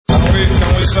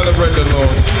celebrate the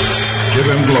Lord. Give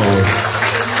him glory.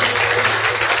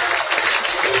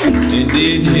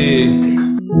 Indeed,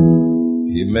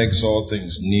 he makes all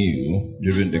things new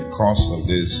during the course of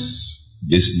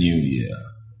this new year.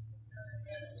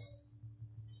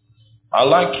 I'd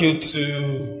like you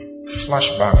to flash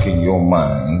back in your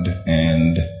mind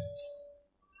and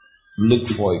look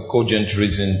for a cogent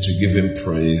reason to give him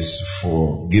praise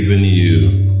for giving you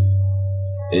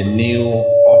a new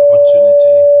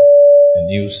opportunity, a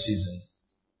new season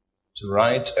to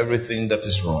right everything that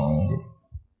is wrong,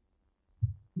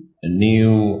 a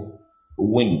new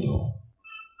window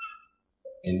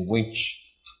in which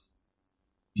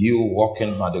you,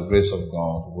 walking by the grace of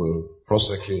God, will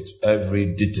prosecute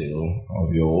every detail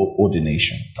of your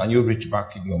ordination. Can you reach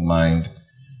back in your mind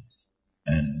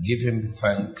and give him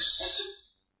thanks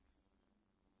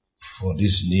for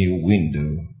this new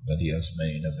window that he has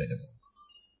made available?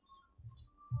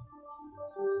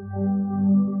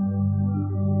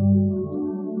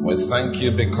 We thank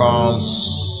you because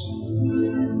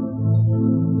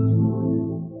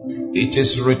it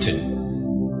is written,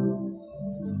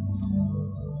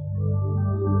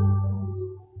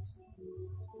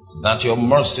 that your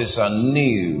mercies are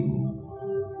new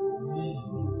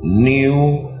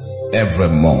every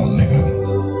morning.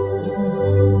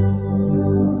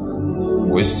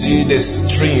 We see the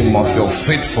stream of your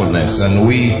faithfulness, and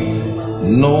we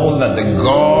know that the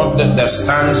God that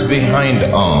stands behind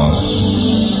us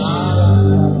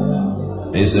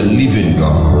is a living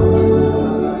God.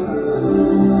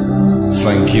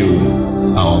 Thank you,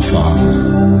 our Father.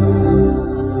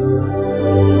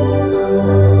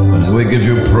 We give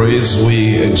you praise,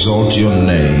 we exalt your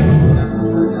name.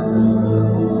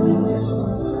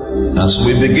 As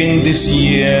we begin this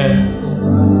year,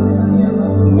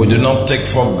 we do not take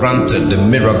for granted the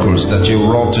miracles that you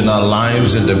wrought in our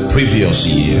lives in the previous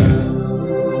year.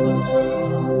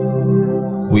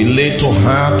 We lay to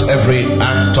heart every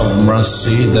act of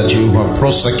mercy that you have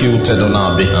prosecuted on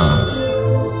our behalf.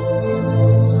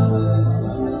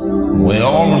 We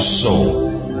also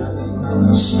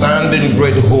stand in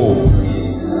great hope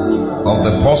of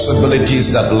the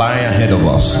possibilities that lie ahead of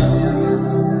us.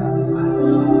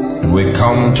 And we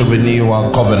come to renew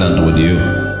our covenant with you,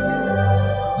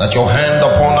 that your hand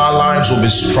upon our lives will be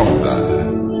stronger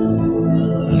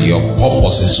and your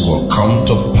purposes will come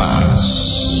to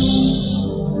pass.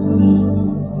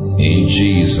 In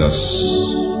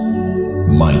Jesus'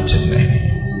 mighty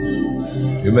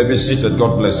name. You may be seated.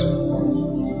 God bless you.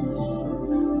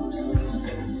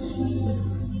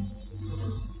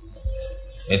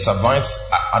 It's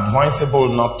advisable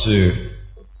not to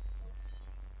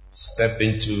step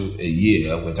into a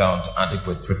year without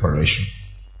adequate preparation.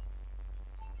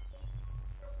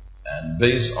 And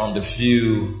based on the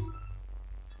few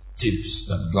tips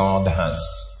that God has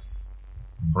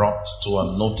brought to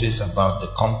our notice about the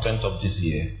content of this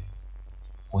year,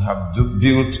 we have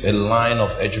built a line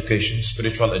of education,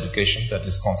 spiritual education, that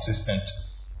is consistent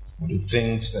with the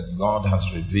things that God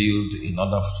has revealed in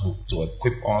order to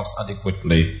equip us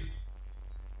adequately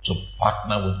to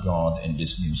partner with God in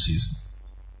this new season.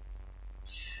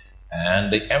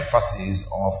 And the emphasis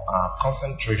of our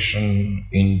concentration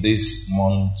in this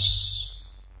month's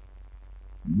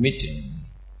meeting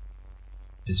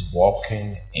is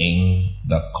walking in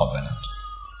the covenant.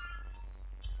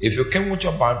 If you came with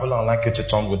your Bible, I'd like you to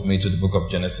turn with me to the book of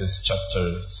Genesis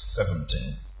chapter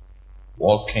 17.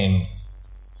 Walking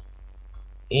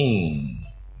in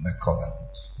the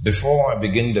covenant. Before I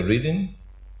begin the reading,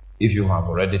 if you have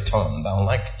already turned, I would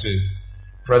like to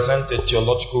present a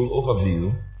theological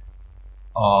overview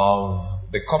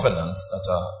of the covenants that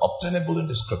are obtainable in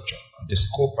the scripture, the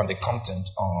scope and the content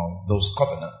of those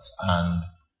covenants, and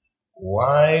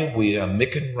why we are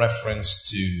making reference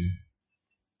to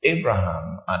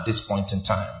Abraham at this point in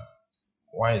time.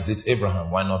 Why is it Abraham?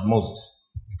 Why not Moses?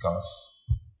 Because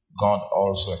God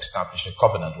also established a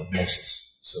covenant with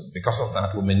Moses. So because of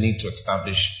that, we may need to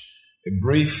establish a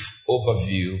brief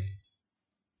overview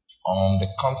on the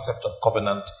concept of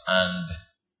covenant and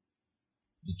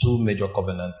the two major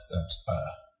covenants that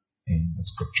are in the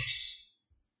scriptures.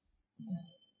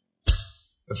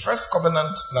 The first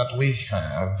covenant that we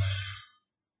have,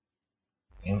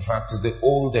 in fact, is the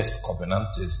oldest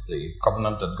covenant, is the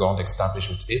covenant that God established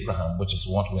with Abraham, which is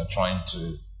what we are trying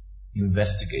to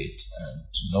investigate and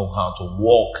to know how to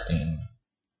walk in.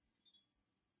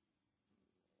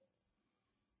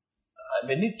 I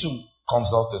may need to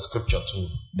consult a scripture to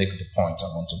make the point I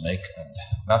want to make, and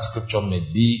that scripture may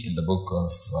be in the book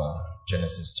of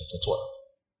Genesis chapter 12,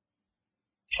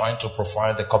 trying to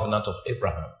profile the covenant of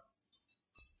Abraham.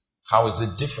 How is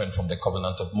it different from the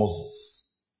covenant of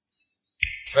Moses?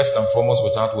 First and foremost,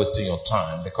 without wasting your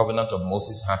time, the covenant of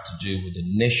Moses had to do with the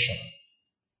nation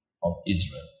of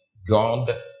Israel. God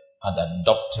had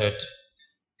adopted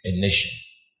a nation.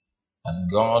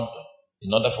 And God,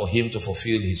 in order for him to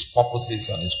fulfill his purposes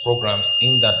and his programs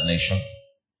in that nation,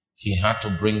 he had to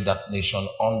bring that nation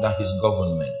under his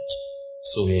government.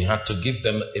 So he had to give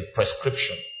them a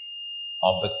prescription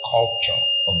of the culture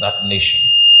of that nation.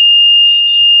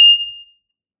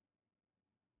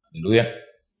 Hallelujah.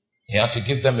 He had to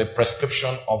give them a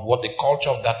prescription of what the culture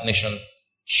of that nation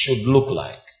should look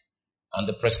like. And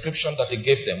the prescription that he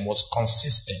gave them was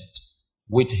consistent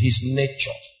with his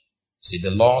nature. See,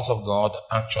 the laws of God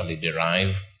actually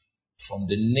derive from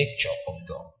the nature of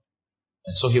God.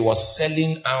 And so he was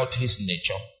selling out his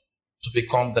nature to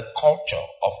become the culture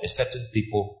of a certain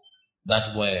people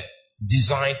that were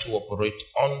designed to operate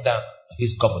under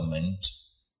his government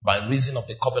by reason of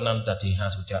the covenant that he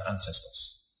has with their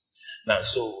ancestors. Now,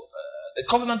 so the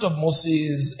covenant of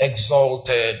Moses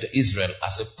exalted Israel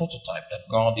as a prototype that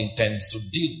God intends to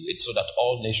deal with so that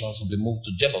all nations will be moved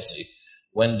to jealousy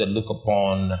when they look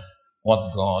upon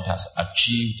what God has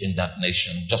achieved in that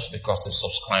nation just because they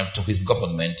subscribe to his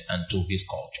government and to his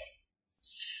culture.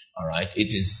 All right.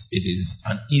 It is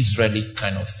an Israeli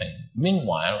kind of thing.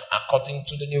 Meanwhile, according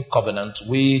to the new covenant,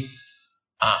 we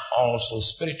are also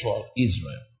spiritual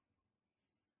Israel.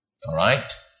 All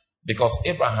right. Because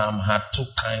Abraham had two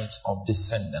kinds of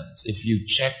descendants. If you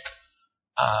check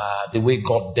the way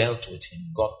God dealt with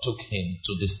him, God took him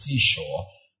to the seashore,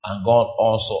 and God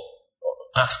also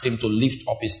asked him to lift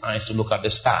up his eyes to look at the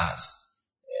stars.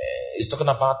 He's talking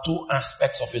about two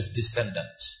aspects of his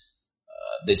descendants.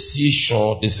 The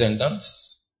seashore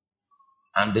descendants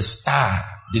and the star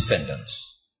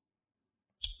descendants.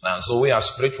 Now, so we are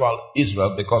spiritual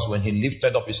Israel because when he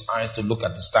lifted up his eyes to look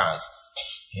at the stars,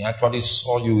 he actually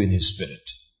saw you in his spirit.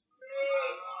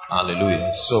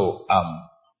 Hallelujah. So,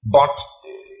 but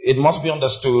it must be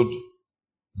understood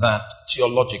that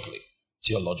theologically,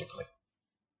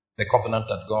 the covenant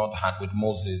that God had with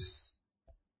Moses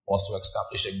was to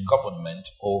establish a government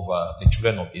over the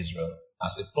children of Israel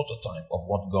as a prototype of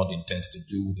what God intends to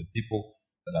do with the people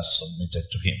that are submitted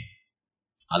to him.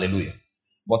 Hallelujah.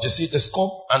 But you see, the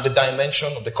scope and the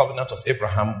dimension of the covenant of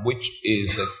Abraham, which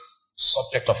is a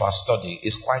subject of our study,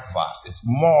 is quite vast. It's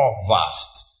more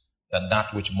vast than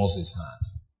that which Moses had.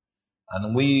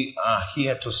 And we are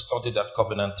here to study that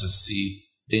covenant to see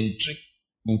the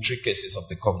intricacies of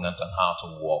the covenant and how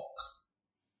to walk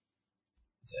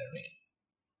therein.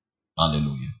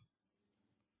 Hallelujah.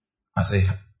 I say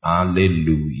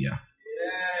hallelujah.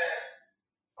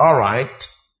 All right.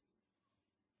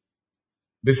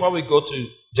 Before we go to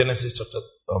Genesis chapter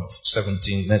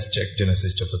 17, let's check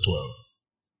Genesis chapter 12.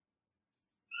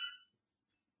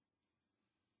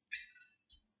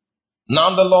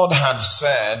 Now the Lord had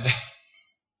said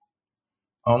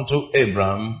unto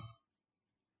Abram,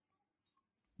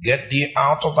 get thee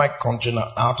out of thy country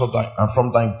and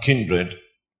from thy kindred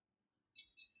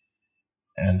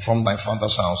and from thy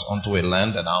father's house unto a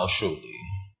land that I'll show thee.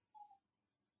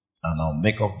 And I'll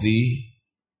make of thee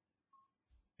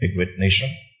a great nation,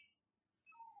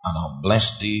 and I'll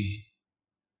bless thee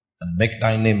and make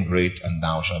thy name great, and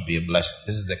thou shalt be a blessing.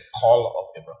 This is the call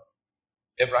of Abraham.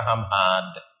 Abraham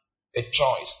had a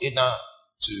choice either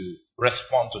to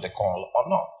respond to the call or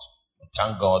not. But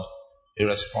thank God he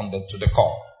responded to the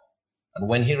call. And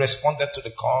when he responded to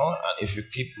the call, and if you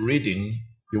keep reading,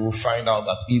 you will find out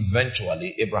that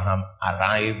eventually Abraham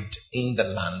arrived in the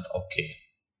land of Canaan.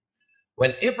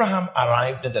 When Abraham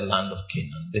arrived in the land of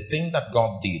Canaan, the thing that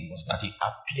God did was that he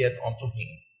appeared unto him.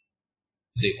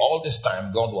 See, all this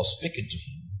time God was speaking to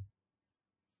him.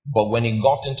 But when he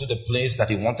got into the place that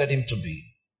he wanted him to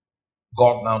be,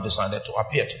 God now decided to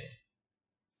appear to him.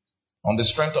 On the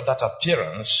strength of that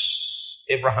appearance,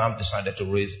 Abraham decided to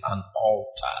raise an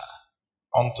altar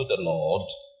unto the Lord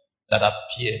that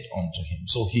appeared unto him.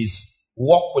 So his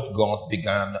walk with God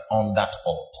began on that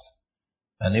altar.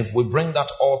 And if we bring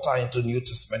that altar into New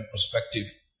Testament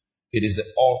perspective, it is the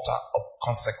altar of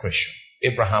consecration.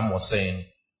 Abraham was saying,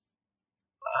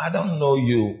 I don't know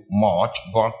you much,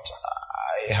 but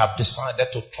I have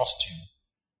decided to trust you.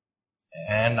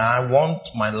 And I want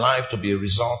my life to be a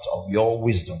result of your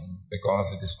wisdom,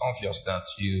 because it is obvious that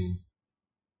you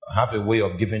have a way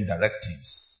of giving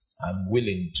directives. I'm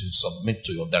willing to submit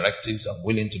to your directives. I'm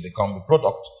willing to become a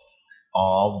product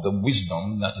of the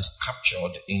wisdom that is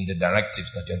captured in the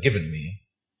directives that you're giving me.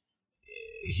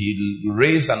 He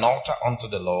raised an altar unto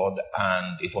the Lord,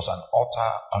 and it was an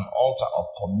altar of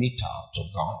committal to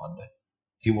God.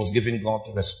 He was giving God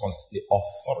the responsibility, the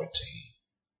authority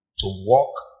to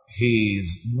walk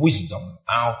his wisdom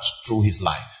out through his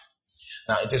life.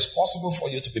 Now, it is possible for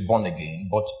you to be born again,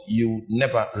 but you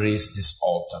never raise this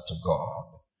altar to God.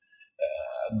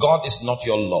 God is not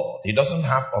your Lord. He doesn't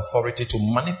have authority to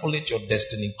manipulate your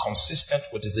destiny consistent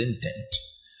with his intent.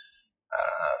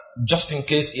 Just in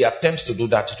case he attempts to do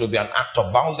that, it will be an act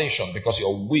of violation because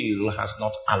your will has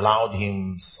not allowed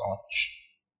him such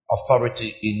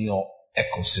authority in your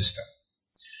ecosystem.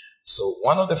 So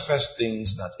one of the first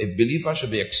things that a believer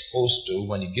should be exposed to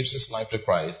when he gives his life to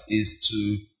Christ is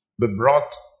to be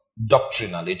brought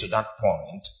doctrinally to that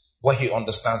point where he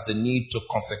understands the need to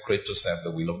consecrate to serve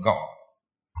the will of God.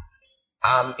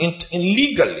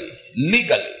 Legally,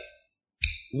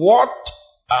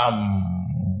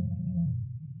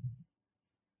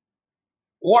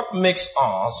 what makes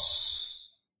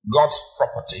us God's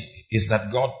property is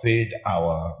that God paid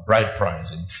our bride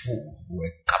price in full. We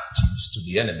were captives to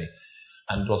the enemy.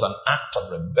 And it was an act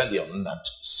of rebellion that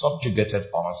subjugated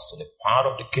us to the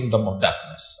power of the kingdom of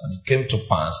darkness. And it came to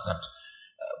pass that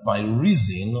by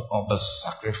reason of the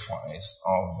sacrifice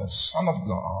of the Son of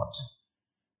God,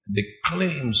 the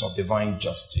claims of divine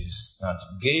justice that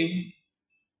gave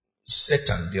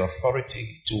Satan the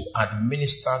authority to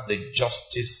administer the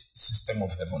justice system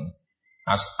of heaven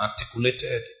as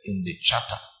articulated in the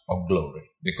Charter of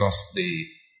Glory. Because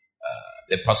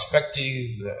the perspective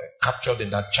captured in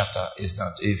that charter is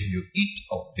that if you eat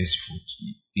of this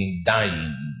fruit, in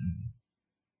dying,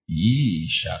 ye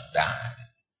shall die.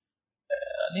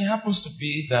 And it happens to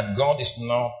be that God is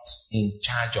not in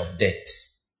charge of death.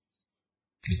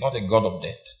 He's not a God of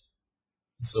death.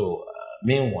 So,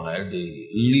 meanwhile, the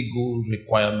legal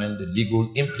requirement, the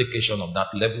legal implication of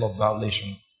that level of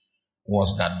violation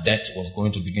was that death was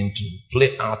going to begin to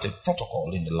play out a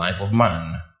protocol in the life of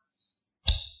man.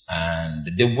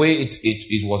 And the way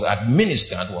it was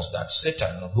administered was that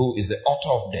Satan, who is the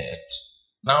author of death,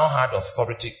 now had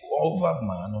authority over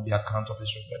man on the account of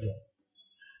his rebellion.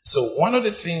 So one of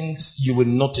the things you will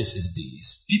notice is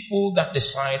this. People that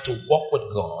decide to walk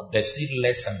with God, they see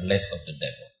less and less of the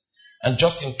devil. And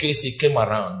just in case he came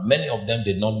around, many of them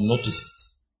did not notice it.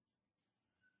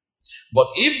 But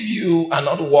if you are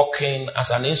not walking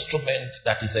as an instrument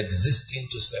that is existing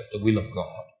to serve the will of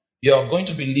God, you are going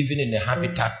to be living in a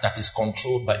habitat that is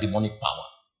controlled by demonic power.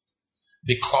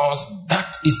 Because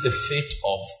that is the fate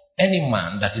of any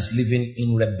man that is living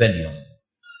in rebellion.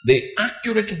 The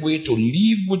accurate way to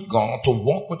live with God, to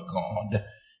walk with God,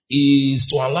 is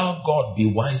to allow God be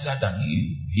wiser than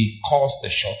you. He calls the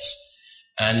shots,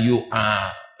 and you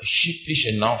are sheepish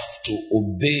enough to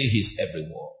obey his every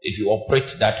word. If you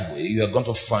operate that way, you are going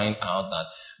to find out that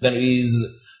there is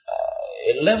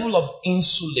a level of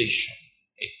insulation,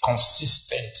 a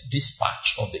consistent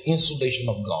dispatch of the insulation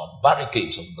of God,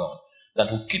 barricades of God,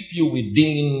 that will keep you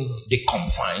within the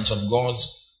confines of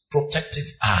God's protective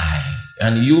eye.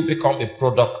 And you become a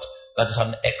product that is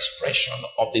an expression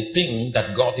of the thing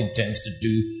that God intends to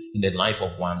do in the life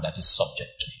of one that is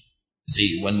subject to him.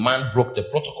 See, when man broke the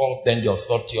protocol, then the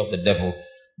authority of the devil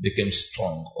became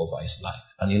strong over his life.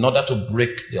 And in order to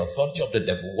break the authority of the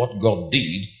devil, what God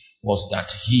did was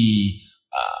that he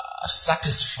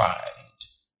satisfied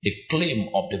the claim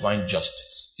of divine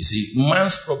justice. You see,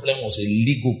 man's problem was a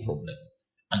legal problem,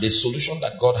 and the solution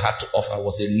that God had to offer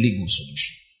was a legal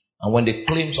solution. And when the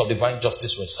claims of divine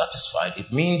justice were satisfied,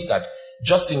 it means that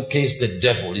just in case the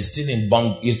devil is still in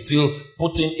is still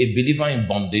putting a believer in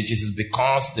bondage, it is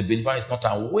because the believer is not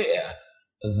aware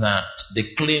that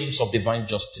the claims of divine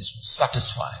justice were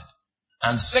satisfied.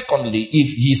 And secondly,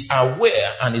 if he is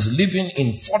aware and is living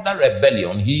in further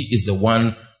rebellion, he is the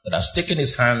one that has taken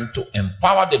his hand to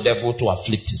empower the devil to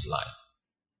afflict his life.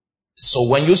 So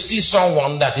when you see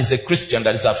someone that is a Christian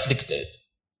that is afflicted,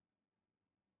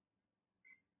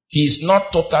 he is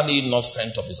not totally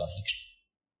innocent of his affliction.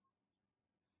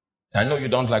 I know you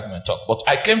don't like my talk, but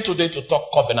I came today to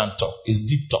talk covenant talk. It's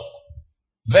deep talk.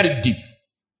 Very deep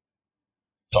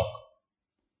talk.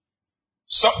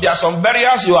 So there are some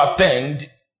burials you attend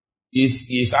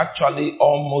is actually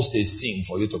almost a sin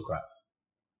for you to cry.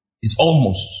 It's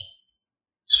almost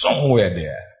somewhere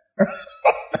there.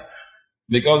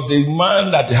 Because the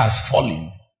man that has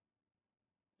fallen,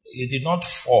 he did not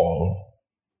fall.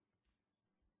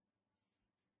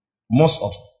 Most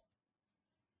often,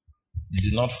 he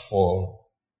did not fall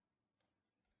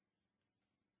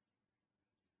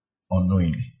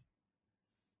unknowingly.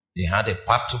 He had a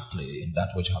part to play in that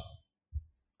which happened.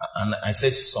 And I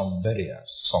said some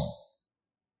burials,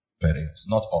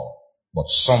 not all, but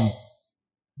some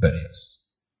burials.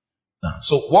 Now,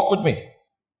 so walk with me.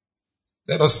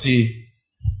 Let us see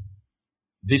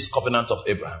this covenant of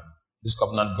Abraham. This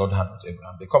covenant God had with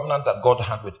Abraham. The covenant that God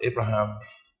had with Abraham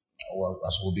well,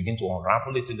 as we'll begin to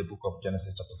unravel it in the book of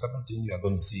Genesis chapter 17, you are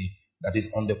going to see that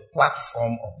is on the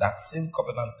platform of that same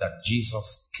covenant that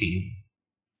Jesus came,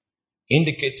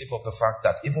 indicative of the fact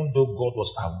that even though God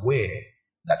was aware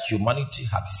that humanity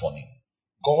had fallen,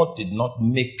 God did not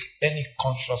make any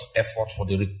conscious effort for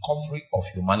the recovery of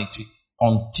humanity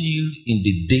until in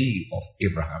the day of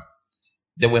Abraham.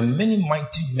 There were many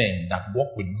mighty men that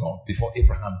walked with God before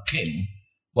Abraham came,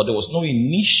 but there was no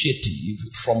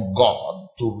initiative from God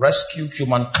to rescue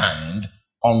humankind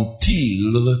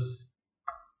until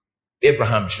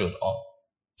Abraham showed up.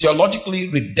 Theologically,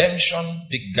 redemption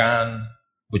began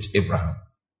with Abraham.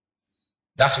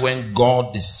 That's when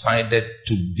God decided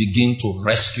to begin to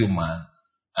rescue man.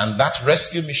 And that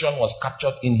rescue mission was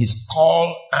captured in his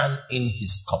call and in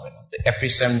his covenant.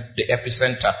 The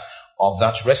epicenter of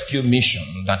that rescue mission,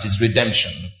 that is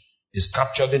redemption, is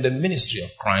captured in the ministry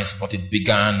of Christ, but it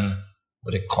began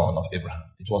with the call of Abraham.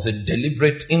 It was a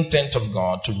deliberate intent of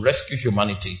God to rescue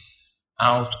humanity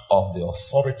out of the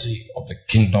authority of the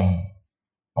kingdom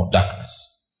of darkness.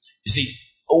 You see,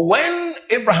 when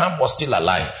Abraham was still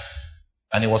alive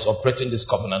and he was operating this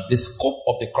covenant, the scope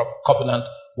of the covenant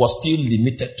was still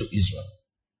limited to Israel.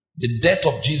 The death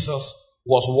of Jesus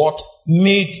was what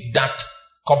made that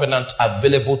covenant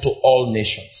available to all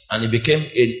nations, and it became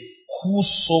a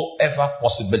whosoever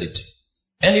possibility.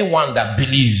 Anyone that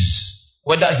believes,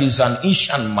 whether he's an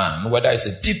Ishan man, whether he's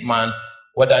a deep man,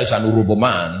 whether he's an Urobo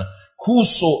man,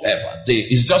 whosoever,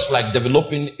 it's just like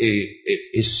developing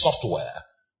a software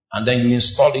and then you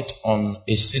install it on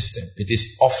a system. It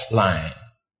is offline.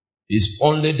 It's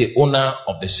only the owner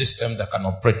of the system that can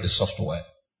operate the software.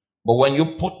 But when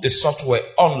you put the software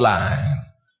online,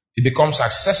 it becomes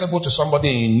accessible to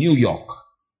somebody in New York,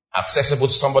 accessible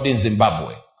to somebody in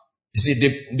Zimbabwe. You see,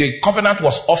 the covenant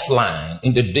was offline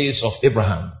in the days of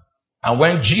Abraham. And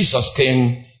when Jesus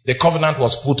came, the covenant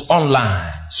was put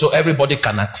online so everybody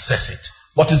can access it.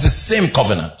 But it's the same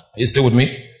covenant. Are you still with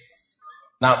me?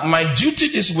 Now, my duty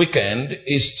this weekend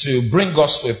is to bring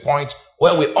us to a point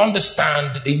where we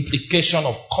understand the implication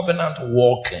of covenant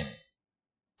walking.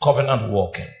 Covenant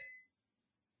walking.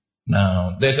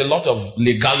 Now, there's a lot of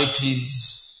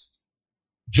legalities,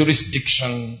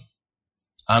 jurisdiction,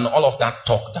 and all of that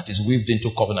talk that is weaved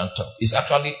into covenant talk. It's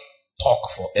actually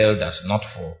talk for elders, not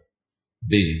for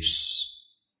babes.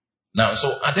 Now,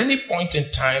 so at any point in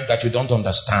time that you don't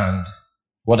understand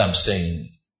what I'm saying,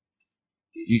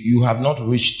 you have not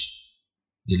reached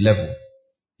the level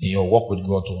in your walk with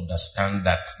God to understand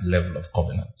that level of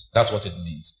covenant. That's what it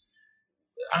means.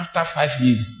 After 5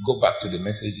 years, go back to the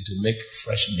message. It will make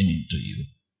fresh meaning to you.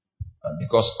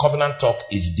 Because covenant talk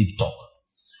is deep talk.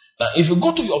 Now, if you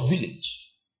go to your village,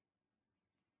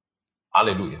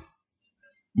 hallelujah,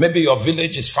 maybe your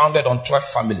village is founded on 12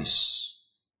 families.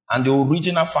 And the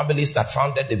original families that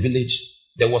founded the village,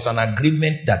 there was an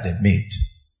agreement that they made.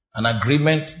 An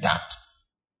agreement that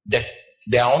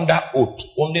they are under oath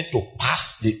only to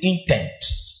pass the intent,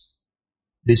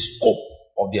 the scope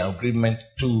of the agreement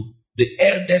to the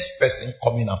eldest person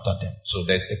coming after them. So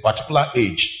there's a particular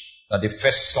age that the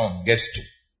first son gets to,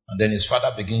 and then his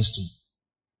father begins to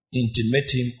intimate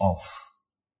him of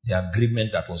the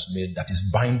agreement that was made that is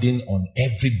binding on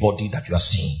everybody that you are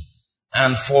seeing.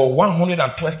 And for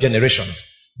 112 generations,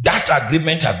 that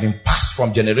agreement has been passed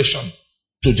from generation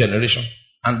to generation.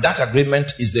 And that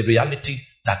agreement is the reality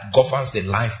that governs the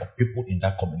life of people in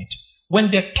that community. When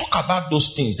they talk about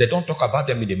those things, they don't talk about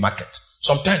them in the market.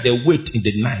 Sometimes they wait in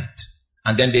the night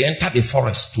and then they enter the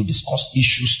forest to discuss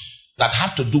issues that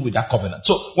have to do with that covenant.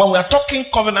 So when we are talking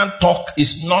covenant talk,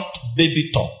 it's not baby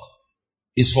talk.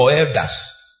 It's for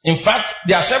elders. In fact,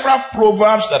 there are several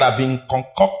proverbs that have been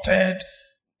concocted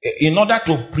in order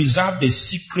to preserve the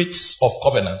secrets of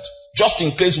covenant, just in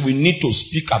case we need to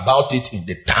speak about it in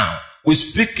the town. We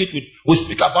speak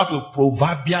about with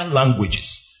proverbial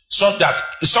languages, so that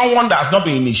someone that has not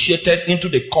been initiated into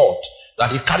the court,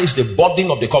 that he carries the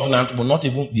burden of the covenant, will not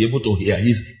even be able to hear.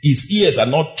 His ears are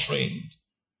not trained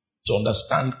to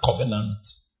understand covenant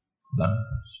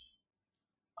language.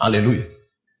 Hallelujah.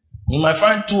 You might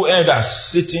find two elders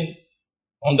sitting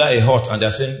under a hut and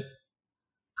they're saying,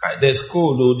 there's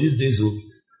cold these days.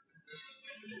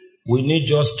 We need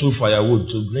just 2 firewood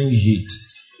to bring heat.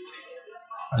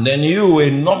 And then you, a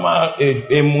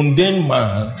mundane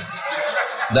man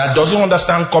that doesn't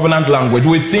understand covenant language,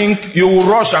 will think you will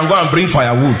rush and go and bring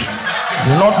firewood.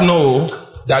 You will not know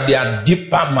that there are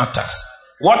deeper matters.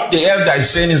 What the elder is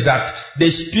saying is that the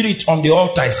spirit on the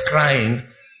altar is crying,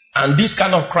 and this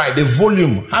kind of cry, the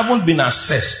volume, haven't been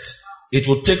assessed. It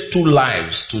will take 2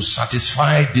 lives to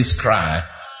satisfy this cry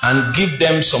and give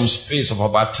them some space of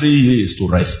about 3 years to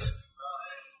rest.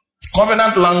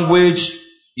 Covenant language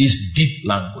is deep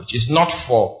language. It's not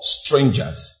for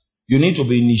strangers. You need to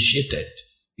be initiated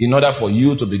in order for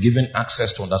you to be given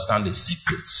access to understand the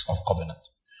secrets of covenant.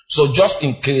 So just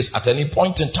in case at any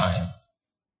point in time,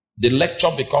 the lecture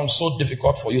becomes so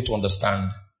difficult for you to understand,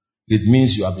 it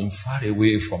means you have been far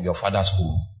away from your father's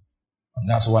home. And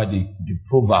that's why the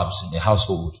proverbs in the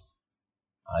household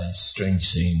are a strange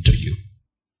saying to you.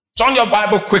 Turn your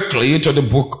Bible quickly to the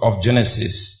book of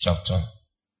Genesis chapter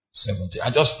 70. I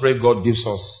just pray God gives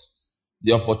us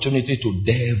the opportunity to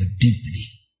delve deeply.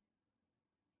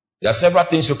 There are several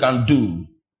things you can do,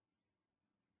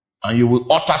 and you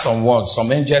will utter some words.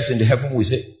 Some angels in the heaven will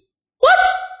say, "What?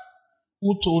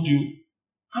 Who told you?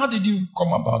 How did you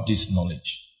come about this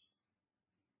knowledge?"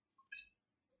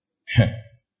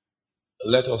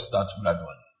 Let us start gradually.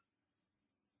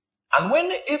 And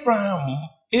when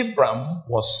Abraham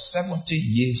was 70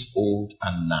 years old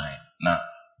and 9. Now,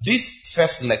 this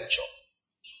first lecture,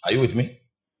 are you with me?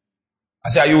 I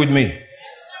say, are you with me?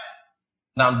 Yes,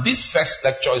 now, this first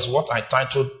lecture is what I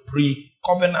titled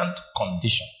Pre-Covenant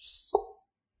Conditions.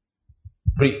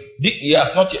 He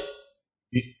has not yet.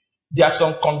 There are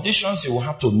some conditions you will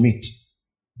have to meet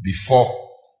before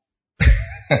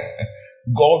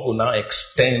God will now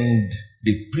extend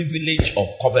the privilege of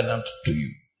covenant to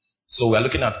you. So we are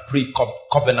looking at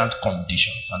pre-covenant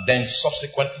conditions. And then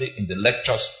subsequently in the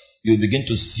lectures, you'll begin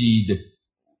to see the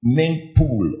main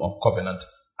pool of covenant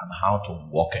and how to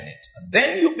walk in it. And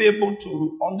then you'll be able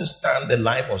to understand the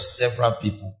life of several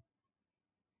people,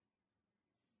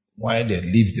 why they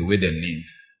live the way they live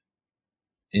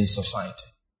in society.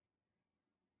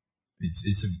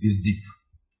 It's deep.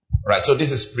 Right, so this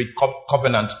is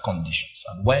pre-covenant conditions.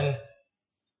 And when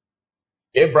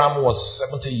Abraham was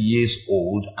 70 years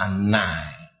old and 9,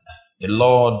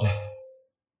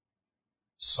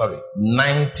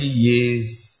 90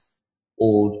 years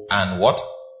old and what?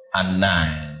 And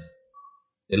 9.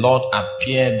 The Lord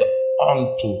appeared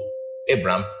unto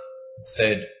Abraham and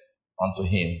said unto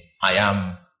him, I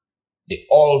am the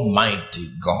Almighty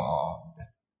God.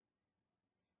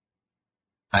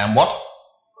 I am what?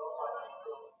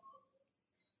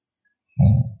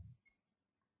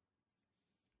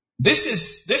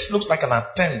 This looks like an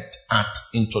attempt at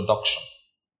introduction.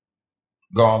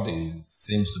 God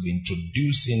seems to be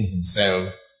introducing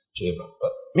himself to Abraham.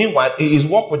 But meanwhile, his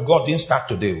walk with God didn't start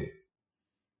today.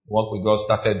 Walk with God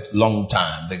started long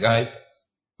time. The guy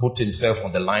put himself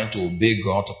on the line to obey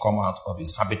God, to come out of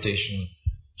his habitation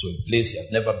to a place he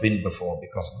has never been before,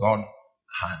 because God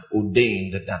had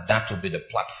ordained that would be the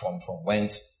platform from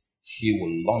whence he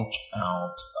will launch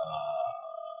out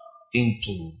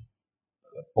into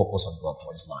the purpose of God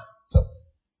for his life. So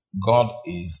God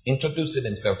is introducing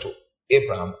himself to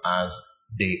Abraham as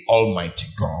the Almighty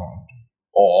God,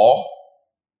 or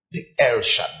the El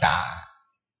Shaddai.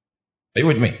 Are you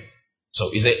with me? So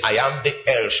he said, I am the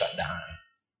El Shaddai.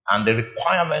 And the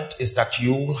requirement is that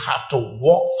you have to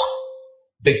walk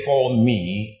before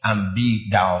me and be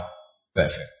thou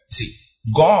perfect. See,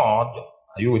 God,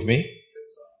 are you with me?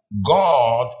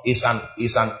 God is an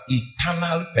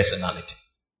eternal personality.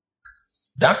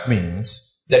 That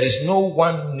means there is no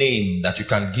one name that you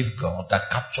can give God that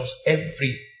captures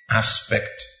every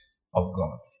aspect of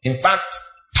God. In fact,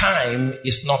 time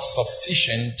is not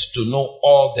sufficient to know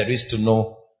all there is to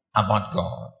know about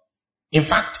God. In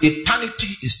fact, eternity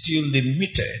is still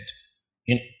limited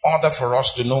in order for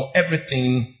us to know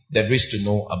everything there is to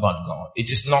know about God. It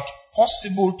is not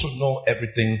possible to know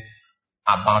everything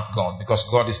about God because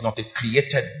God is not a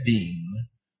created being.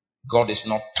 God is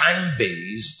not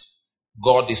time-based.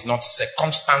 God is not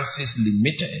circumstances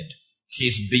limited. He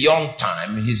is beyond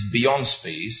time. He is beyond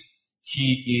space.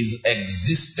 He is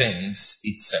existence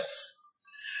itself.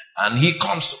 And he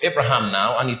comes to Abraham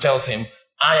now and he tells him,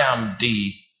 I am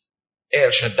the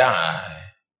El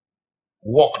Shaddai.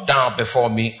 Walk down before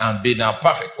me and be now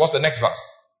perfect. What's the next verse?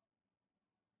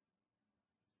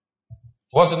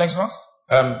 What's the next verse?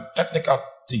 Technical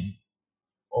T.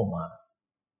 Oh my.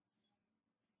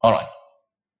 All right.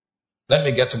 Let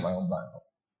me get to my own Bible.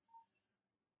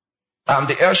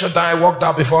 The El Shaddai walked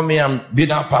out before me and be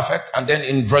thou perfect. And then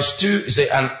in verse 2, it says,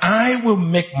 and I will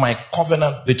make my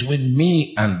covenant between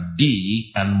me and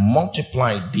thee and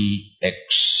multiply thee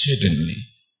exceedingly.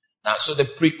 Now, so the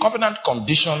pre-covenant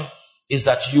condition is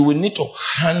that you will need to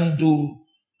handle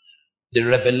the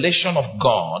revelation of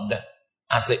God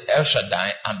as the El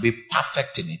Shaddai and be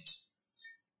perfect in it.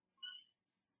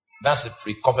 That's the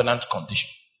pre-covenant condition.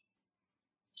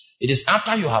 It is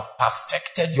after you have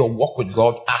perfected your walk with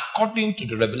God according to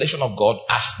the revelation of God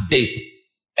as the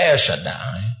El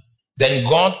Shaddai, then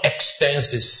God extends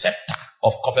the scepter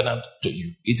of covenant to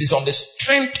you. It is on the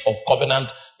strength of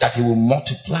covenant that he will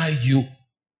multiply you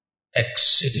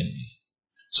exceedingly.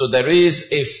 So there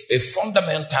is a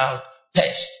fundamental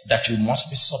test that you must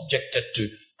be subjected to,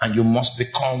 and you must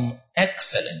become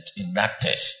excellent in that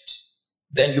test.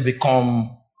 Then you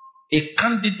become a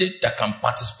candidate that can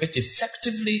participate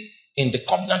effectively in the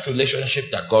covenant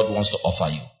relationship that God wants to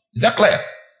offer you. Is that clear?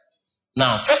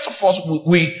 Now, first of all,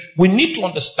 we need to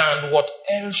understand what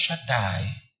El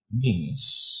Shaddai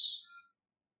means.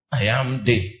 I am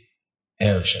the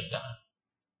El Shaddai.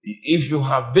 If you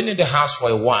have been in the house for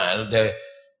a while, there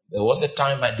was a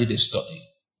time I did a study.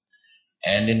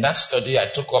 And in that study, I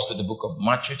took us to the book of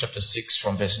Matthew chapter 6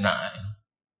 from verse 9,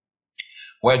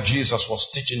 where Jesus was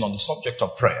teaching on the subject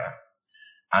of prayer.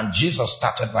 And Jesus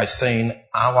started by saying,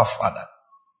 Our Father,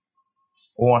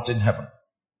 who art in heaven,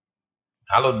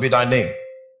 hallowed be thy name.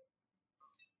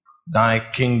 Thy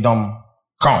kingdom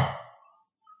come.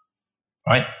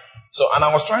 Right? So, and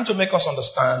I was trying to make us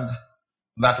understand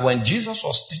that when Jesus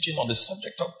was teaching on the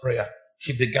subject of prayer,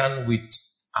 he began with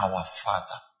our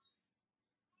Father.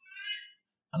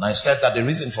 And I said that the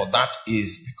reason for that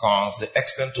is because the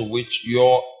extent to which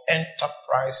your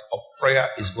enterprise of prayer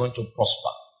is going to prosper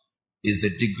is the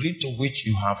degree to which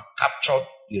you have captured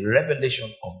the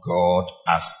revelation of God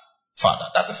as Father.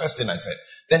 That's the first thing I said.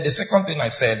 Then the second thing I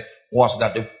said was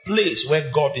that the place where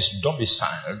God is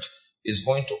domiciled is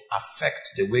going to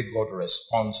affect the way God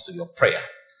responds to your prayer.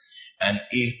 And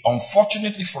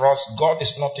unfortunately for us, God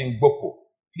is not in Boko.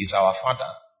 He's our Father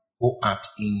who art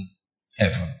in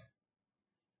heaven.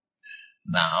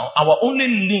 Now, our only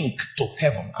link to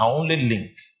heaven, are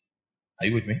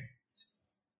you with me?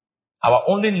 Our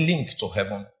only link to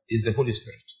heaven is the Holy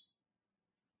Spirit.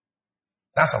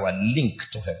 That's our link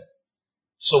to heaven.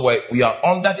 So we are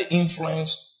under the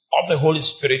influence of the Holy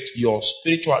Spirit. Your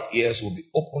spiritual ears will be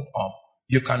opened up.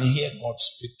 You can hear God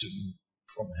speak to you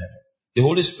from heaven. The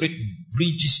Holy Spirit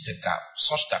bridges the gap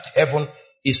such that heaven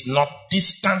is not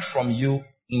distant from you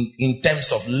in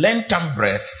terms of length and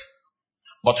breadth,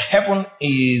 but heaven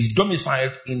is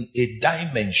domiciled in a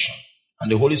dimension.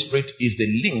 And the Holy Spirit is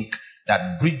the link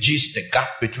that bridges the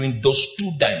gap between those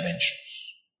two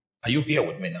dimensions. Are you here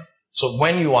with me now? So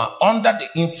when you are under the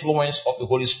influence of the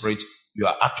Holy Spirit, you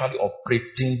are actually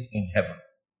operating in heaven.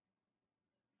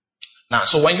 Now,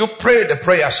 so when you pray the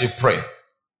prayers you pray,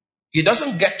 it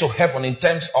doesn't get to heaven in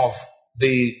terms of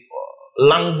the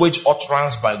language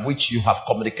utterance by which you have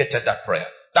communicated that prayer.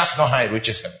 That's not how it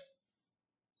reaches heaven.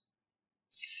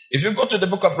 If you go to the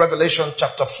book of Revelation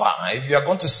chapter 5, you are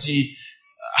going to see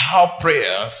how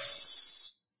prayers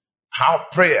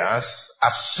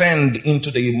ascend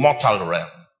into the immortal realm.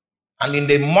 And in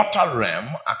the immortal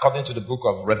realm, according to the book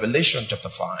of Revelation chapter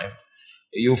 5,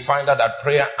 you find out that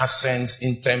prayer ascends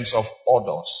in terms of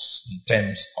orders.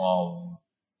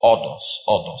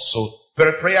 So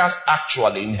prayers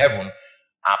actually in heaven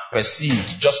are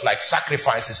perceived just like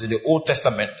sacrifices in the Old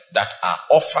Testament that are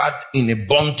offered in a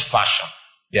burnt fashion.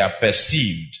 They are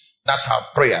perceived. That's how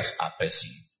prayers are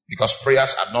perceived. Because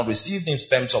prayers are not received in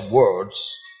terms of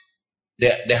words.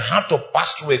 They have to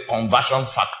pass through a conversion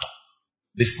factor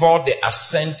before they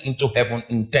ascend into heaven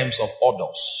in terms of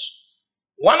orders.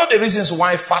 One of the reasons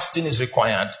why fasting is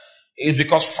required is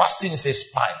because fasting is a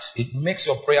spice. It makes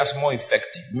your prayers more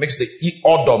effective. It makes the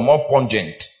order more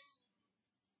pungent.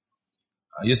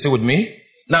 Are you still with me?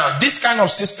 Now, this kind of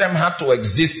system had to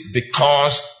exist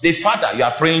because the Father you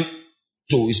are praying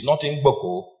to is not in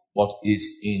Boko, but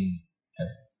is in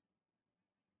heaven.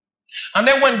 And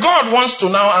then when God wants to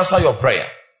now answer your prayer,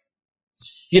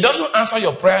 He doesn't answer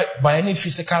your prayer by any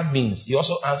physical means. He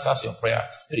also answers your prayer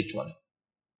spiritually.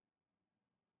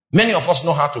 Many of us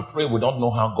know how to pray. We don't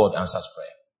know how God answers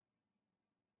prayer.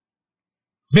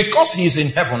 Because He is in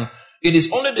heaven, it is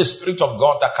only the Spirit of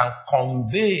God that can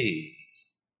convey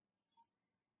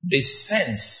the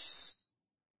sense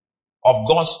of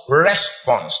God's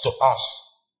response to us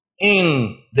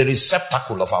in the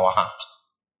receptacle of our heart.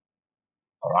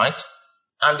 All right?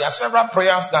 And there are several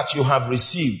prayers that you have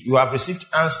received. You have received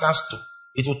answers to.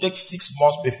 It will take 6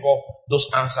 months before those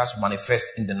answers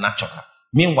manifest in the natural.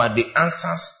 Meanwhile, the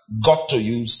answers got to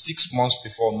you 6 months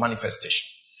before manifestation.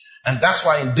 And that's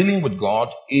why in dealing with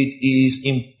God, it is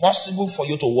impossible for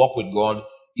you to walk with God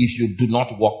if you do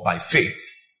not walk by faith.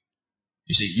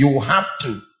 You see, you have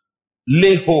to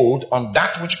lay hold on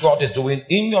that which God is doing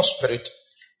in your spirit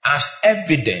as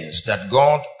evidence that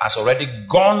God has already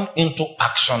gone into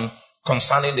action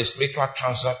concerning the spiritual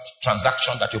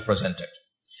transaction that you presented.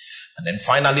 And then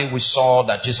finally we saw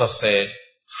that Jesus said,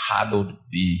 hallowed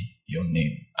be your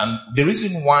name. And the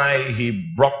reason why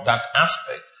He brought that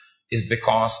aspect is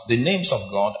because the names of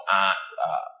God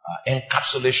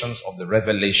encapsulations of the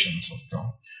revelations of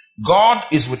God. God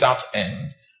is without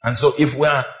end. And so if we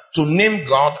are to name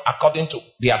God according to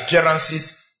the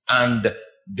appearances and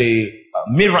the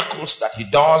miracles that he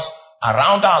does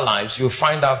around our lives, you'll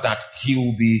find out that he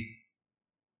will be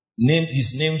named,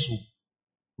 his names will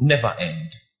never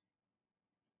end.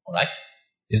 All right?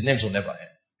 His names will never end.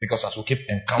 Because as we keep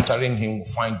encountering him, we'll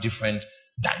find different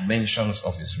dimensions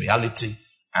of his reality.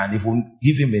 And if we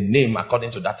give him a name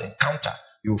according to that encounter,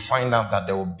 you'll find out that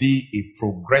there will be a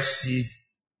progressive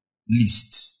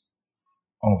list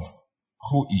of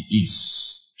who he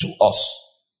is to us.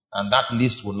 And that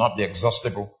list will not be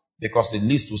exhaustible because the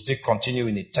list will still continue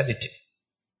in eternity.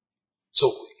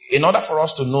 So in order for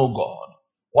us to know God,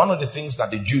 one of the things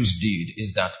that the Jews did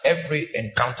is that every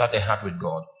encounter they had with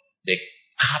God, they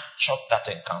captured that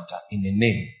encounter in a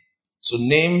name. So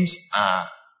names are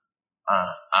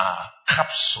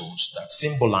capsules that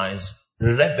symbolize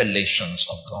revelations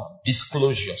of God,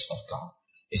 disclosures of God.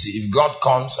 You see, if God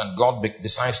comes and God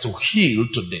decides to heal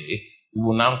today, we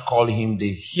will now call him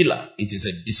the healer. It is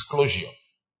a disclosure.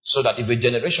 So that if a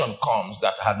generation comes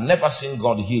that had never seen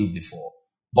God heal before,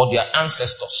 but their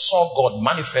ancestors saw God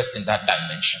manifest in that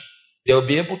dimension, they will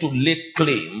be able to lay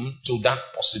claim to that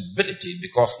possibility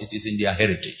because it is in their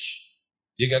heritage.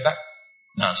 You get that?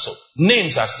 Now, so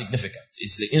names are significant.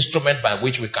 It's the instrument by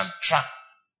which we can track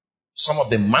some of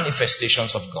the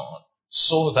manifestations of God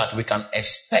so that we can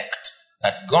expect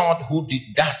that God who did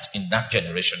that in that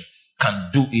generation can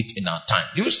do it in our time.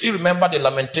 Do you still remember the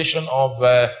lamentation of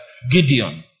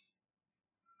Gideon?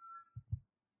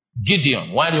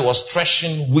 Gideon, while he was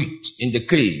threshing wheat in the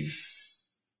cave,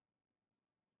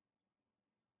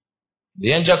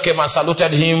 the angel came and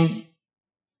saluted him,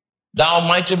 thou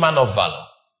mighty man of valor.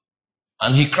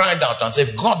 And he cried out and said,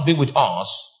 if God be with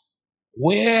us,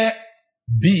 where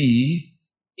be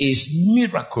his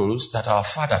miracles that our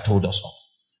father told us of?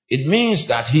 It means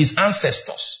that his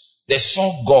ancestors, they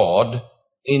saw God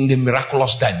in the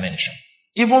miraculous dimension.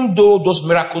 Even though those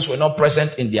miracles were not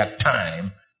present in their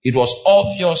time, it was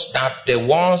obvious that there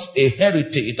was a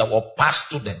heritage that was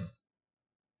passed to them.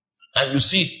 And you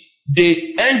see,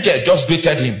 the angel just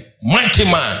greeted him, mighty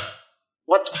man.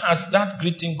 What has that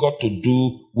greeting got to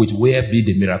do with where be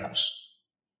the miracles?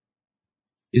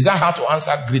 Is that how to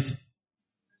answer greeting?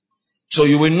 So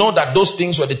you will know that those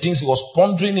things were the things he was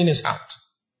pondering in his heart.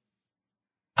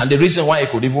 And the reason why he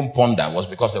could even ponder was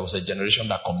because there was a generation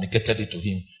that communicated it to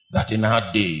him that in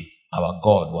our day, our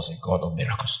God was a God of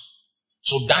miracles.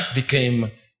 So that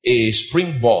became a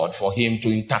springboard for him to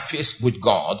interface with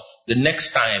God the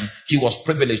next time he was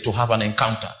privileged to have an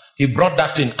encounter. He brought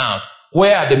that thing out.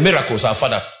 Where are the miracles our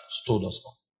father told us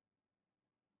of?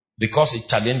 Because he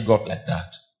challenged God like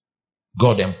that,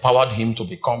 God empowered him to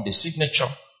become the signature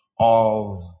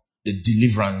of the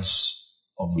deliverance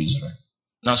of Israel.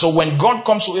 Now, so when God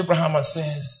comes to Abraham and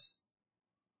says,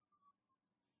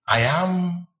 I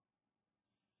am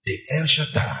the El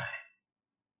Shaddai,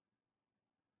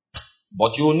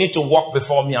 but you will need to walk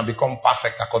before me and become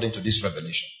perfect according to this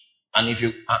revelation. And if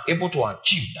you are able to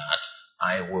achieve that,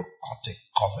 I will cut a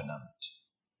covenant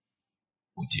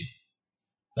with you.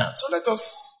 Now, so let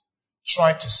us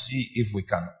try to see if we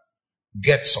can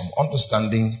get some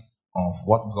understanding of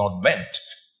what God meant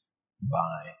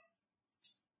by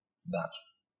that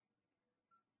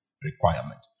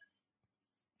requirement.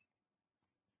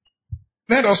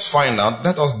 Let us find out,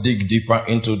 let us dig deeper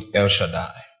into El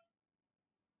Shaddai.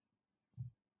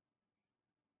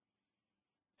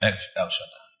 El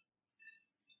Shaddai.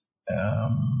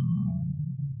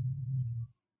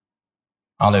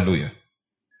 Hallelujah.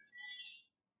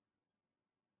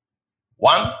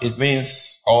 1, it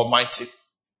means Almighty.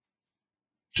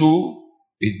 2,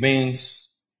 it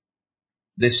means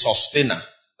the sustainer.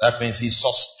 That means he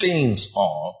sustains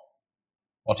all,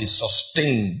 but is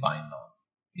sustained by none.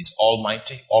 He's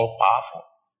almighty, all powerful.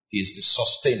 He is the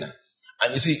sustainer.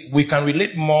 And you see, we can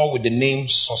relate more with the name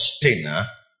sustainer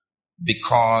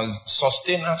because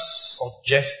sustainer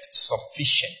suggests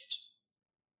sufficient.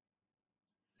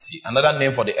 See, another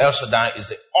name for the El Shaddai is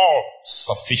the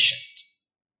all-sufficient.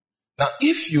 Now,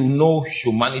 if you know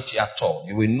humanity at all,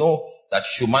 you will know that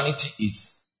humanity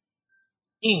is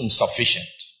insufficient.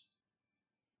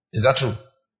 Is that true?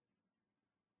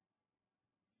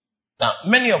 Now,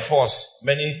 many of us,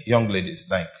 many young ladies,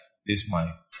 like this my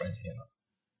friend here,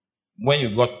 when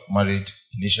you got married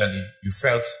initially, you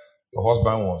felt your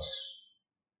husband was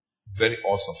very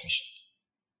all-sufficient.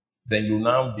 Then you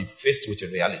now be faced with a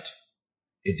reality,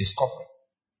 a discovery,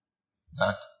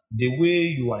 that the way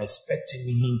you are expecting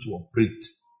him to operate,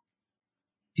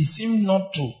 he seems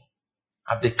not to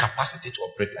have the capacity to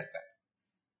operate like that.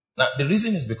 Now, the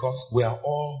reason is because we are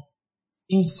all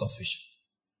insufficient.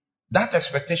 That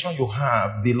expectation you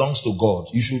have belongs to God.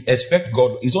 You should expect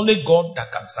God. It's only God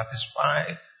that can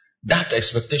satisfy that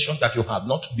expectation that you have,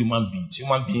 not human beings.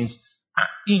 Human beings are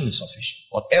insufficient.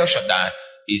 But El Shaddai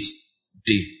is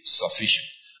the sufficient.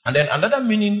 And then another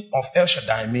meaning of El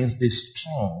Shaddai means the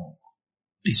strong.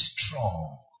 The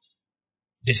strong.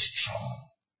 The strong.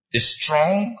 The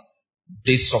strong,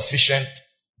 the sufficient,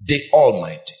 the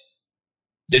almighty.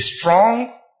 The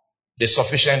strong, the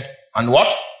sufficient, and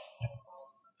what?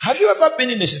 Have you ever been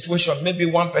in a situation, maybe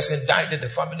one person died in the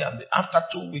family, and after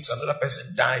 2 weeks, another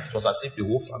person died? It was as if the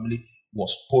whole family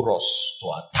was porous to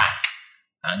attack,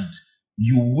 and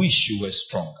you wish you were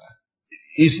stronger.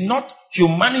 It's not,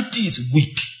 humanity is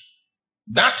weak.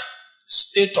 That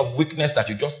state of weakness that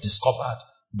you just discovered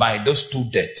by those 2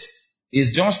 deaths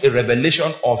is just a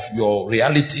revelation of your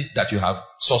reality that you have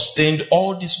sustained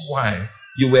all this while.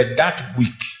 You were that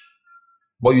weak,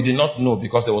 but you did not know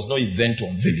because there was no event to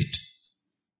unveil it.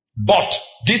 But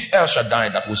this El Shaddai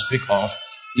that we speak of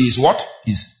is what?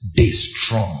 Is the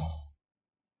strong.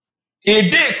 A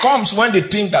day comes when the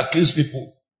thing that kills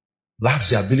people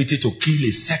lacks the ability to kill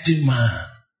a certain man.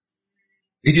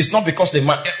 It is not because the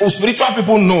man, spiritual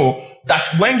people know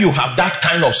that when you have that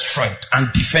kind of strength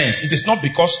and defense, it is not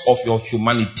because of your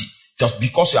humanity, just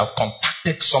because you have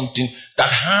contacted something that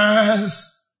has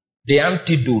the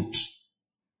antidote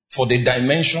for the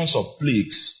dimensions of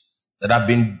plagues that have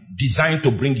been designed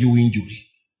to bring you injury.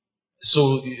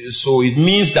 So it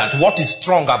means that what is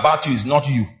strong about you is not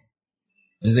you.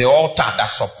 It's the altar that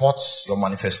supports your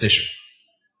manifestation.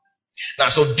 Now,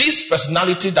 so this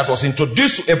personality that was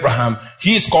introduced to Abraham,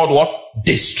 he is called what?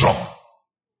 The strong.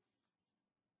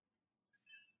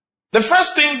 The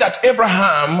first thing that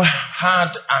Abraham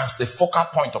had as the focal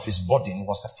point of his burden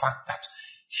was the fact that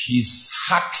his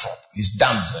heartthrob, his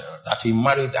damsel, that he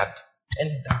married at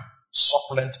tender,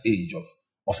 succulent age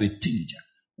of a teenager,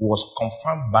 was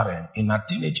confirmed barren in her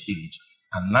teenage age,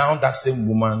 and now that same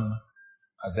woman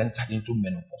has entered into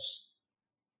menopause.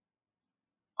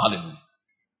 Hallelujah.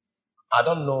 I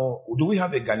don't know, do we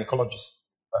have a gynecologist?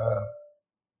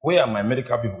 Where are my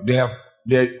medical people?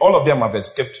 All of them have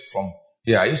escaped from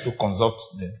here. I used to consult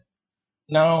them.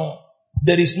 Now,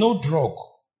 there is no drug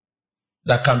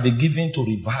that can be given to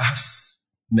reverse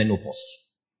menopause.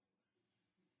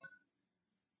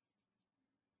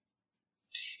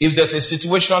 If there's a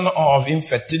situation of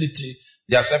infertility,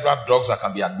 there are several drugs that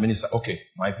can be administered. Okay,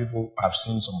 my people, I've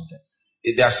seen some of them.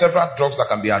 There are several drugs that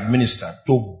can be administered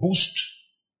to boost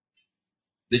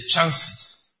the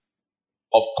chances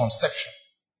of conception,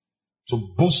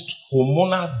 to boost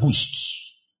hormonal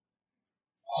boosts,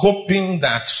 hoping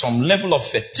that some level of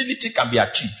fertility can be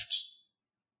achieved.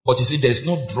 But you see, there's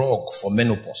no drug for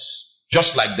menopause.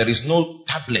 Just like there is no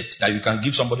tablet that you can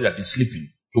give somebody that is sleeping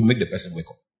to make the person wake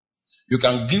up. You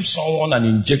can give someone an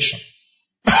injection.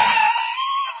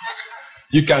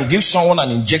 You can give someone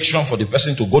an injection for the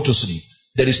person to go to sleep.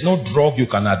 There is no drug you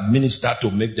can administer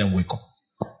to make them wake up.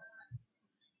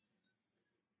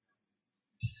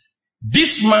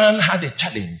 This man had a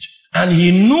challenge, and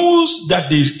he knows that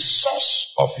the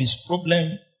source of his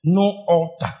problem, no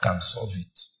altar can solve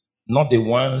it. Not the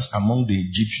ones among the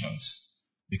Egyptians,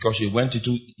 because he went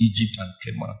into Egypt and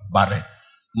came out barren.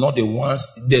 Not the ones,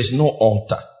 there's no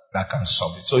altar that can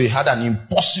solve it. So he had an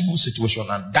impossible situation,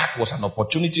 and that was an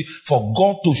opportunity for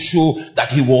God to show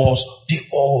that he was the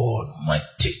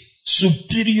Almighty,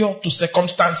 superior to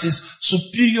circumstances,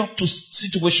 superior to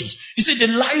situations. You see,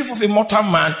 the life of a mortal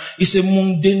man is a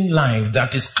mundane life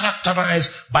that is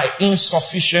characterized by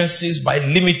insufficiencies, by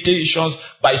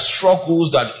limitations, by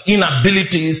struggles, that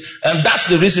inabilities, and that's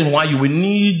the reason why you will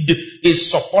need a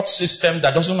support system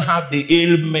that doesn't have the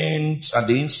ailments and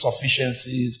the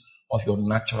insufficiencies of your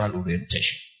natural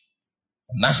orientation.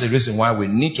 And that's the reason why we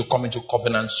need to come into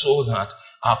covenant, so that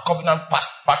our covenant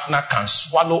partner can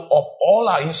swallow up all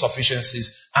our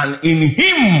insufficiencies, and in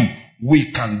him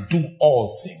we can do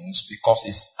all things because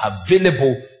it's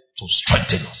available to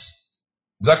strengthen us.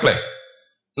 Exactly.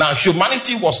 Now,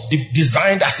 humanity was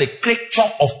designed as a creature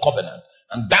of covenant,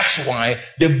 and that's why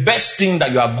the best thing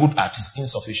that you are good at is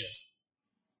insufficiency.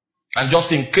 And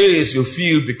just in case you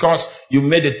feel because you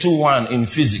made a 2-1 in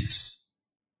physics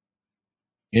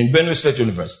in Benue State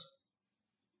University,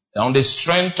 on the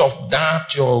strength of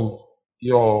that,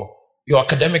 your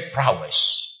academic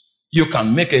prowess, you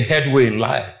can make a headway in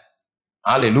life.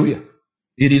 Hallelujah.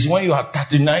 It is when you are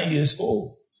 39 years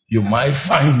old, you might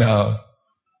find out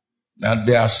that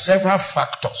there are several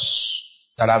factors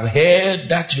that have held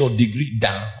that your degree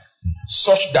down,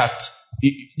 such that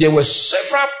there were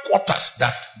several quarters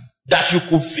that you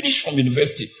could finish from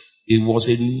university, It was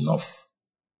enough.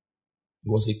 It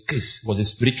was a case. It was a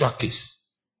spiritual case.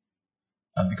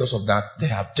 And because of that, they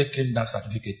have taken that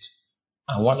certificate.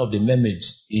 And one of the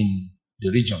mermaids in the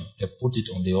region, they put it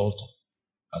on the altar.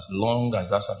 As long as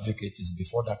that certificate is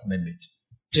before that mermaid,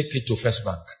 take it to First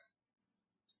Bank.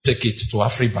 Take it to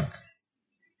Afribank.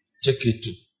 Take it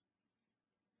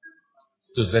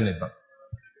to Zenith Bank.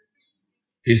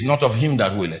 It's not of him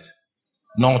that will it.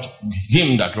 Not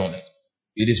him that run it.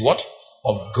 It is what?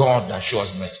 Of God that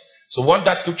shows mercy. So what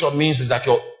that scripture means is that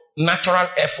your natural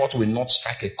effort will not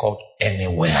strike a chord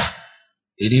anywhere.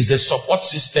 It is the support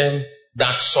system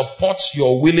that supports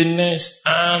your willingness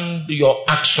and your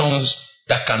actions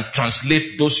that can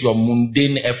translate those your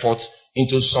mundane efforts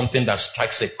into something that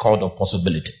strikes a chord of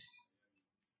possibility.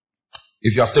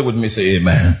 If you are still with me, say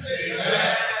amen.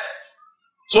 Amen.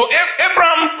 So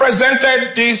Abraham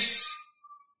presented this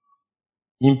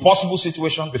impossible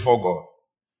situation before God.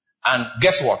 And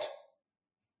guess what?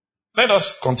 Let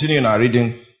us continue in our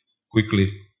reading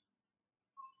quickly.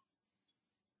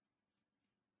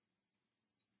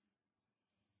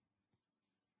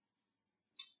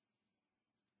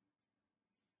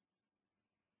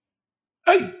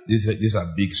 Hey, these are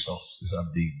big stuff. These are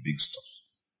big stuff.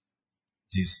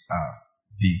 These are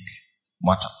big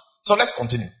matters. So let's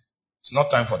continue. It's not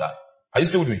time for that. Are you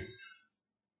still with me?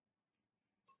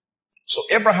 So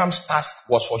Abraham's task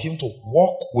was for him to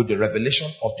walk with the revelation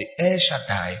of the El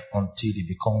Shaddai until he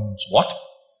becomes what?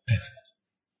 Perfect.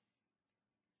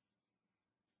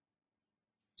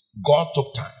 God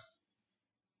took time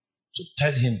to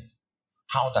tell him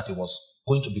how that he was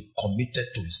going to be committed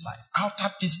to his life.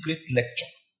 After this great lecture,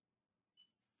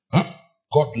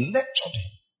 God lectured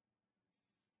him.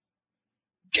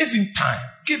 Gave him time,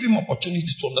 gave him opportunity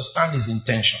to understand his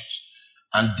intentions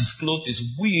and disclosed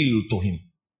his will to him.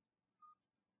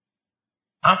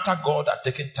 After God had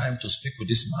taken time to speak with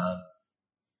this man,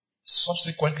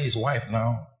 subsequently his wife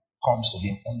now comes to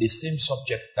him on the same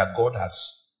subject that God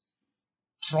has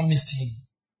promised him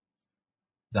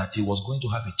that he was going to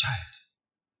have a child.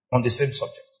 On the same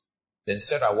subject. Then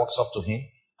Sarah walks up to him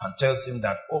and tells him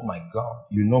that, oh my God,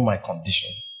 you know my condition.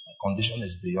 My condition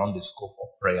is beyond the scope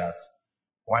of prayers.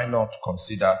 Why not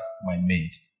consider my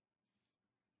maid?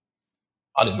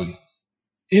 Hallelujah.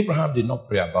 Abraham did not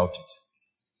pray about it.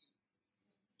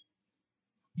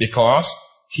 Because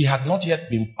he had not yet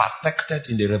been perfected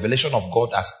in the revelation of God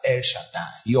as El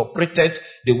Shaddai. He operated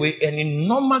the way any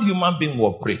normal human being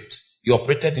will operate. He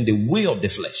operated in the way of the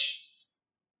flesh.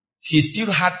 He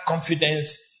still had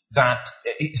confidence that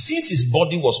since his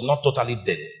body was not totally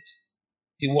dead,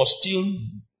 he was still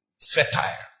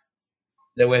fertile.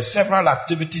 There were several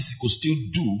activities he could still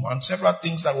do and several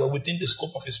things that were within the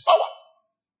scope of his power.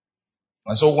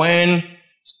 And so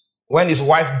when his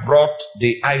wife brought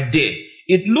the idea,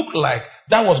 it looked like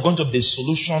that was going to be the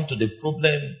solution to the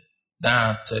problem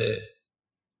that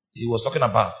he was talking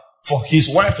about. For his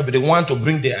wife to be the one to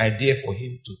bring the idea for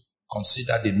him to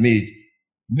consider the maid.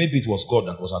 Maybe it was God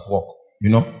that was at work, you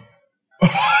know.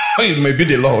 It may be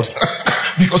the Lord.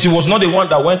 Because he was not the one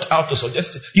that went out to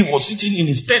suggest it. He was sitting in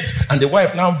his tent and the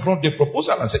wife now brought the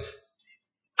proposal and said,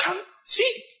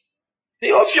 see,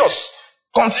 the obvious.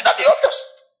 Consider the obvious.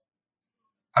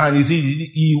 And you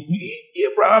see,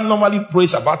 Abraham normally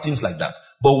prays about things like that.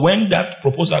 But when that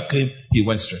proposal came, he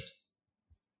went straight.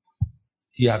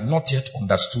 He had not yet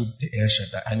understood the El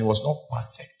Shaddai and he was not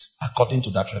perfect according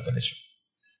to that revelation.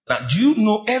 Now, do you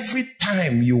know every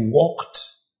time you walked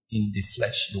in the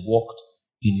flesh, you walked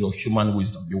in your human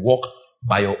wisdom, you walked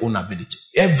by your own ability.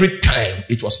 Every time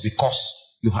it was because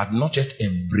you had not yet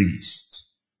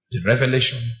embraced the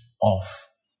revelation of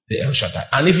the El Shaddai.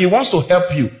 And if he wants to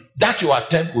help you, that your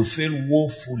attempt will fail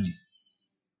woefully.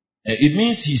 It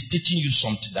means he's teaching you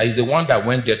something. That is the one that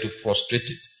went there to frustrate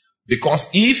it. Because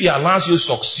if he allows you to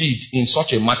succeed in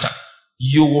such a matter,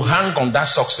 you will hang on that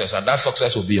success and that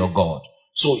success will be your God.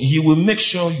 So he will make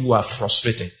sure you are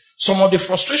frustrated. Some of the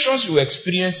frustrations you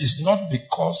experience is not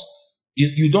because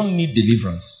you don't need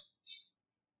deliverance.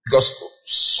 Because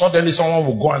suddenly someone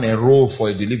will go and enroll for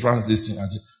a deliverance this thing.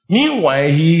 Meanwhile,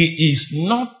 he is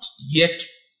not yet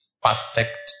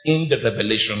perfect in the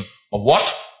revelation of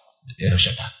what? The El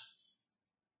Shaddai.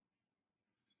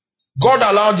 God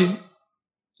allowed him.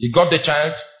 He got the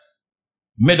child,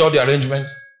 made all the arrangement,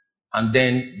 and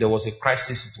then there was a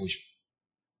crisis situation.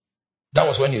 That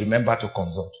was when he remembered to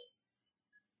consult.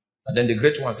 And then the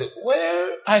great one said, well,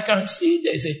 I can see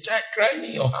there is a child crying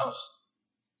in your house.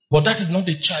 But that is not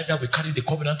the child that we carry the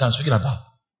covenant I'm speaking about.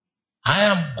 I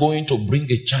am going to bring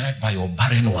a child by your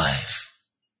barren wife,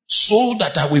 so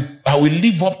that I will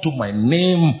live up to my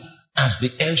name as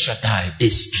the El Shaddai, the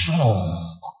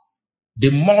strong. the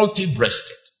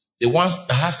multi-breasted, the one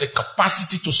that has the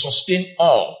capacity to sustain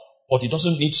all, but it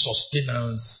doesn't need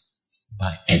sustenance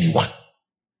by anyone.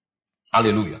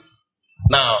 Hallelujah.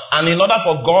 Now, and in order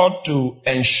for God to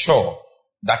ensure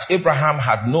that Abraham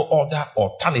had no other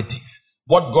alternative,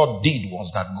 what God did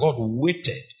was that God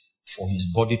waited for his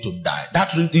body to die.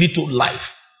 That little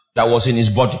life that was in his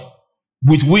body,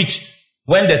 with which,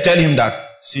 when they tell him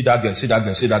that, see that girl, see that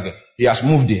girl, see that girl, he has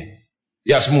moved there.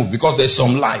 He has moved because there's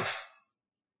some life.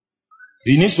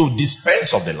 He needs to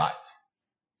dispense of the life.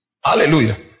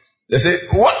 Hallelujah. They say,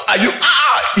 what are you?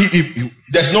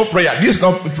 There's no prayer. This is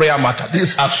not prayer matter. This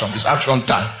is action. It's action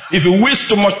time. If you waste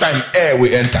too much time, air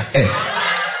will enter. Air.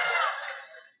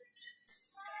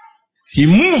 He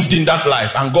moved in that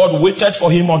life, and God waited for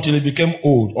him until he became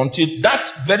old, until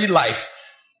that very life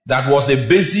that was the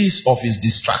basis of his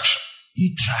distraction,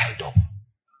 he dried up.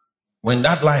 When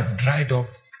that life dried up,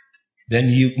 then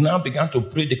he now began to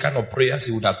pray the kind of prayers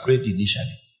he would have prayed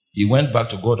initially. He went back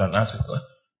to God and asked him,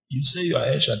 you say you are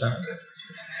El Shaddai?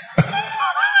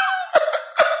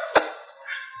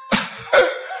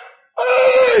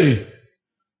 Hey.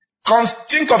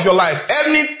 Think of your life.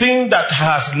 Anything that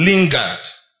has lingered,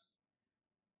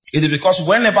 it is because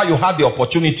whenever you had the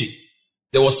opportunity,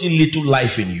 there was still little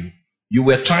life in you. You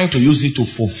were trying to use it to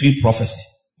fulfill prophecy.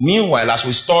 Meanwhile, as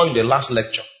we saw in the last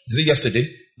lecture, is it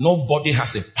yesterday? Nobody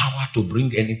has a power to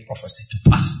bring any prophecy to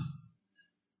pass.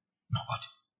 Nobody.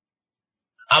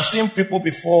 I've seen people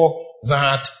before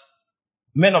that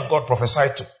men of God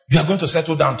prophesied to. You are going to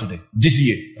settle down today. This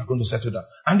year, you are going to settle down.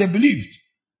 And they believed.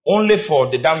 Only for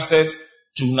the damsels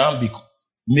to now be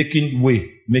making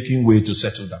way to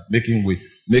settle down. Making way.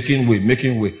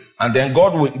 And then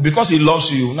God will, because he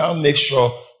loves you, now make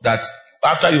sure that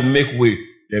after you make way,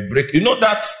 they break. You know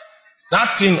that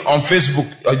thing on Facebook,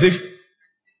 or if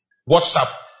WhatsApp,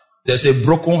 there's a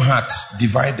broken heart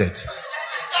divided.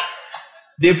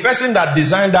 The person that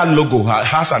designed that logo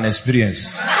has an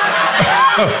experience.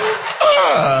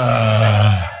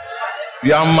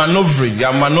 You are maneuvering.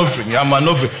 Your maneuver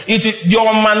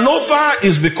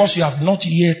is because you have not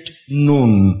yet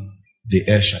known the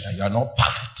El Shaddai. You are not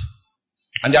perfect.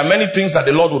 And there are many things that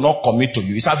the Lord will not commit to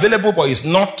you. It's available, but it's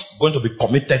not going to be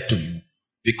committed to you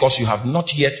because you have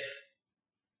not yet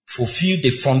fulfilled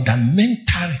the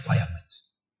fundamental requirements.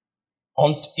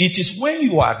 And it is when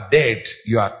you are dead,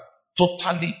 you are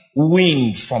totally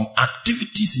weaned from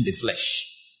activities in the flesh,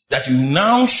 that you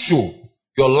now show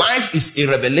your life is a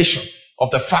revelation of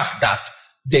the fact that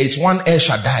there is one El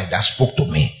Shaddai that spoke to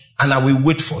me, and I will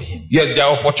wait for him. Yes, there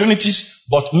are opportunities,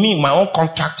 but my own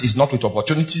contact is not with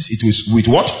opportunities, it is with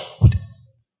what?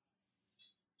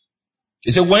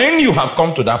 He said, when you have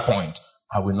come to that point,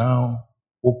 I will now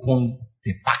open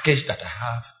the package that I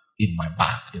have in my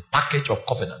bag, the package of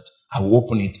covenant. I will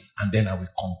open it, and then I will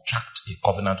contract a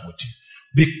covenant with you.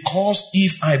 Because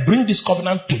if I bring this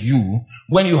covenant to you,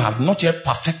 when you have not yet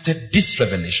perfected this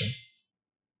revelation,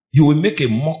 you will make a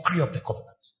mockery of the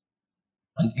covenant.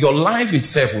 And your life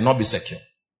itself will not be secure.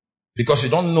 Because you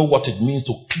don't know what it means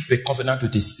to keep a covenant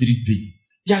with a spirit being.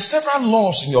 There are several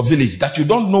laws in your village that you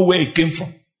don't know where it came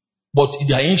from. But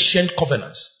they are ancient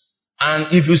covenants. And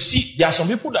if you see, there are some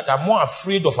people that are more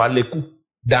afraid of Aleku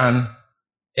than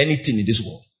anything in this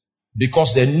world.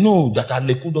 Because they know that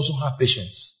Aleku doesn't have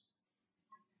patience.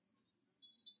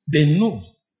 They know.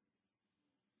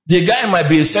 The guy might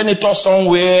be a senator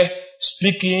somewhere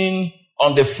speaking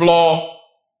on the floor.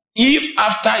 If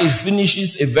after he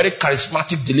finishes a very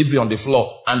charismatic delivery on the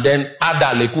floor, and then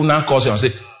Ada Lekuna calls him and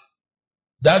say,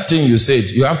 that thing you said,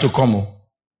 you have to come.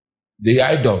 The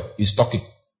idol is talking.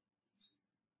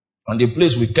 And the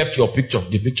place we kept your picture,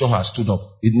 the picture has stood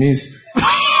up. It means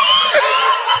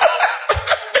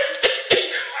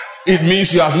it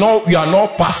means you are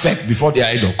not perfect before the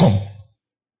idol come.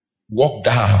 Walk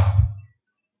down.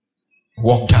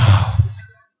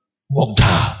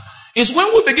 It's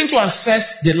when we begin to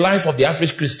assess the life of the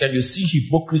average Christian, you see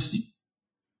hypocrisy.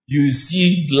 You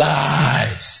see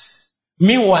lies.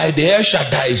 Meanwhile, the El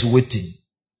Shaddai is waiting.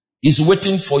 He's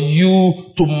waiting for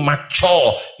you to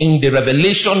mature in the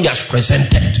revelation he has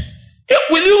presented.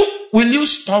 Will you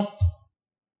stop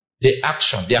the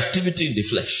action, the activity in the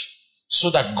flesh, so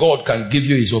that God can give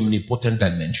you his omnipotent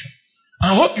dimension?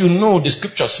 I hope you know the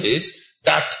scripture says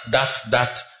that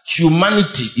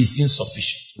humanity is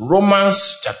insufficient.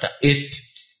 Romans chapter 8,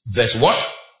 verse what?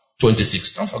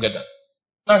 26. Don't forget that.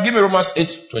 Now give me Romans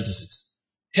 8, 26.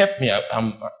 Help me.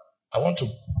 I want to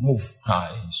move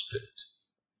high in spirit.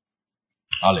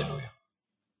 Hallelujah.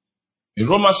 In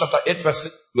Romans chapter 8,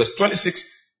 verse 26,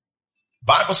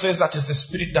 Bible says that is the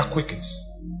spirit that quickens.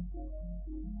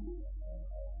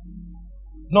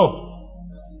 No.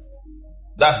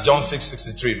 That's John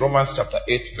 6:63. Romans chapter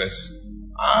 8 verse.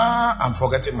 I'm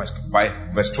forgetting by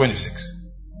verse 26.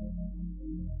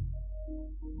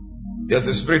 There's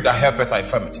the Spirit that helpeth our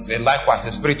infirmities, and likewise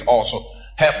the Spirit also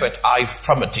helpeth our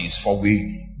infirmities, for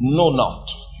we know not.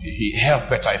 He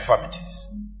helpeth our infirmities.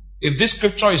 If this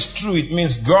scripture is true, it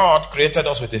means God created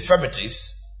us with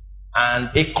infirmities,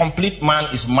 and a complete man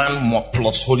is man more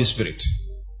plus Holy Spirit.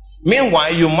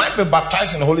 Meanwhile, you might be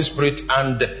baptized in the Holy Spirit,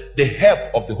 and the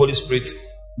help of the Holy Spirit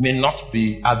may not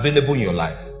be available in your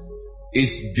life.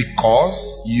 It's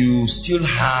because you still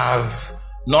have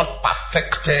not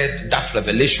perfected that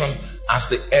revelation as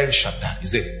the El Shaddai.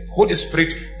 It's the Holy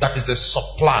Spirit that is the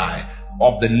supply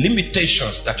of the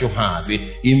limitations that you have.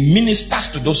 He ministers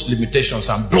to those limitations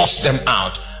and blots them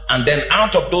out. And then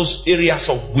out of those areas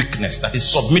of weakness that is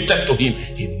submitted to him,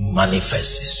 he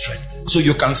manifests his strength. So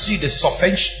you can see the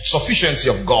sufficiency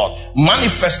of God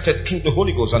manifested through the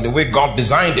Holy Ghost. And the way God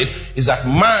designed it is that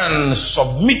man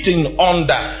submitting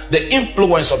under the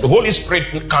influence of the Holy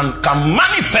Spirit can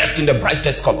manifest in the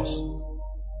brightest colors.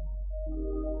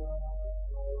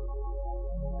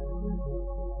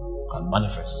 Can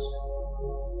manifest.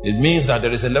 It means that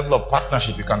there is a level of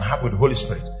partnership you can have with the Holy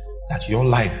Spirit, that your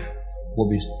life will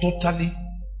be totally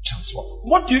transformed.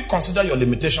 What do you consider your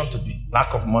limitation to be?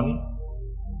 Lack of money?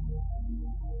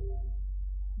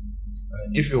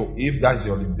 If that is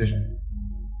your limitation,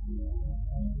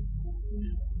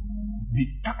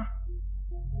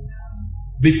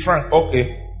 be frank.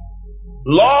 Okay,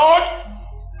 Lord,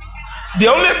 the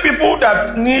only people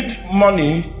that need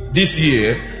money this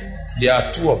year, there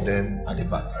are 2 of them at the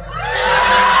back.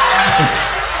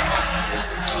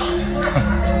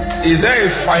 Is there a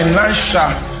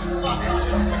financial?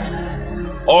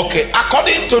 Okay,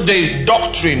 according to the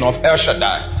doctrine of El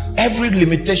Shaddai, every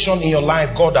limitation in your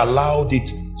life, God allowed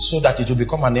it so that it will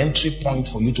become an entry point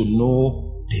for you to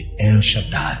know the El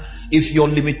Shaddai. If your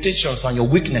limitations and your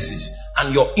weaknesses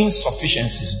and your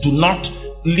insufficiencies do not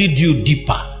lead you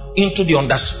deeper into the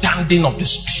understanding of the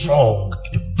strong,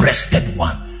 the breasted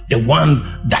one, the one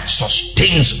that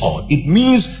sustains all, it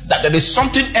means that there is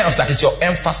something else that is your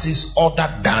emphasis other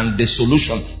than the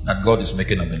solution that God is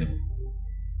making available.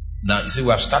 Now, you see, we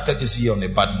have started this year on a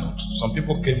bad note. Some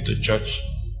people came to church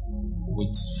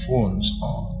with phones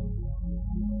on.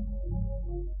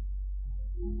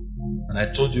 And I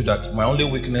told you that my only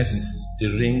weakness is the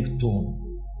ringtone.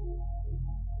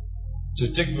 So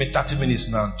it take me 30 minutes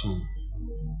now to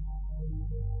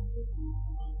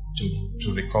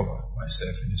recover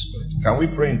myself in the Spirit. Can we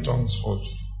pray in tongues for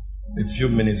a few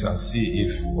minutes and see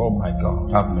if, oh my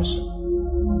God, have mercy.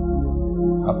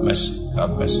 Have mercy,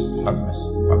 have mercy, have mercy,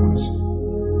 have mercy.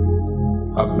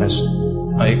 Have mercy.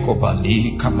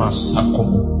 Aikobali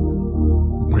kamasakomo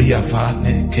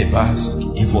Briavane kebask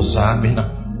ivozamina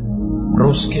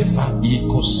Roskeva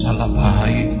iko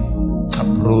salabai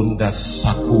Kabrunda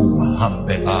saku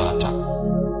mahambelata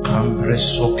Kambre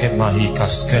soke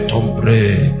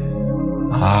mahikasketombre.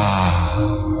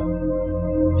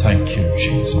 Thank you,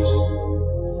 Jesus.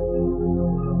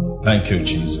 Thank you,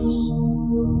 Jesus.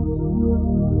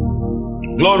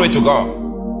 Glory to God.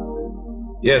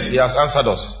 Yes, He has answered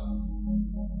us.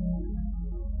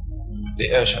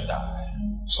 The El Shaddai.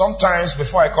 Sometimes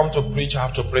before I come to preach, I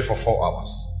have to pray for 4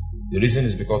 hours. The reason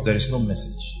is because there is no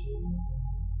message.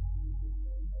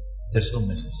 There's no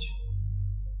message.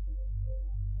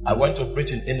 I went to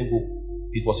preach in Enugu.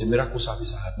 It was a miracle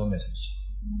service. I had no message.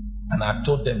 And I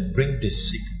told them, bring the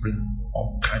sick, bring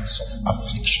all kinds of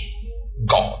affliction.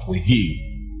 God will heal.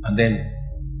 And then,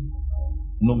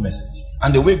 no message.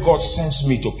 And the way God sends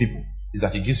me to people is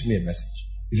that He gives me a message.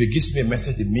 If He gives me a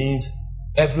message, it means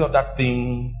every other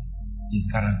thing is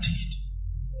guaranteed.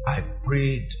 I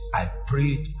prayed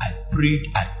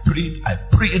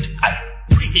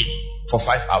for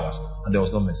 5 hours and there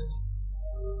was no message.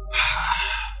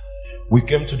 We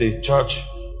came to the church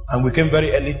and we came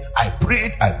very early. I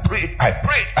prayed.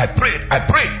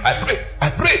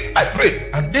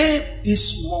 And then a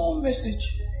small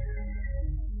message.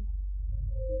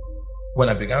 When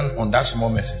I began on that small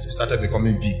message, it started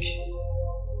becoming big.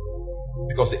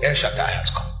 Because the El Shaddai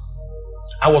has come.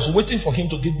 I was waiting for Him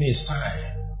to give me a sign.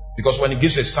 Because when He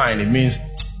gives a sign, it means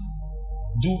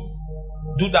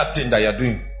do that thing that you're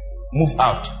doing. Move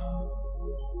out.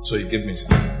 So He gave me a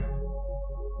sign.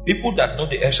 People that know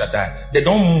the El Shaddai, they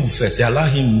don't move first. They allow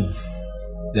Him move.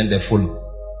 Then they follow.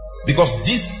 Because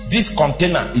this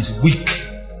container is weak.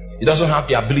 It doesn't have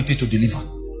the ability to deliver.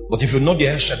 But if you know the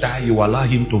El Shaddai, you allow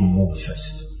Him to move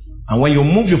first. And when you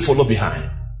move, you follow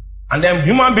behind. And then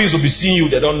human beings will be seeing you,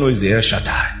 they don't know it's the El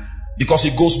Shaddai. Because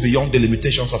it goes beyond the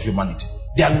limitations of humanity.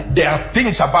 There are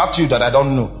things about you that I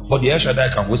don't know. But the El Shaddai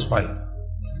can whisper it.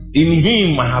 In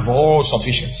him I have all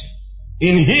sufficiency.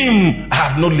 In him I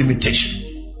have no limitation.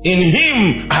 In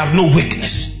him I have no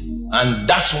weakness. And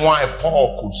that's why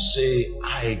Paul could say,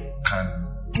 I can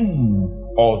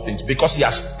do all things, because he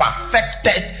has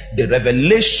perfected the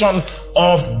revelation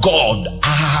of God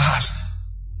as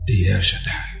the El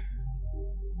Shaddai.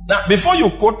 Now, before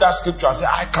you quote that scripture and say,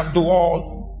 I can do all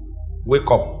things,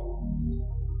 wake up.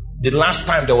 The last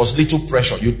time there was little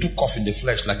pressure, you took off in the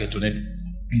flesh like a tornado.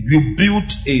 You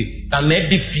built an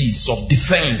edifice of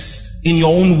defense in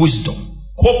your own wisdom,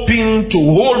 hoping to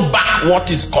hold back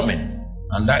what is coming.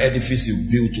 And that edifice you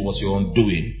built was your own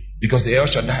doing, because the El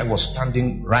Shaddai was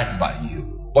standing right by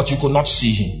you, but you could not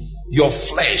see him. Your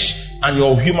flesh and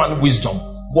your human wisdom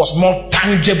was more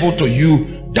tangible to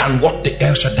you than what the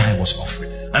El Shaddai was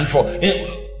offering. And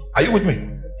are you with me?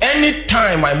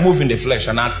 Anytime I move in the flesh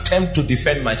and I attempt to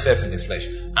defend myself in the flesh,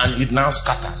 and it now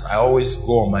scatters, I always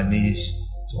go on my knees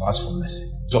to ask for mercy,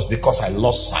 just because I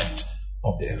lost sight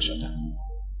of the El Shaddai.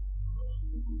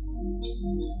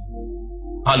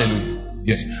 Hallelujah.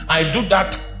 Yes, I do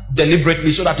that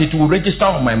deliberately so that it will register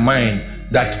on my mind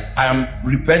that I am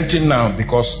repenting now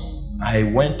because I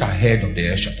went ahead of the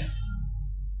El Shaddai.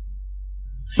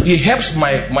 It helps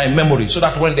my memory so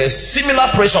that when the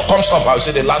similar pressure comes up, I will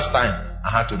say, the last time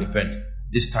I had to repent.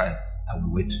 This time I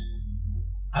will wait.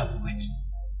 I will wait.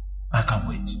 I can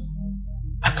wait.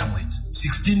 I can wait.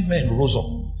 16 men rose up.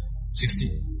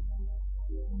 16.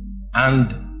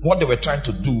 And what they were trying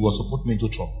to do was to put me into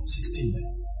trouble. 16 men.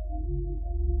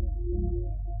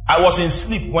 I was in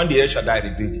sleep when the El Shaddai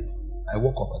revealed it. I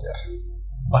woke up and there.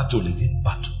 Battle again,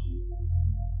 battle.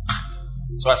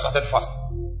 So I started fasting.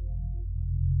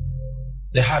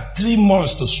 They had 3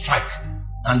 months to strike,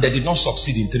 and they did not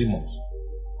succeed in 3 months.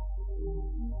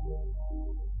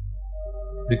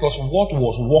 Because what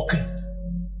was working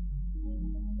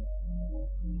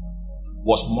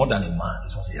was more than a man.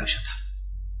 It was the El Shaddai.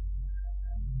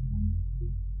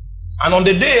 And on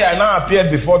the day I now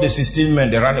appeared before the 16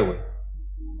 men, they ran away.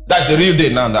 That's the real day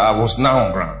now that I was now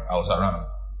on ground. I was around.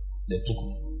 They took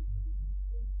off.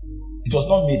 It was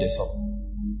not me they saw.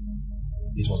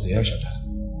 It was the El Shaddai.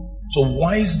 So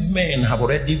wise men have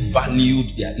already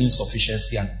valued their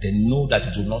insufficiency, and they know that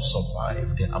it will not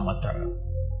survive the harmattan.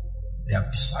 They have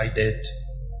decided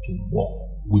to walk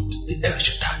with the El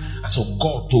Shaddai. And so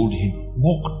God told him,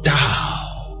 walk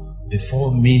thou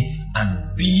before me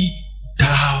and be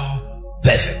thou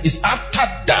perfect. It's after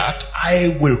that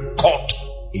I will cut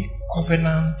a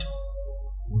covenant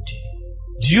with you.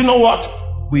 Do you know what?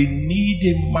 We need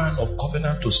a man of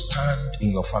covenant to stand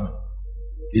in your family.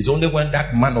 It's only when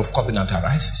that man of covenant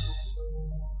arises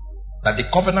that the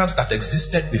covenants that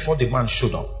existed before the man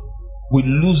showed up will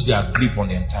lose their grip on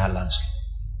the entire landscape.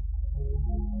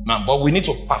 Now, but we need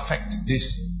to perfect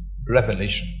this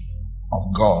revelation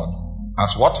of God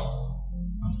as what?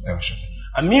 As El Shaddai.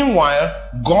 And meanwhile,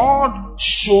 God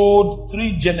showed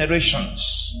 3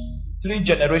 generations. 3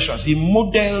 generations. He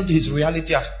modeled his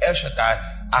reality as El Shaddai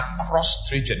across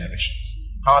 3 generations.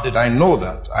 How did I know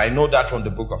that? I know that from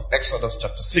the book of Exodus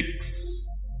chapter 6.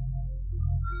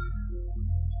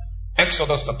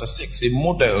 Exodus chapter 6, he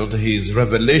modeled his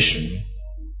revelation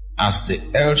as the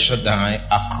El Shaddai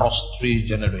across 3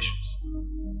 generations.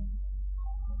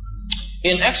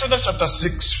 In Exodus chapter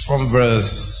 6 from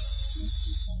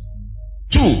verse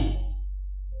 2,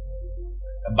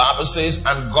 the Bible says,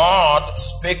 and God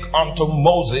spake unto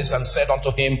Moses and said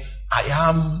unto him, I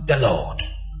am the Lord.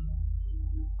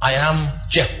 I am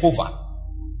Jehovah.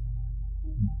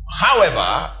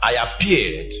 However, I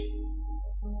appeared.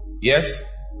 Yes,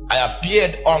 I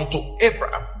appeared unto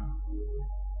Abraham,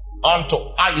 unto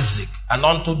Isaac, and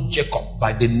unto Jacob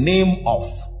by the name of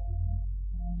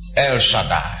El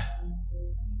Shaddai.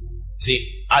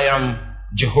 See, I am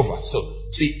Jehovah. So,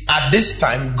 see, at this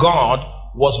time, God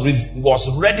was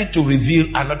ready to reveal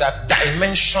another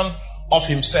dimension of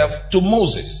himself to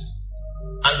Moses.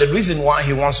 And the reason why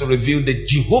he wants to reveal the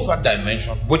Jehovah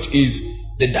dimension, which is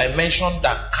the dimension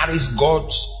that carries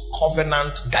God's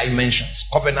covenant dimensions,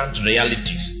 covenant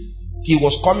realities. He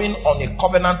was coming on a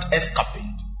covenant escapade.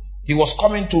 He was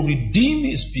coming to redeem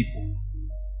his people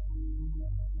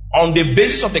on the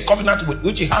basis of the covenant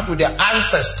which he had with their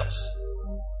ancestors.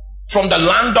 From the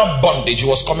land of bondage, he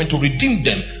was coming to redeem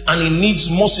them, and he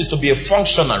needs Moses to be a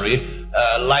functionary,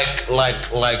 like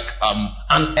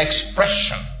an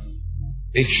expression,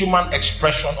 a human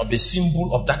expression of the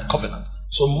symbol of that covenant.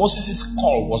 So Moses'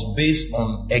 call was based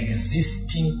on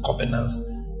existing covenants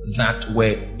that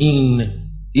were in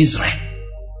Israel.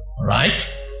 Right?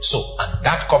 So, and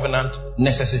that covenant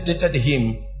necessitated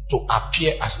him to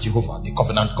appear as Jehovah, the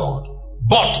covenant God.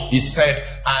 But he said,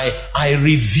 I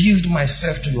revealed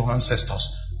myself to your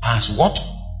ancestors as what?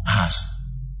 As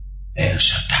El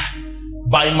Shaddai.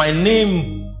 By my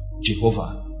name,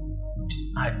 Jehovah.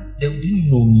 They didn't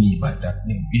know me by that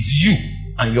name. It's you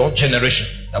and your generation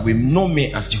that will know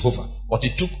me as Jehovah. But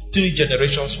it took 3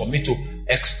 generations for me to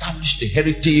establish the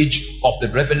heritage of the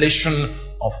revelation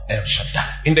of El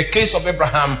Shaddai. In the case of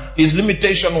Abraham, his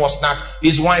limitation was that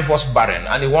his wife was barren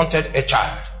and he wanted a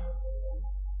child.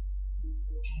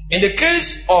 In the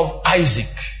case of Isaac,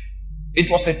 it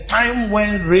was a time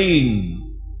when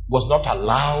rain was not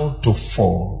allowed to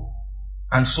fall.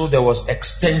 And so there was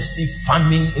extensive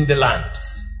famine in the land.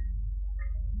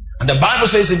 And the Bible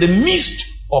says in the midst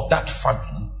of that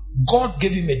famine, God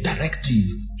gave him a directive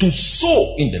to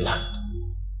sow in the land.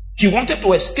 He wanted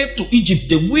to escape to Egypt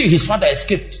the way his father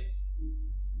escaped.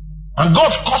 And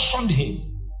God cautioned him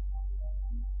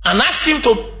and asked him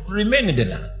to remain in the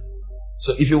land.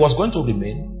 So if he was going to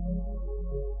remain,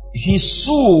 he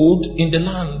sowed in the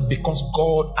land because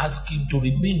God asked him to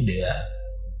remain there.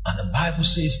 And the Bible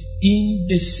says in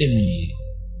the same year,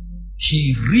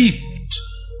 he reaped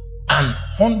an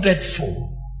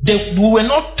 100-fold. We were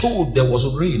not told there was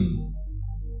rain,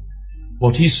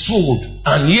 but he sowed,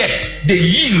 and yet the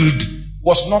yield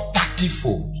was not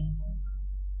 30-fold.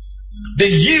 The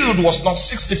yield was not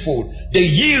 60-fold. The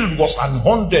yield was an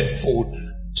 100-fold.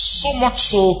 So much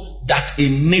so that a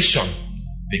nation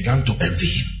began to envy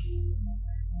him.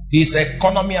 His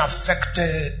economy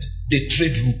affected the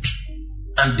trade route,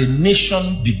 and the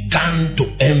nation began to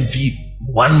envy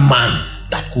one man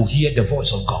that could hear the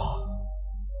voice of God.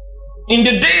 In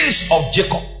the days of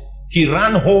Jacob, he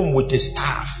ran home with a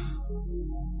staff,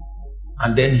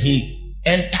 and then he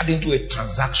entered into a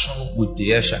transaction with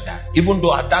the El Shaddai, even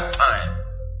though at that time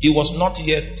he was not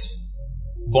yet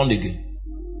born again.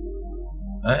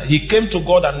 He came to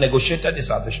God and negotiated his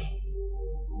salvation.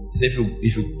 He said,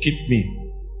 if you keep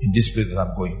me in this place that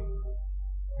I'm going,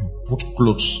 you put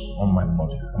clothes on my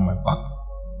body, on my back,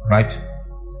 right?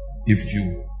 If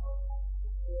you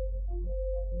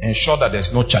ensure that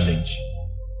there's no challenge,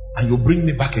 and you bring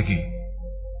me back again,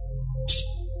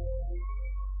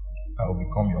 I will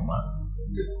become your man.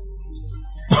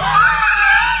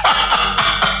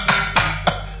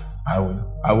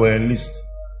 I will enlist.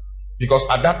 Because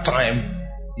at that time,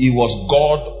 he was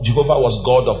God, Jehovah was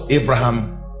God of Abraham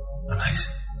and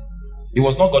Isaac. He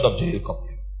was not God of Jacob.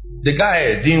 The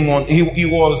guy didn't want, he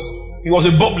was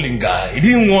a bubbling guy. He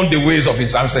didn't want the ways of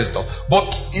his ancestors.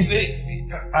 But he said,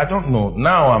 I don't know.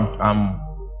 Now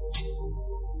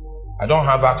I don't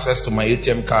have access to my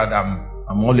ATM card.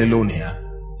 I'm all alone here.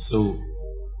 So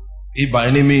if by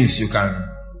any means you can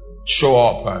show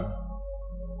up and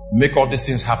make all these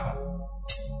things happen,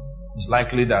 it's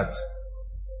likely that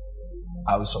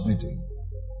I will submit to you.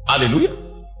 Hallelujah.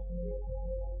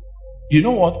 You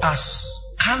know what? As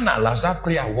carnal as that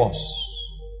prayer was,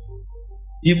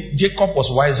 if Jacob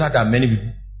was wiser than many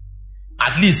people,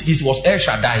 at least it was El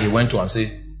Shaddai he went to and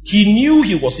said, he knew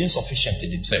he was insufficient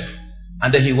in himself.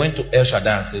 And then he went to El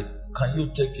Shaddai and said, can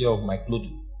you take care of my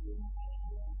clothing?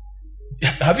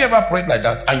 Have you ever prayed like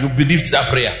that and you believed that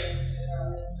prayer?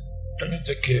 Can you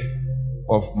take care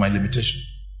of my limitation?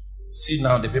 See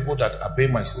now, the people that are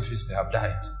paying my school fees, they have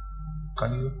died.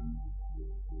 Can you?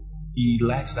 He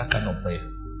likes that kind of prayer.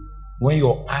 When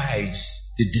your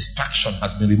eyes, the distraction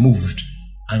has been removed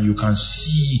and you can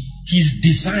see, he's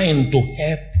designed to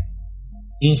help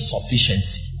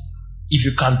insufficiency. If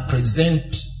you can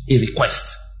present a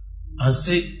request and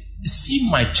say, see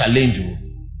my challenge,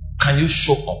 can you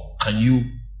show up? Can you?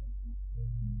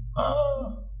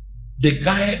 The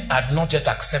guy had not yet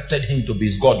accepted him to be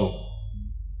his God.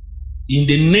 In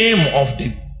the name of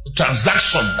the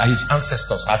transaction that his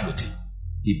ancestors had with him,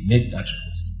 he made that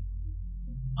request.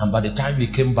 And by the time he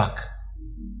came back,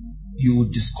 you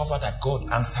would discover that God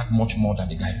answered much more than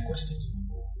the guy requested.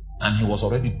 And he was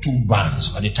already 2 barns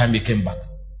by the time he came back.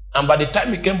 And by the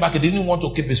time he came back, he didn't want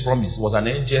to keep his promise. It was an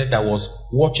angel that was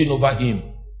watching over him.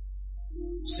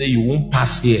 Say, you won't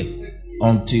pass here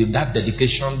until that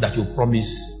dedication that you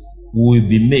promise will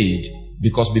be made.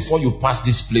 Because before you pass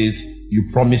this place, you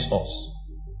promised us.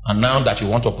 And now that you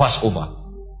want to pass over,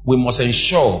 we must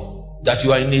ensure that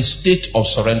you are in a state of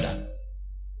surrender.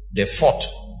 They fought.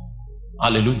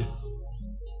 Hallelujah.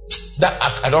 That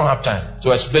I don't have time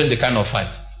to explain the kind of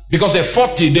fight. Because they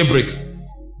fought till daybreak.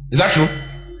 Is that true?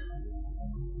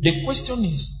 The question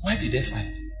is, why did they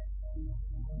fight?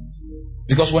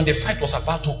 Because when the fight was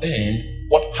about to end,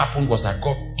 what happened was that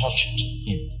God touched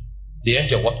him. The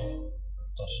angel what?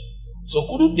 Touched. So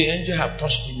couldn't the angel have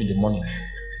touched him in the morning?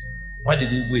 Why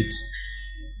did he wait?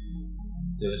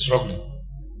 They were struggling.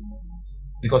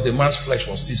 because the man's flesh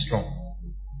was still strong.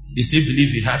 He still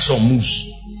believed he had some moves.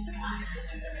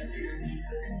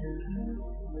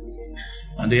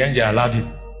 And the angel allowed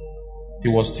him. He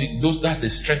was still, that's the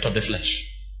strength of the flesh.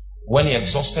 When he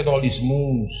exhausted all his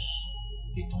moves,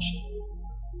 he touched it.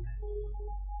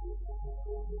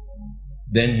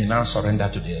 Then he now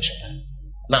surrendered to the El Shaddai.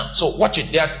 Now, so watch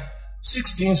it. There are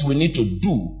 6 things we need to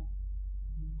do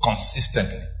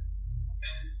consistently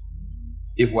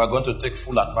if we are going to take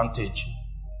full advantage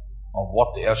of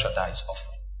what the El Shaddai is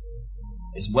offering.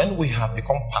 It's when we have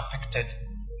become perfected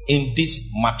in this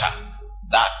matter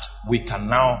that we can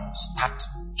now start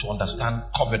to understand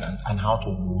covenant and how to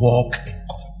walk in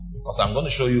covenant. Because I'm going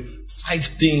to show you 5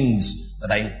 things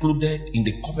that are included in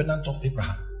the covenant of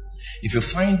Abraham. If you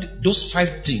find those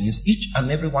 5 things, each and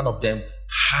every one of them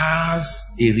has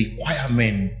a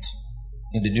requirement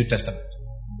in the New Testament.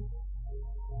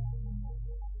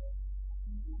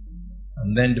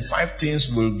 And then the 5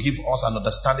 things will give us an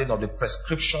understanding of the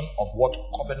prescription of what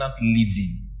covenant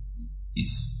living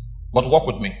is. But walk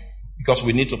with me, because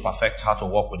we need to perfect how to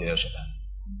walk with the El Shaddai.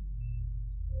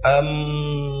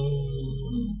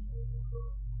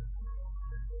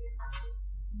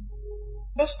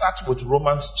 Let's start with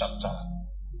Romans chapter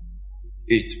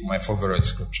 8, my favorite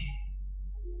scripture.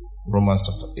 Romans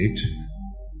chapter 8,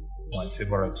 my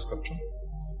favorite scripture.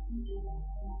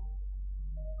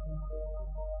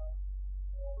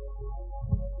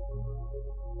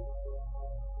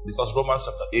 Because Romans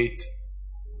chapter 8,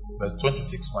 verse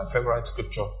 26, my favorite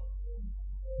scripture,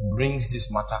 brings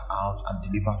this matter out and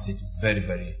delivers it very,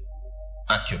 very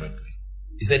accurately.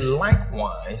 He said,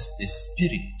 likewise, the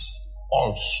Spirit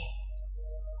also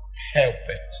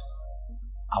helpeth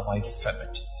our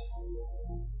infirmities.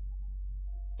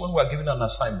 When we are given an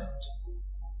assignment,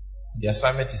 the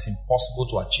assignment is impossible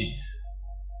to achieve,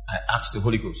 I ask the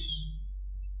Holy Ghost,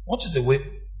 what is the way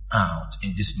out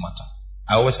in this matter?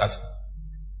 I always ask him.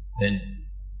 Then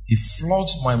he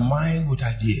floods my mind with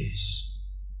ideas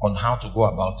on how to go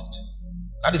about it.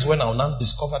 That is when I will now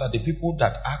discover that the people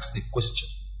that ask the question,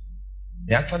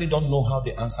 they actually don't know how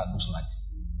the answer looks like.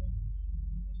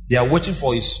 They are waiting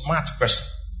for a smart person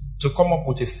to come up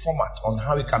with a format on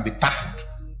how it can be tackled.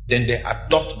 Then they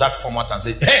adopt that format and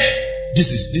say, hey,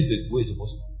 this is the way it's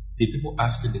supposed to be. The people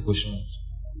asking the questions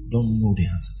don't know the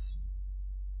answers.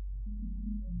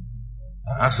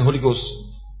 I ask the Holy Ghost,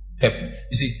 help me.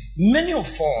 You see, many of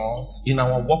us in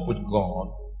our walk with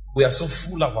God, we are so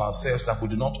full of ourselves that we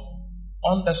do not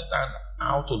understand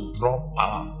how to draw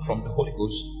power from the Holy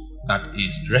Ghost that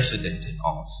is resident in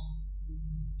us.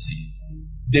 You see,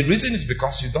 the reason is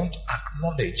because you don't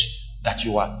acknowledge that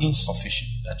you are insufficient,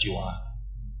 that you are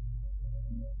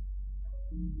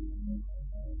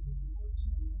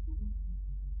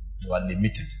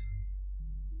limited.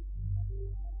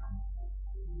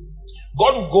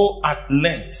 God will go at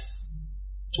length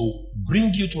to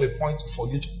bring you to a point for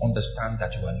you to understand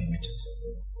that you are limited.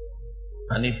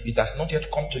 And if it has not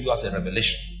yet come to you as a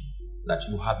revelation that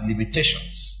you have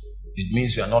limitations, it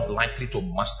means you are not likely to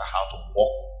master how to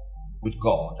walk with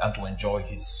God and to enjoy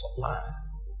His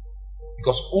supplies.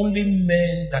 Because only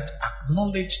men that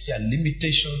acknowledge their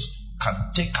limitations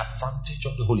can take advantage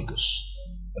of the Holy Ghost.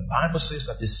 The Bible says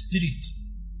that the Spirit,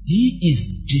 He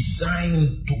is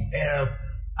designed to help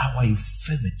our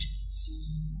infirmities.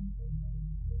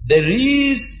 There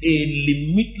is a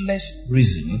limitless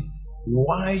reason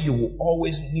why you will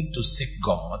always need to seek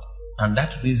God, and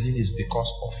that reason is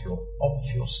because of your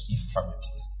obvious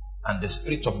infirmities. And the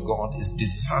Spirit of God is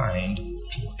designed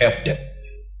to help them.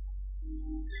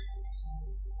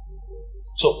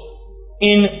 So,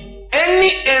 in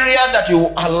any area that you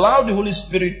allow the Holy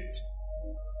Spirit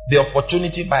the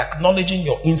opportunity, by acknowledging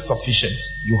your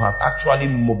insufficiency, you have actually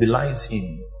mobilized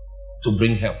Him to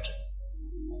bring help to you.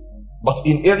 But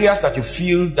in areas that you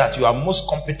feel that you are most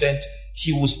competent,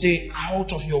 He will stay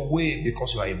out of your way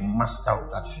because you are a master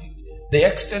of that field. The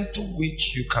extent to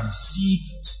which you can see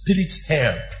Spirit's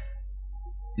help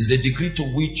is the degree to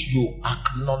which you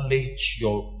acknowledge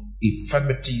your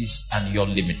infirmities and your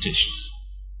limitations.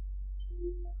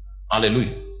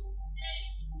 Hallelujah.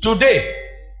 Today,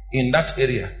 in that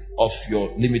area of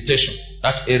your limitation,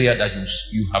 that area that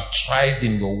you have tried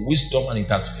in your wisdom and it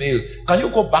has failed, can you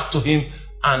go back to Him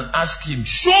and ask Him,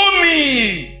 show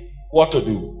me what to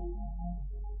do?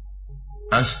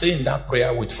 And stay in that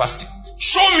prayer with fasting.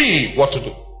 Show me what to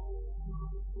do.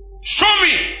 Show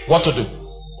me what to do.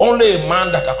 Only a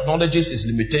man that acknowledges his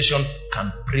limitation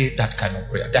can pray that kind of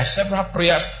prayer. There are several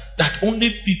prayers that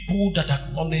only people that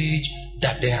acknowledge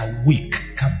that they are weak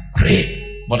can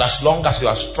pray. But as long as you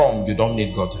are strong, you don't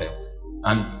need God's help.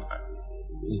 And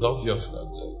it's obvious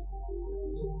that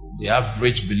The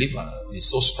average believer is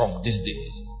so strong these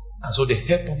days. And so the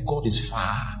help of God is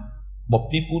far. But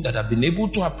people that have been able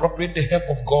to appropriate the help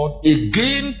of God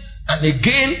again and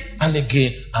again and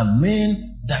again are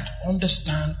men that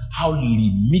understand how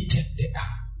limited they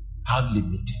are. How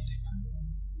limited they are.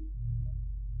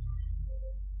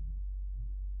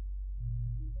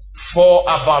 For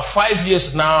about 5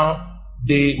 years now,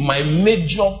 my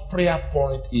major prayer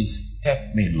point is,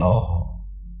 help me, Lord.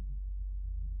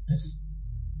 Yes.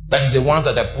 That is the ones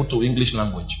that I put to English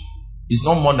language. It's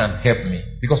not more than help me.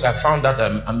 Because I found that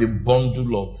I'm a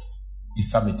bundle of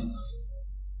infirmities.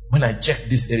 When I check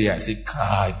this area, I say,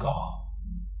 God.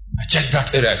 I check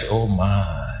that area, I say, oh my.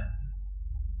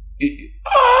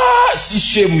 I see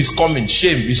shame is coming.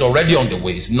 Shame is already on the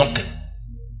way. It's knocking.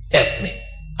 Help me.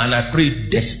 And I pray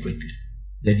desperately.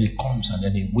 Then he comes and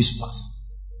then he whispers.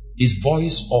 His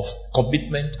voice of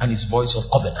commitment and his voice of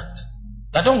covenant.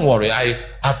 Now don't worry,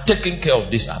 I've taken care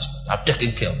of this aspect. I've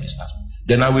taken care of this aspect.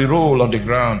 Then I will roll on the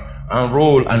ground and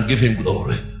roll and give him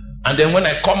glory. And then when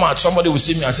I come out, somebody will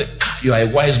see me and say, you are a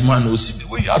wise man who see me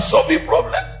when you are solving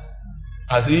problems.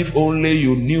 As if only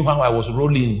you knew how I was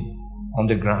rolling on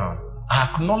the ground. I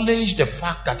acknowledge the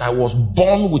fact that I was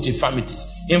born with infirmities.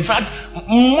 In fact,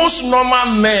 most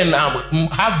normal men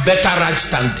have better right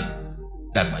standing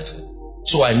than myself.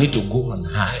 So I need to go and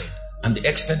hide. And the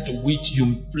extent to which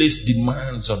you place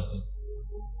demands on me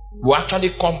will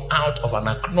actually come out of an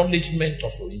acknowledgement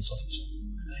of your insufficiency.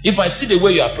 If I see the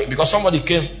way you are praying, because somebody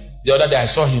came the other day, I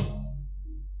saw him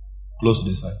close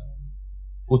this side,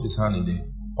 put his hand in the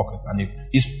pocket, and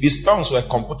his tongues were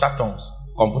computer tongues.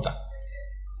 Computer.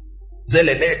 I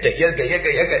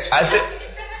said,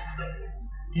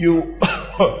 you.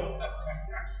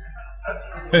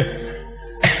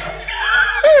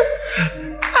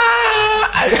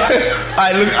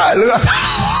 I look at.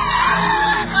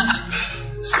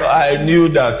 So I knew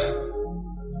that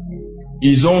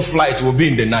his own flight will be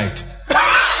in the night.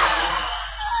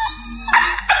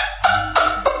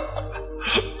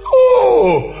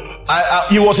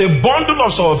 He was a bundle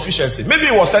of sufficiency. Maybe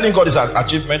he was telling God his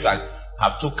achievement. I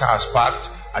have 2 cars parked.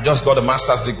 I just got a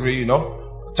master's degree, you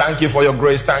know. Thank you for your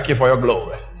grace. Thank you for your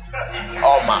glory.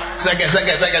 Oh man. Second.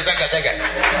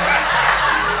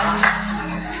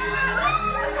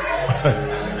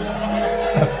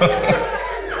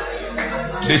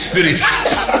 The spirit.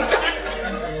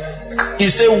 He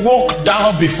said, walk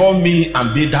thou before me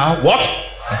and be thou what?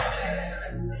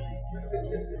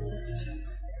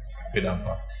 Be thou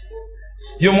perfect.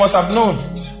 You must have known.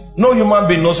 No human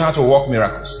being knows how to work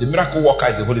miracles. The miracle worker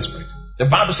is the Holy Spirit. The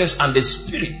Bible says, and the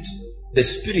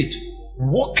Spirit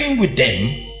working with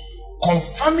them,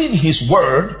 confirming his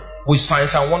word with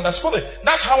signs and wonders following.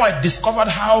 That's how I discovered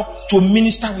how to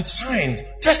minister with signs.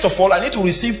 First of all, I need to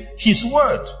receive his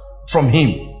word from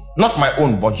him. Not my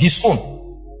own, but his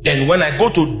own. Then when I go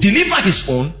to deliver his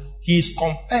own, he is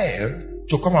compelled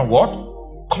to come and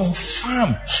what?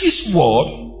 Confirm his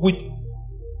word with.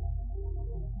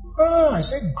 I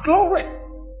said glory.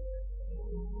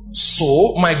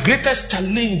 So my greatest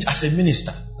challenge as a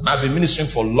minister, and I've been ministering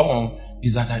for long,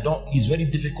 is that it's very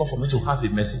difficult for me to have a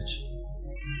message.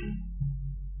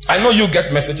 I know you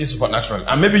get messages supernaturally,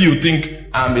 and maybe you think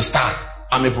I'm a star,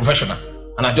 I'm a professional,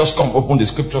 and I just come open the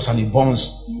scriptures and it burns.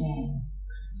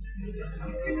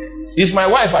 It's my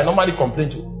wife I normally complain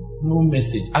to. No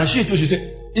message. And she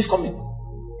say, it's coming.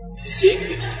 See?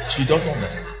 She doesn't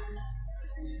understand.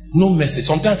 No message.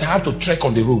 Sometimes I have to trek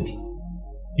on the road.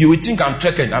 You will think I'm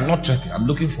trekking. I'm not trekking. I'm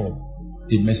looking for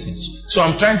a message. So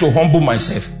I'm trying to humble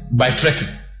myself by trekking.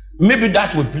 Maybe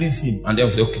that will please him. And they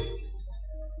will say, okay.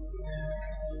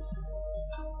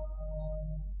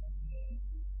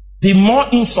 The more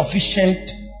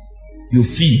insufficient you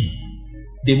feel,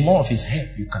 the more of his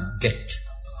help you can get.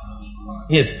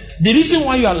 Yes. The reason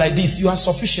why you are like this, you are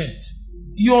sufficient.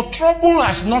 Your trouble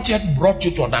has not yet brought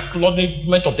you to an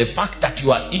acknowledgement of the fact that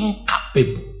you are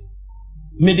incapable.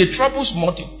 May the troubles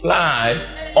multiply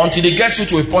until it gets you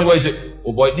to a point where you say,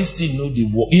 oh boy, this thing know the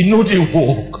work. You know the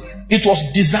work. It was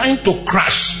designed to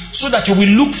crash so that you will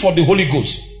look for the Holy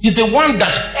Ghost. It's the one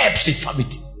that helps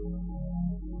infirmity.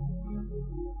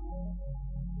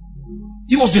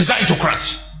 It was designed to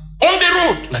crash. On the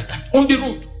road, like that. On the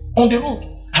road.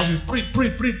 I will pray.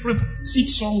 Sit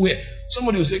somewhere.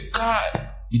 Somebody will say, God,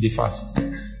 you fast.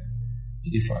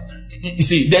 You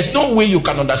see, there's no way you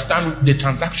can understand the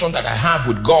transaction that I have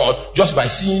with God just by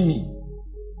seeing me.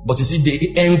 But you see,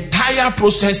 the entire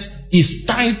process is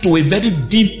tied to a very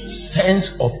deep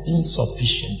sense of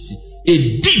insufficiency.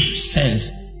 A deep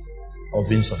sense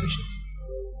of insufficiency.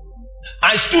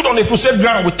 I stood on the crusade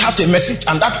ground without a message,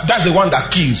 and that's the one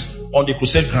that kills on the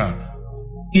crusade ground.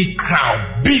 A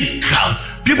crowd, big crowd.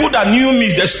 People that knew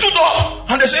me, they stood up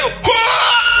and they say,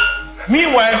 "Whoa!"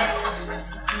 Meanwhile,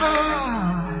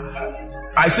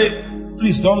 I say,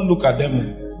 please don't look at them.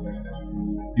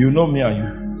 You know me and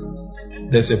you.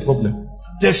 There's a problem.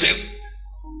 They say,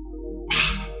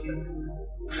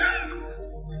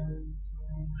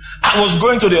 I was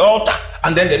going to the altar,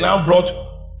 and then they now brought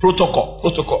protocol,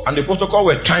 and the protocol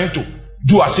were trying to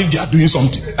do as if they are doing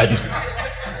something. I did.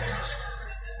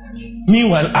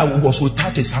 Meanwhile, I was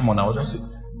without a sermon. I was just saying,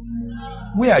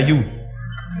 where are you?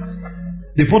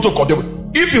 The protocol,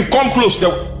 if you come close, they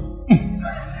will,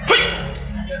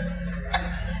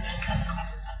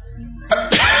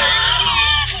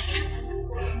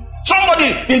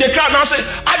 somebody in the crowd now say,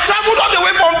 I traveled all the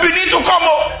way from Benin to come.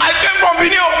 I came from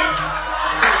Benin.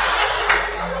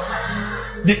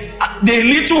 The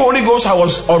little Holy Ghost I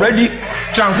was already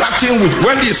transacting with,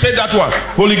 when they said that one,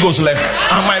 Holy Ghost left,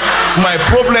 and my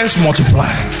problems multiply.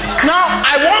 Now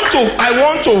I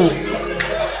want to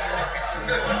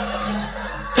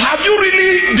have you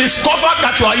really discovered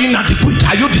that you are inadequate?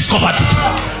 Have you discovered it?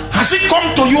 Has it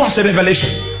come to you as a revelation?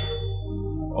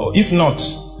 Or if not,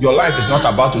 your life is not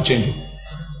about to change.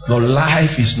 Your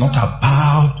life is not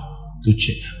about to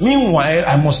change. Meanwhile,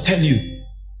 I must tell you,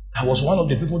 I was one of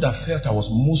the people that felt I was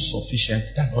most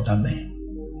sufficient than other men.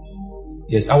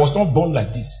 Yes, I was not born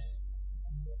like this.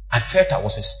 I felt I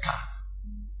was a star,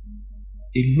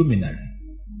 a luminary.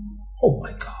 Oh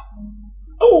my God.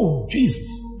 Oh, Jesus.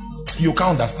 You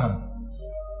can't understand.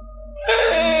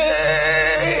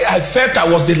 I felt I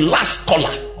was the last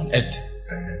scholar on earth.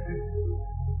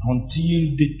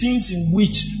 Until the things in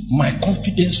which my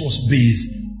confidence was based,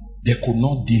 they could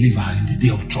not deliver in the day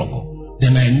of trouble.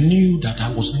 Then I knew that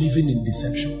I was living in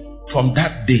deception. From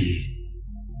that day,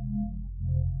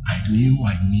 I knew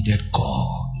I needed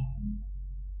God.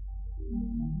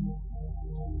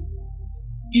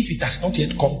 If it has not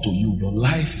yet come to you, your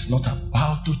life is not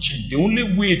about to change. The only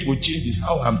way it will change is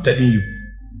how I'm telling you.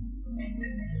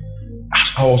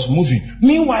 As I was moving.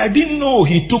 Meanwhile, I didn't know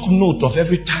he took note of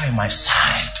every time I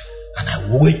sighed. And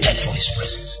I waited for his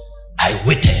presence. I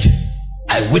waited.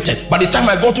 By the time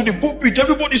I got to the pulpit,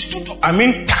 everybody stood up. I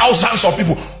mean, thousands of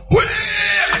people.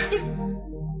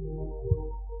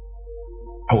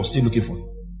 I was still looking for him.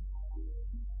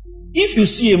 If you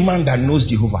see a man that knows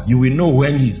Jehovah, you will know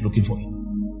when he is looking for him.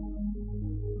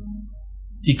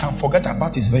 He can forget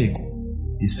about his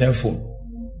vehicle, his cell phone,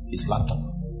 his laptop,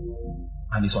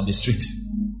 and he's on the street.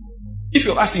 If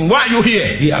you ask him, why are you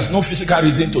here? He has no physical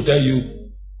reason to tell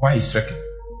you why he's trekking,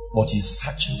 but he's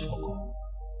searching for God.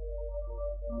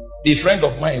 A friend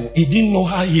of mine, he didn't know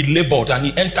how he labored, and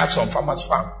he entered some farmer's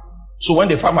farm. So when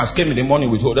the farmers came in the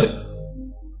morning with a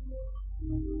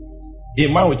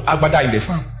man with agbada in the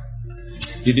farm,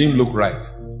 he didn't look right.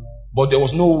 But there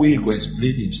was no way he could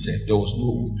explain himself. There was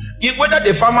no way. Whether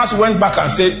the farmers went back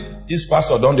and said, this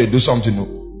pastor, don't they do something? No.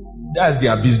 That's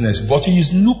their business. But he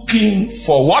is looking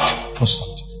for what? For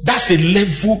something. That's the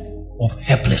level of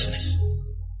helplessness.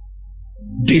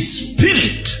 The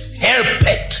spirit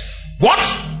helpeth. What?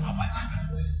 Have I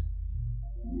felt?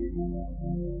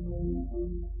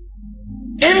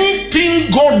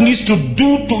 Anything God needs to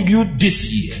do to you this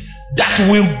year that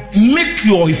will make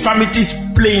your infirmities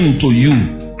plain to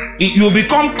you, you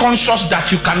become conscious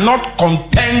that you cannot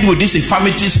contend with these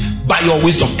infirmities by your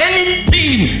wisdom.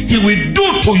 Anything he will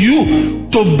do to you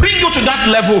to bring you to that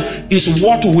level is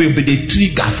what will be the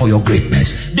trigger for your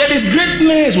greatness. There is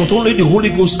greatness, but only the Holy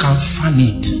Ghost can fan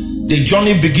it. The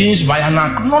journey begins by an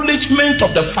acknowledgement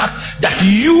of the fact that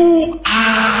you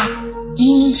are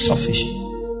insufficient.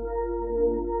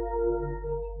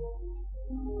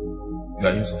 You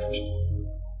are insufficient.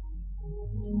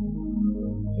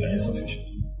 You are insufficient.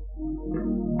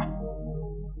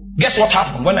 Guess what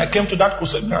happened when I came to that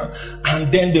crusade ground?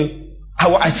 And then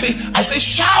I say,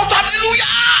 shout hallelujah!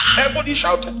 Everybody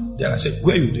shouted. Then I said,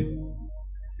 where you did?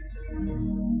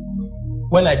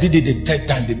 When I did it the third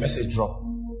time, the message dropped.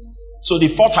 So the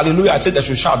fourth hallelujah, I said they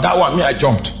should shout. That one, I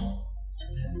jumped.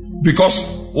 Because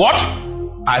what?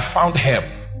 I found help.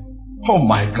 Oh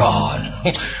my God.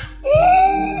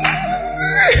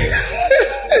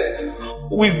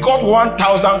 We got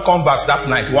 1,000 converts that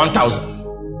night. 1,000.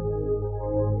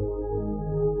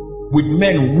 With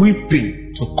men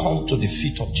weeping to come to the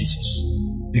feet of Jesus.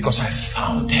 Because I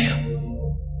found help.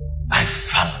 I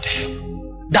found help.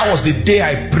 That was the day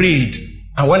I prayed.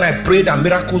 And when I prayed and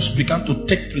miracles began to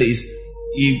take place,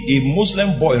 a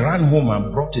Muslim boy ran home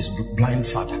and brought his blind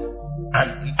father.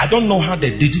 And I don't know how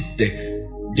they did it.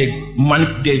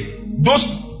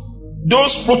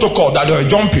 Those protocols that they were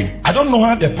jumping, I don't know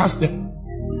how they passed them.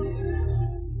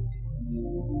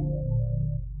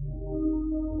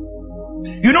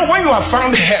 you have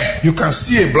found help, you can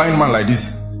see a blind man like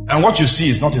this, and what you see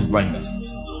is not his blindness.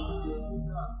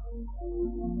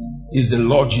 It's the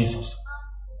Lord Jesus.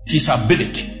 His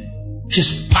ability,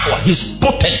 his power, his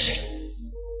potency.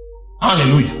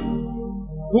 Hallelujah.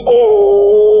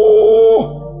 Oh,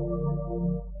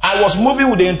 I was moving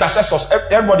with the intercessors.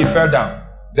 Everybody fell down.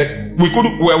 We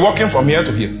were walking from here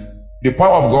to here. The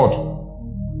power of God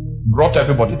brought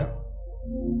everybody down.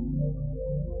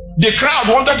 The crowd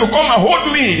wanted to come and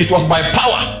hold me. It was by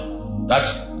power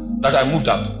that I moved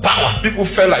out. Power. People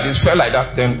fell like this, fell like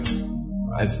that. Then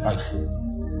I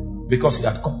fell because he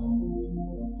had come.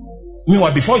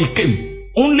 Meanwhile, before he came,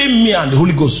 only me and the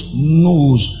Holy Ghost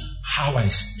knows how I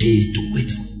stayed to wait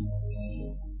for him.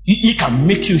 He can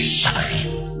make you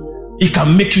shine. He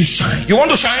can make you shine. You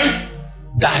want to shine?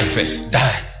 Die first.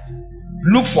 Die.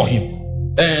 Look for him.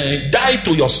 Die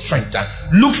to your strength.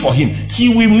 Look for him. He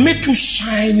will make you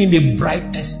shine in the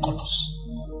brightest colors.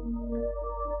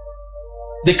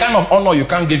 The kind of honor you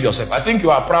can't give yourself. I think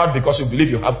you are proud because you believe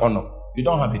you have honor. You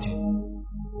don't have it yet.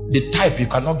 The type you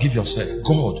cannot give yourself,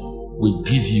 God will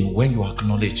give you when you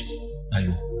acknowledge that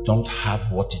you don't have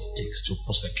what it takes to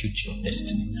prosecute your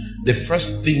destiny. The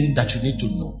first thing that you need to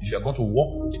know, if you're going to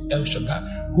walk with the El Shaddai,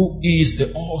 who is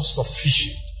the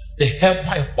all-sufficient, the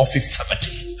helper of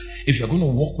infirmities, if you're going to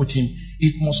walk with him,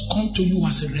 it must come to you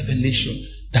as a revelation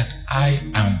that I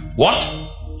am what?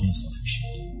 Insufficient.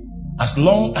 As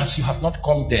long as you have not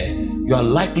come there, you are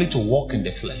likely to walk in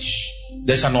the flesh.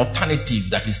 There's an alternative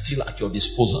that is still at your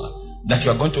disposal that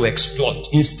you are going to exploit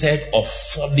instead of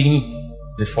falling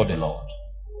before the Lord.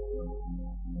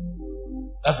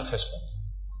 That's the first point.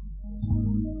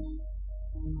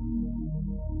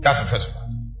 That's the first point.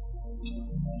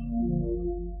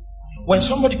 When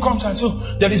somebody comes and says,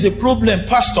 oh, there is a problem,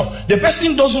 pastor, the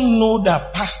person doesn't know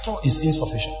that pastor is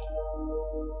insufficient.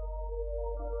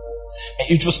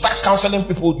 If you start counseling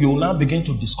people, you will now begin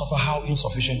to discover how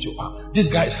insufficient you are. These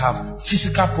guys have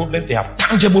physical problems, they have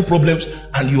tangible problems,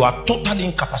 and you are totally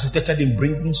incapacitated in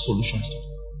bringing solutions to them.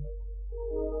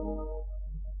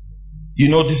 You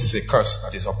know this is a curse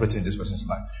that is operating in this person's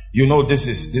life. You know this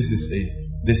is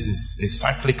a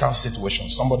cyclical situation.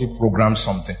 Somebody programmed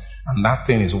something, and that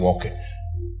thing is working.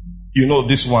 You know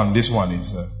this one is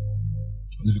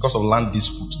it's because of land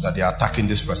dispute that they are attacking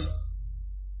this person.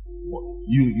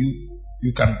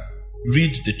 You can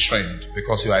read the trend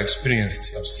because you are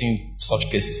experienced, you have seen such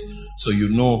cases, so you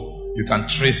know, you can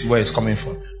trace where it's coming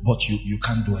from, but you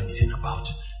can't do anything about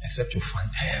it except you find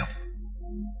help.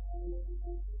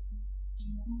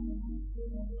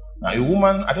 Now a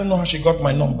woman, I don't know how she got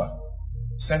my number,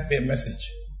 sent me a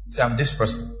message, say I'm this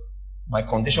person, my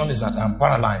condition is that I'm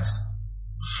paralyzed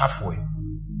halfway,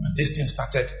 and this thing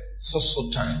started so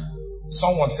time.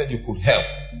 Someone said you could help,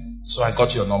 so I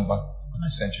got your number and I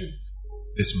sent you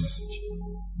this message.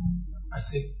 I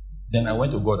said, then I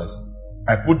went to God. I said,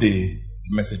 I put the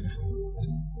message before. I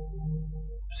said,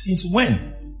 since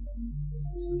when?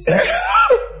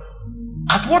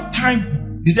 At what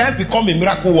time did I become a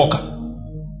miracle worker?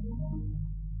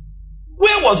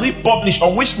 Where was it published?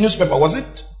 On which newspaper? Was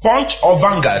it Punch or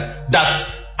Vanguard that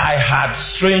I had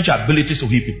strange abilities to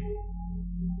heal people?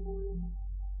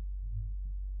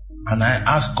 And I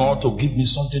asked God to give me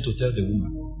something to tell the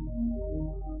woman.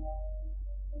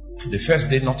 For the first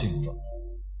day, nothing dropped.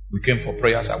 We came for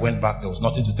prayers. I went back. There was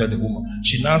nothing to tell the woman.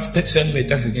 She now sent me a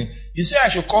text again. You say I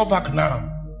should call back now.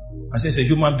 I said, it's a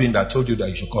human being that told you that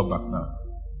you should call back now.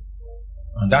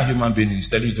 And that human being is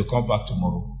telling you to come back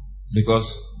tomorrow.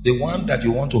 Because the one that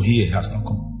you want to hear has not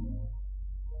come.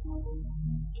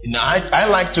 You know, I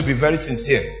like to be very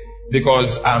sincere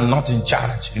because I'm not in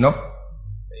charge, you know.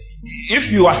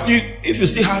 If you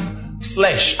still have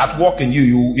flesh at work in you,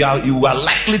 you are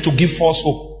likely to give false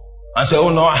hope and say, oh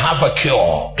no, I have a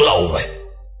cure. Glory.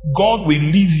 God will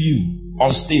leave you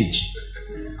on stage.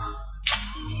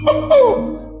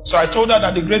 So I told her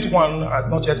that the great one had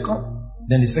not yet come.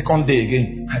 Then the second day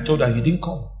again, I told her he didn't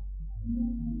come.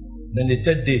 Then the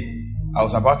third day, I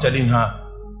was about telling her,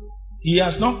 he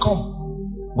has not come.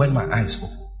 When my eyes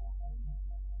opened,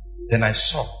 then I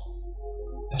saw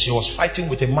that she was fighting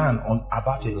with a man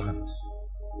about a land.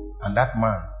 And that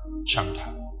man charmed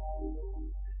her.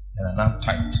 And I now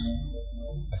typed.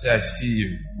 I said, I see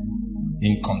you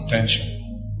in contention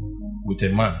with a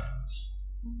man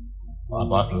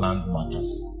about land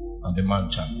matters. And the man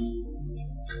charmed.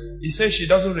 He said she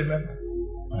doesn't remember.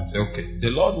 I said, okay, the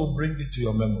Lord will bring it to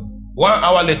your memory. 1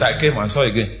 hour later, I came and saw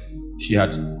again. She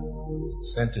had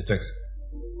sent a text.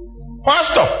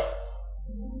 Pastor,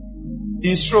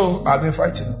 it's true, I've been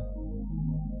fighting.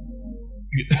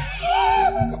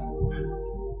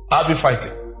 I've been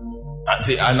fighting.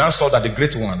 I now saw that the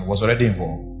great one was already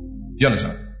involved. Do you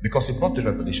understand? Because he brought the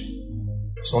revelation.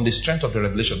 So on the strength of the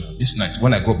revelation, this night,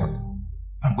 when I go back,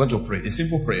 I'm going to pray a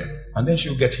simple prayer, and then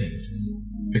she'll get healed.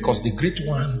 Because the great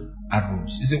one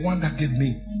arose. It's the one that gave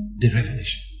me the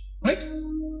revelation. Right?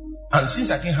 And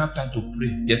since I didn't have time to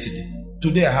pray yesterday,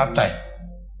 today I have time.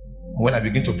 When I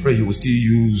begin to pray, he will still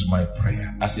use my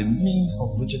prayer as a means of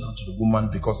reaching out to the woman,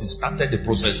 because he started the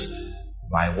process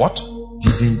by what?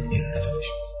 Giving a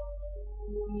revelation.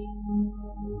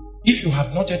 If you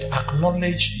have not yet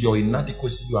acknowledged your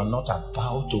inadequacy, you are not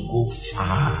about to go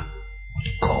far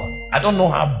with God. I don't know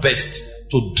how best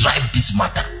to drive this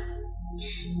matter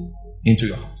into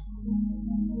your heart.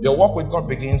 Your work with God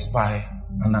begins by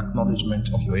an acknowledgement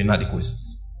of your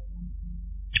inadequacies.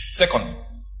 Secondly,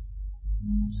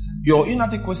 your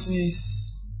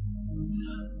inadequacies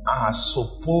are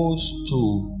supposed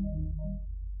to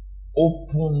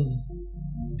open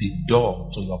the door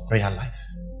to your prayer life.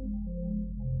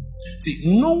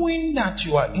 See, knowing that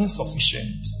you are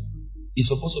insufficient is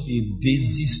supposed to be a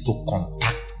basis to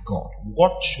contact God.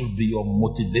 What should be your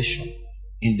motivation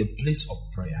in the place of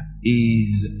prayer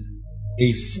is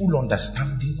a full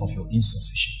understanding of your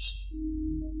insufficiency.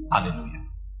 Hallelujah.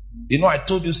 You know, I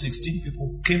told you 16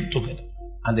 people came together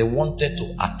and they wanted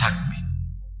to attack me.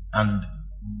 And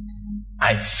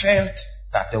I felt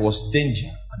that there was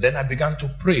danger. And then I began to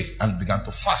pray and began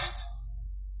to fast.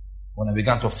 When I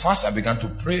began to fast, I began to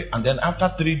pray. And then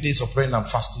after 3 days of praying and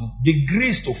fasting, the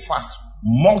grace to fast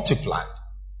multiplied.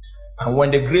 And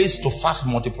when the grace to fast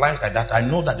multiplies like that, I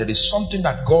know that there is something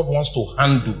that God wants to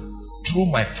handle through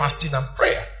my fasting and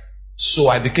prayer. So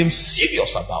I became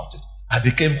serious about it. I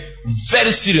became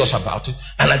very serious about it.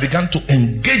 And I began to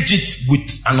engage it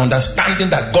with an understanding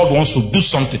that God wants to do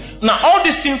something. Now, all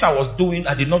these things I was doing,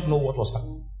 I did not know what was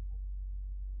happening.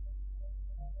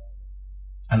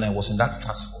 And I was in that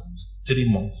fast for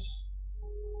 3 months.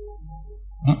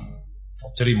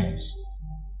 For 3 months.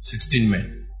 16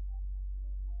 men.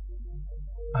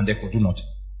 And they could do nothing.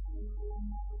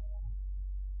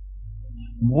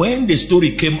 When the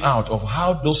story came out of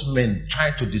how those men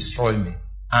tried to destroy me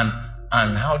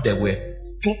and how they were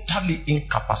totally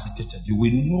incapacitated, you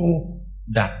will know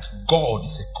that God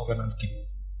is a covenant keeper.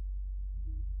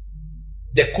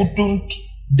 They couldn't,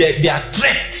 they are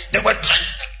threats. They were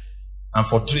threats. And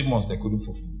for 3 months, they couldn't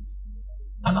fulfill it.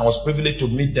 And I was privileged to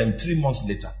meet them 3 months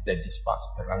later. They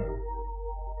dispersed the random.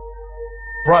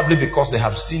 Probably because they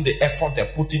have seen the effort they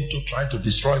put into trying to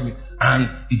destroy me, and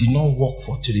it did not work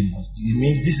for 3 months. It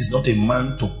means this is not a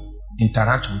man to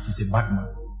interact with, it's a bad man.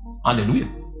 Hallelujah.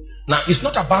 Now, it's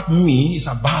not about me, it's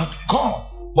about God.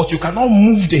 But you cannot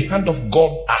move the hand of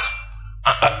God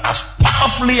as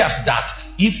powerfully as that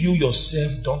if you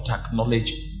yourself don't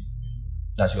acknowledge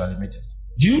that you are limited.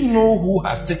 Do you know who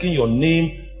has taken your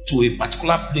name to a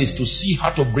particular place to see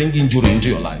how to bring injury into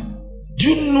your life? Do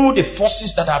you know the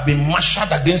forces that have been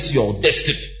marshaled against your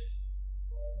destiny?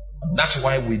 And that's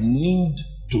why we need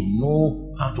to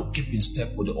know how to keep in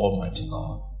step with the Almighty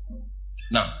God.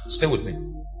 Now, stay with me.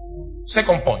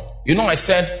 Second point. You know, I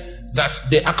said that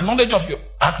the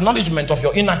acknowledgement of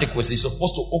your inadequacy is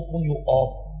supposed to open you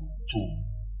up to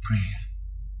prayer.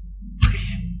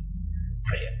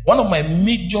 Prayer. One of my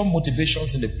major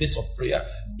motivations in the place of prayer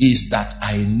is that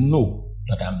I know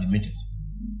that I'm limited.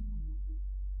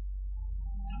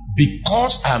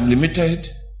 Because I am limited,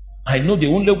 I know the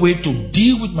only way to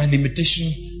deal with my limitation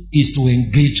is to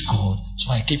engage God.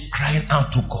 So I keep crying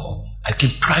out to God. I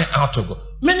keep crying out to God.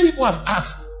 Many people have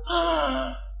asked,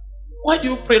 why do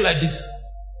you pray like this?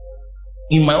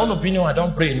 In my own opinion, I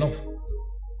don't pray enough.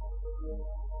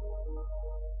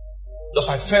 Because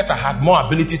I felt I had more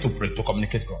ability to pray, to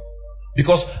communicate God.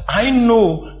 Because I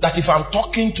know that if I'm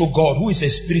talking to God, who is a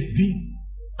spirit being,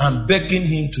 I'm begging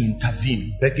him to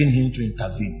intervene,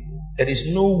 there is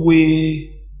no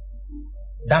way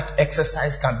that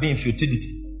exercise can be in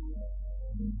futility.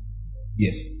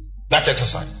 Yes, that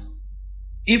exercise.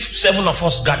 If 7 of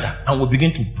us gather and we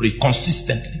begin to pray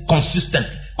consistently,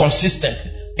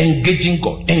 engaging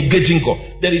God,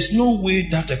 there is no way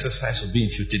that exercise will be in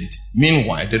futility.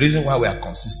 Meanwhile, the reason why we are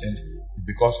consistent is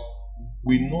because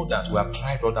we know that we have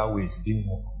tried other ways, it didn't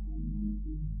work.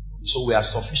 So we are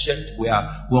sufficient. We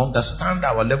understand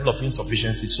our level of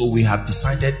insufficiency. So we have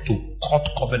decided to cut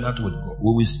covenant with God.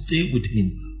 We will stay with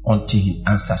him until he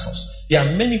answers us. There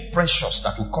are many pressures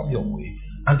that will come your way,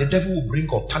 and the devil will bring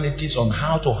alternatives on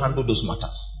how to handle those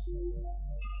matters.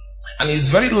 And it's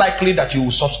very likely that you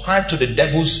will subscribe to the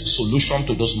devil's solution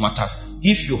to those matters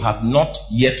if you have not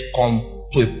yet come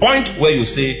to a point where you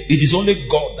say, it is only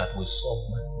God that will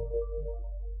solve my problem.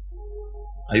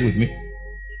 Are you with me?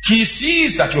 He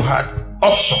sees that you had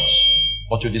options.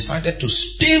 but you decided to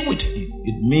stay with him,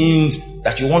 it means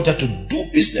that you wanted to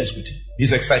do business with him.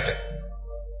 He's excited.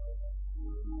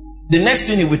 The next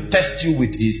thing he will test you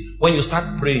with is when you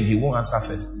start praying, he won't answer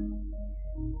first.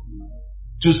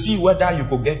 To see whether you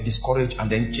could get discouraged and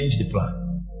then change the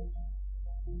plan.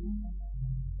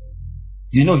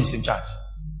 You know he's in charge.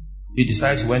 He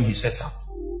decides when he sets up.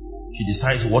 He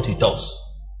decides what he does.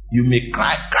 You may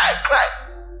cry.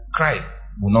 Cry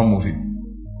will not move him.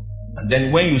 And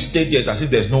then when you stay there, it's as if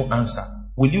there's no answer.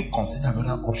 Will you consider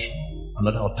another option,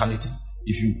 another alternative?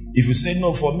 If you say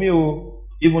no for me,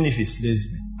 even if he slays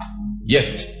me,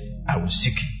 yet I will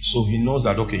seek him. So he knows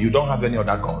that, okay, you don't have any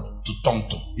other God to turn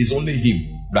to. It's only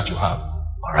him that you have.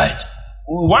 All right.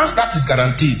 Once that is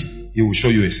guaranteed, he will show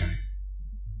you a sign.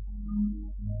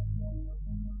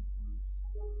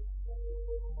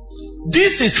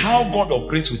 This is how God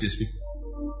operates with his people.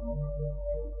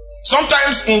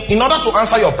 Sometimes, in order to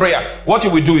answer your prayer, what you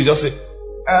will do is just say,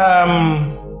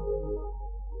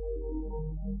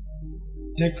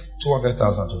 take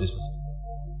 200,000 to this person.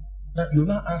 Now, you're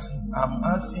not asking, I'm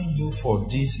asking you for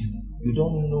this. You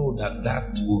don't know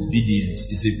that obedience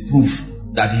is a proof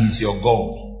that he is your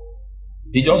God.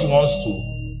 He just wants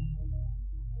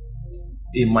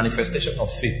a manifestation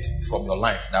of faith from your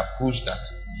life that proves that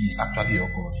he is actually your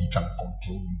God. He can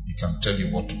control you. He can tell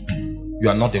you what to do. You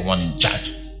are not the one in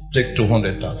charge. Take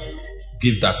 200,000.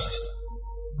 Give that sister.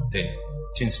 And then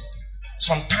things will take.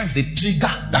 Sometimes the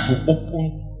trigger that will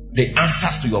open the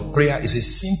answers to your prayer is a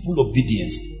simple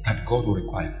obedience that God will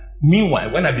require.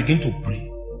 Meanwhile, when I begin to pray,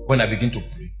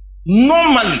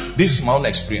 normally, this is my own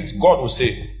experience, God will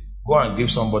say, go and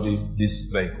give somebody this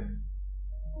vehicle.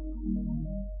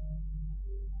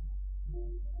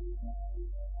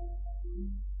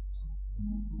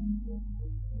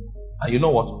 And you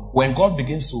know what? When God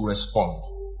begins to respond,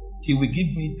 he will give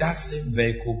me that same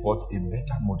vehicle but a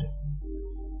better model.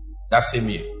 That same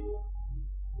year.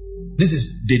 This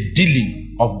is the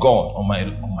dealing of God on my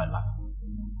life.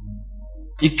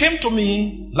 He came to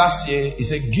me last year. He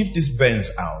said, give this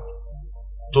Benz out.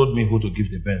 Told me who to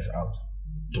give the Benz out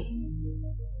to.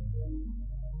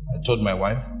 I told my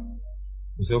wife.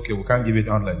 We said, okay, we can't give it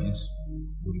out like this.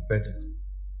 We repaired it.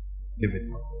 Give it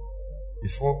out.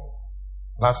 Before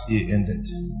last year ended,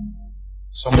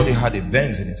 somebody had a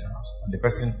Benz in his house. And the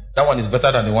person, that one is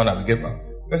better than the one that we gave out.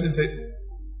 The person said,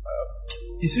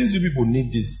 it seems you people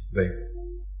need this vehicle.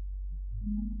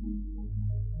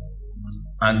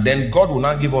 And then God will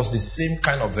now give us the same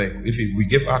kind of vehicle. If we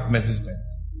give out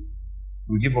Mercedes-Benz,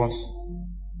 He will give us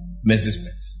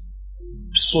Mercedes-Benz.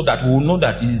 So that we will know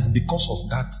that it is because of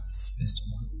that first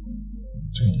one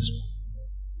doing this one.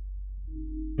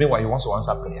 Meanwhile, he wants to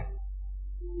answer prayer.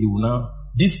 He will now,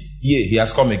 this year, he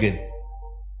has come again.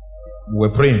 We were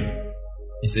praying.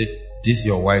 He said, this is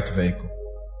your white vehicle.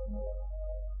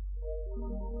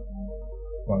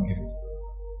 Go and give it.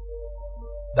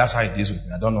 That's how it is with me.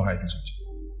 I don't know how it is with you.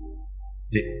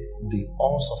 The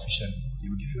all-sufficient, he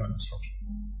will give you an instruction.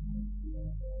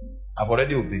 I've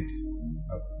already obeyed.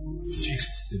 I've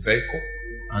fixed the vehicle.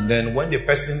 And then when the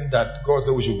person that God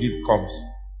said we should give comes,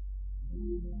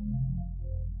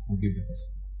 we'll give the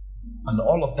person. And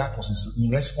all of that was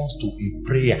in response to a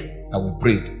prayer that we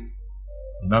prayed.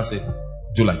 He now said,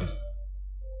 do like this.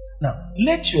 Now,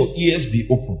 let your ears be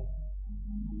open.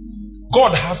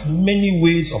 God has many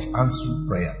ways of answering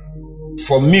prayer.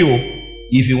 For me,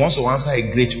 if he wants to answer a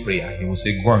great prayer, he will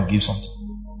say, go and give something.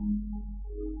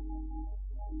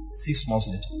 6 months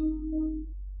later,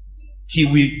 he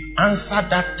will answer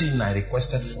that thing I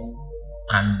requested for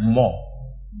and more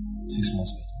 6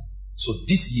 months later. So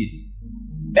this year,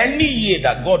 any year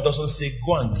that God doesn't say,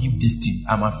 go and give this thing,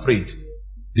 I'm afraid.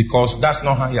 Because that's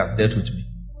not how he has dealt with me.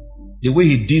 The way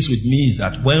he deals with me is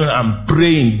that when I'm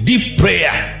praying deep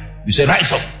prayer, you say,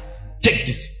 rise up, take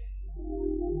this.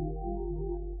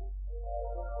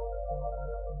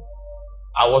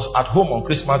 I was at home on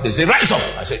Christmas. They say, rise up.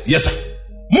 I said, yes, sir.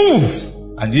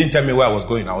 Move. And he didn't tell me where I was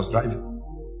going. I was driving.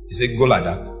 He said, go like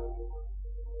that.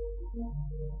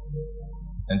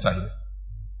 Enter here.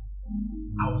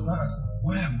 I was not asking,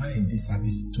 why am I in this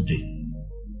service today?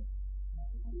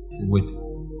 He said, wait.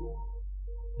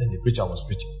 Then the preacher was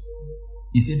preaching.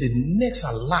 He said, the next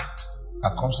alert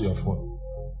that comes to your phone,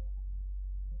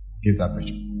 give that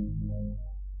preacher.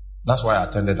 That's why I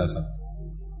attended that service.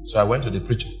 So I went to the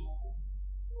preacher.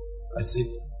 I said,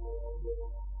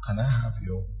 can I have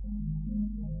your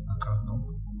account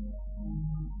number?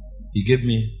 He gave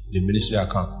me the ministry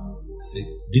account. I said,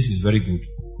 this is very good.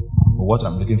 But what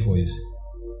I'm looking for is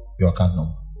your account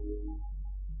number.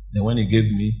 Then when he gave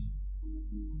me,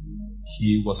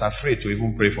 he was afraid to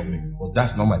even pray for me. But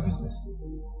that's not my business.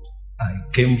 I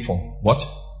came for what?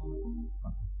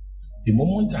 The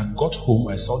moment I got home,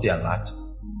 I saw the alert.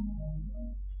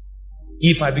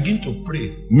 If I begin to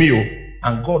pray,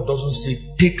 and God doesn't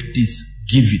say, take this,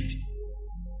 give it,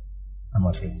 I'm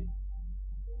afraid.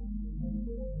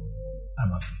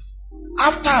 I'm afraid.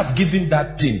 After I've given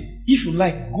that thing, if you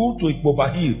like, go to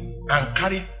Ikboba Hill and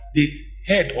carry the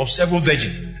head of 7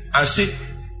 virgins and say,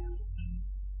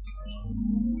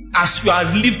 as you are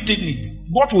lifting it,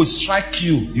 what will strike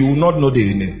you? You will not know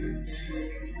the name.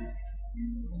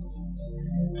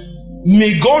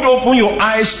 May God open your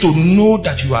eyes to know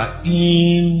that you are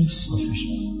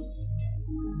insufficient.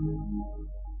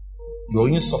 Your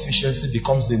insufficiency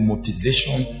becomes the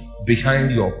motivation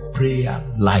behind your prayer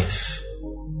life.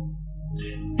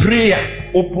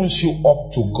 Prayer opens you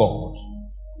up to God.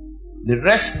 The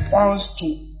response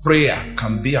to prayer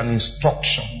can be an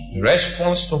instruction. The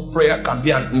response to prayer can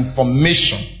be an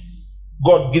information.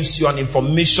 God gives you an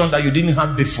information that you didn't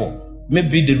have before.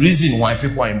 Maybe the reason why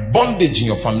people are in bondage in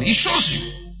your family. It shows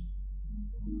you.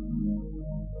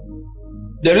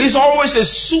 There is always a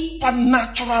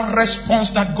supernatural response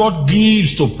that God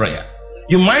gives to prayer.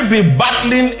 You might be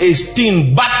battling a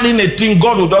thing.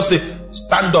 God will just say,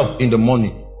 stand up in the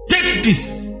morning. Take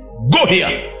this. Go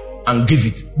here and give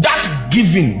it. That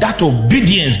giving, that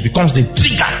obedience becomes the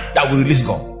trigger that will release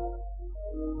God.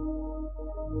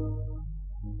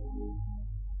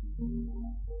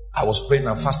 I was praying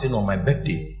and fasting on my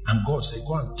birthday, and God said,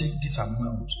 go and take this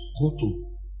amount. Go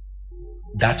to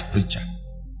that preacher.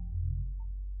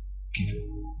 Give it.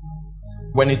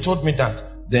 When he told me that,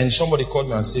 then somebody called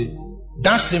me and said,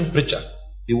 that same preacher,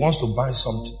 he wants to buy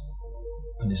something,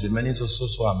 and it's remaining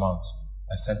so amount.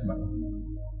 I sent my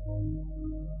own.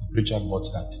 The preacher bought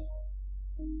that.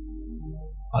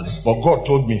 But God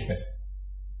told me first.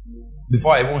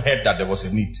 Before I even heard that there was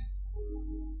a need,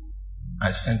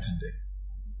 I sent it there.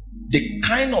 The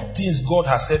kind of things God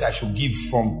has said I should give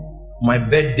from my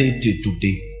birthday till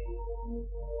today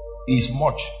is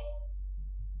much.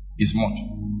 Is much.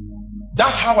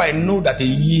 That's how I know that a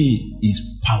year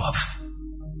is powerful.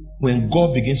 When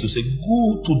God begins to say,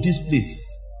 go to this place.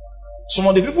 Some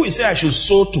of the people he say I should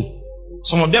sow to,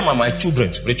 some of them are my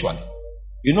children spiritually.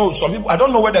 You know, some people, I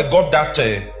don't know whether they got that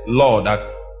law that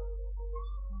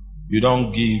you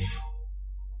don't give.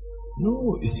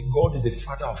 No, you see, God is the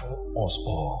father of us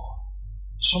all.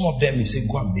 Some of them, he said,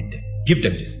 go and meet them. Give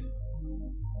them this.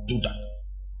 Do that.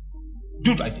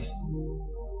 Do it like this.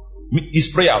 It's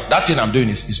prayer. That thing I'm doing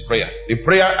is prayer. The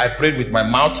prayer I prayed with my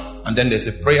mouth, and then there's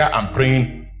a prayer I'm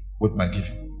praying with my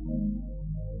giving.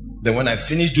 Then when I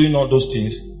finish doing all those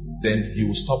things, then he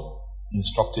will stop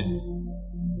instructing me.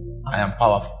 I am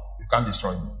powerful. You can't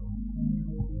destroy me.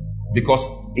 Because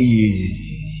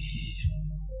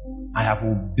I have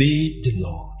obeyed the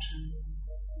Lord.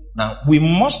 Now, we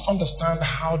must understand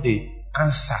how the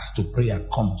answers to prayer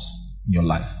comes in your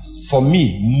life. For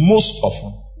me, most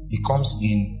often, it comes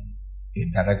in a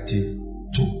directive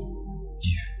to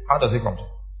give. How does it come to?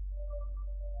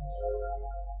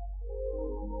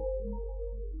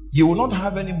 You will not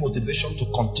have any motivation to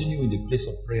continue in the place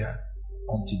of prayer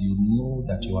until you know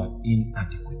that you are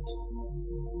inadequate.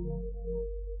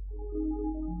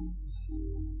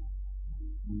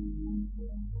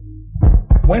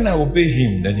 When I obey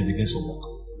him, then he begins to walk.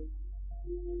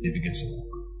 He begins to walk.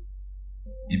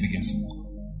 He begins to walk.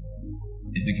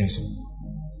 He begins to walk.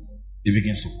 He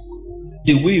begins to walk.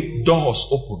 The way doors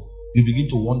open, you begin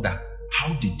to wonder,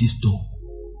 how did this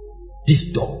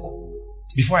door,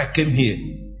 before I came here,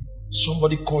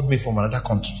 somebody called me from another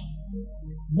country.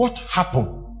 What happened?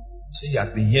 Say he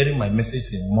had been hearing my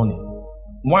message in the morning.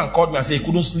 One called me and said he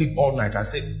couldn't sleep all night. I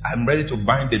said, I'm ready to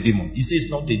bind the demon. He said, it's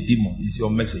not a demon, it's your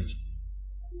message.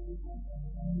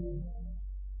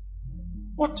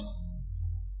 What?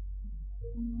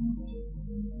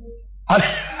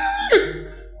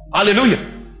 Hallelujah.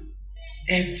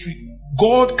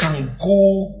 God can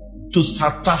go to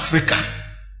South Africa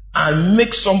and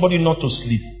make somebody not to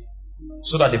sleep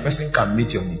so that the person can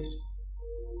meet your need.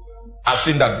 I've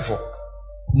seen that before.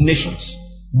 Nations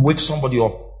wake somebody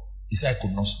up. He said, I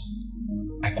could not sleep.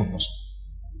 I could not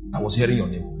sleep. I was hearing your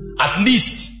name. At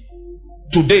least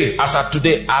today, as of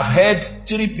today, I've heard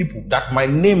 3 people that my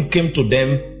name came to them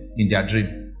in their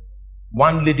dream.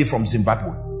 One lady from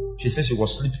Zimbabwe, she said she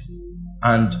was sleeping,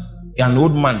 and an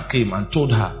old man came and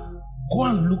told her, go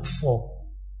and look for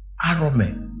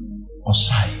Arome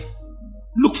Osayi.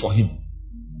 Look for him.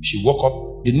 She woke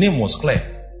up. The name was clear.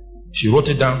 She wrote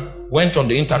it down, went on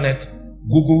the internet,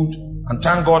 Googled, and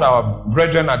thank God our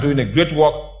brethren are doing a great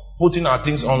work, putting our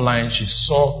things online. She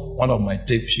saw one of my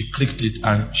tapes, she clicked it,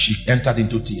 and she entered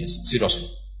into tears. Seriously.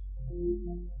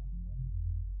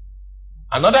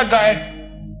 Another guy,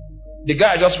 the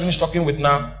guy I just finished talking with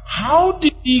now, how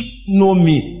did he know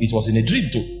me? It was in a dream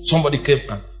too. Somebody came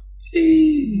and,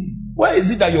 hey, why is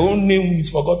it that your own name is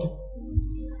forgotten?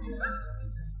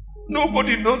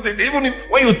 Nobody knows it. Even if,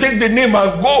 when you take the name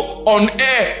and go on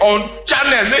air, on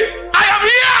channel, say, I am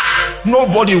here.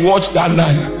 Nobody watched that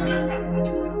night.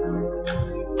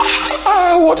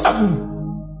 What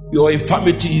happened? Your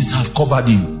infirmities have covered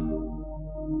you.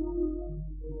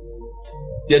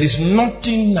 There is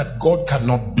nothing that God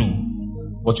cannot do,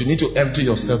 but you need to empty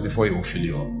yourself before He will fill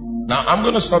you up. Now, I'm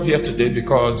going to stop here today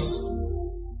because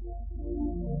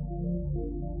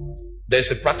there's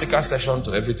a practical session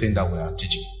to everything that we are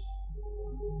teaching.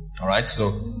 Alright,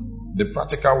 so the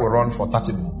practical will run for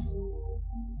 30 minutes.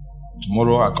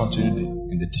 Tomorrow I'll continue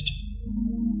in the teaching.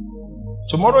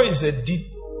 Tomorrow is a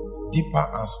deeper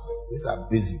aspect. These are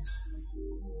basics.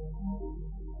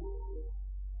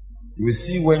 You will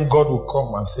see when God will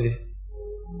come and say,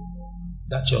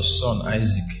 that's your son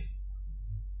Isaac.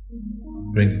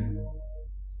 Bring him.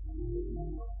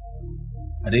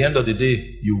 At the end of the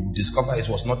day, you discover it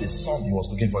was not a son he was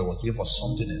looking for, he was looking for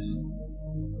something else.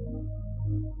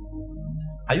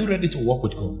 Are you ready to walk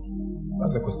with God?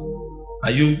 That's the question.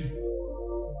 Are you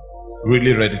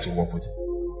really ready to walk with Him?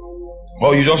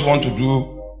 Or you just want to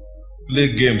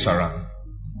play games around?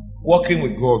 Walking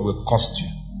with God will cost you.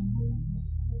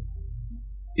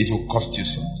 It will cost you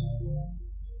something.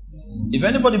 If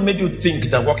anybody made you think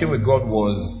that walking with God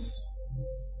was,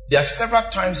 there are several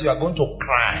times you are going to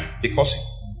cry because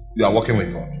you are walking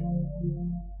with God.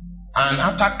 And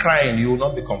after crying, you will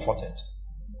not be comforted.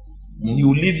 He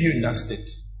will leave you in that state.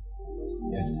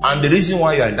 Yes. And the reason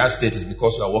why you are in that state is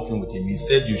because you are walking with Him. He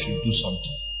said you should do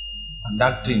something. And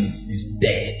that thing is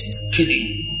dead, is killing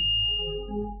you.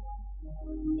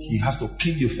 He has to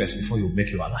kill you first before He will make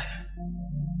you alive.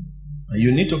 And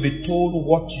you need to be told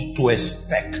what to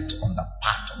expect on the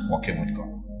path of walking with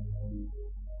God.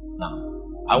 Now,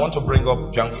 I want to bring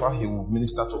up Jangfa. He will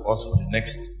minister to us for the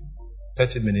next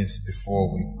 30 minutes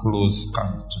before we close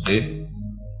camp today.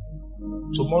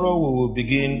 Tomorrow we will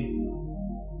begin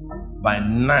by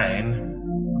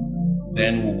 9,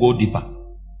 then we'll go deeper.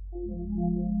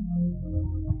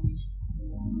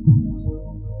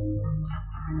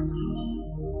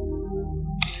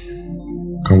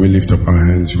 Can we lift up our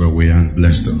hands where we are and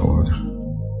bless the Lord?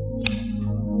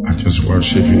 I just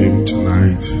worship Him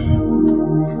tonight.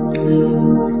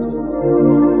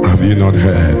 Have you not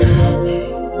heard?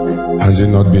 Has it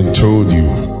not been told you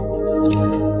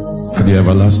that the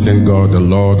everlasting God, the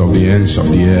Lord of the ends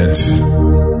of the earth,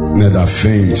 neither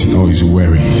faint nor is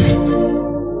weary?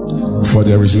 For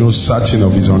there is no searching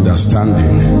of His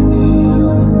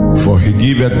understanding. For He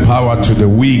giveth power to the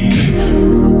weak,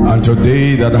 and to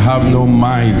they that have no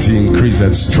might He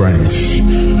increaseth strength.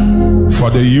 For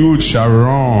the youth shall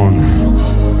run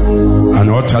and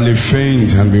utterly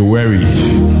faint and be weary,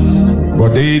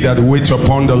 but they that wait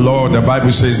upon the Lord, the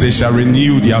Bible says, they shall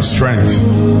renew their strength.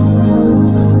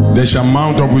 They shall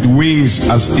mount up with wings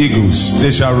as eagles.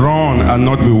 They shall run and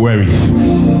not be weary.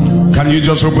 Can you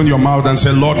just open your mouth and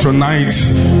say, Lord, tonight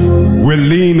we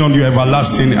lean on your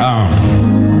everlasting arm.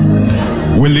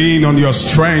 We lean on your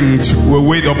strength. We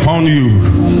wait upon you.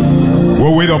 We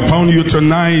wait upon you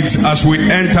tonight as we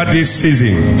enter this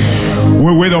season.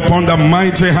 We wait upon the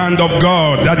mighty hand of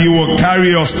God that you will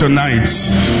carry us tonight.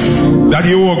 That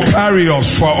you will carry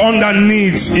us, for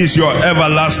underneath is your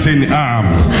everlasting arm.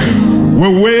 We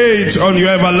wait on your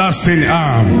everlasting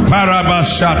arm.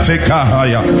 Parabashate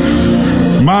kahaya.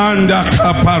 Manda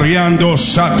kapariando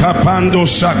sakapando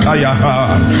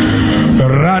sakayaha.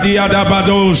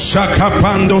 Radiadabado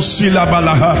sakapando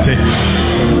silabalahate.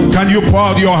 Can you pour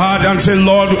out your heart and say,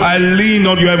 Lord, I lean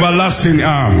on your everlasting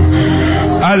arm.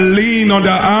 I lean on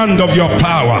the hand of your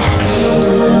power.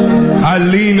 I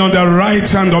lean on the right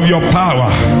hand of your power.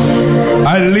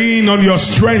 I lean on your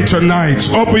strength tonight.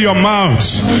 Open your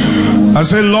mouth and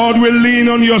say, Lord, we lean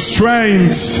on your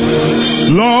strength.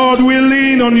 Lord, we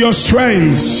lean on your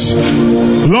strength.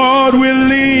 Lord, we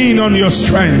lean on your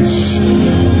strength.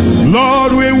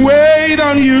 Lord, we wait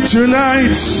on you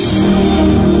tonight.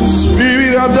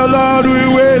 Spirit of the Lord, we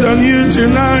wait on you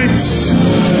tonight.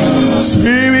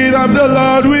 Spirit of the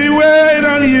Lord, we wait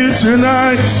on you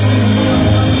tonight.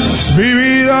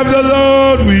 Spirit of the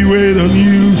Lord, we wait on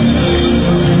you.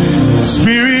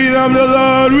 Spirit of the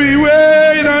Lord, we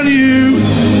wait on you.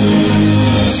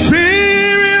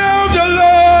 Spirit of the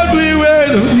Lord, we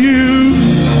wait on you.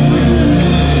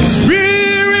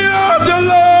 Spirit of the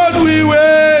Lord, we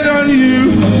wait on you.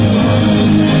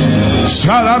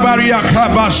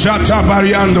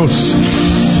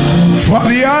 For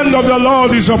the hand of the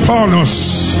Lord is upon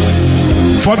us.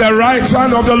 For the right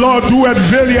hand of the Lord doeth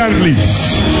valiantly.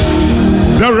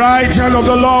 The right hand of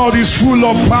the Lord is full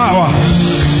of power.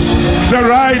 The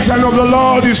right hand of the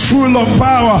Lord is full of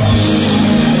power.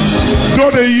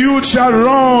 Though the youth shall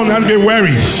run and be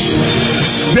weary,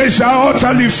 they shall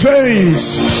utterly faint.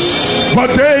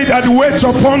 But they that wait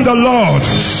upon the Lord,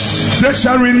 they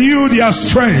shall renew their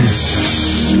strength.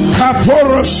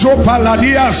 Kaporo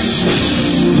sopaladias,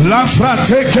 la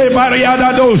frateke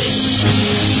bariadados,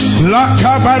 la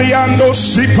cabariando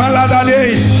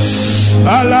sipaladades,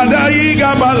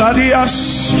 aladaiga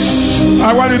baladias.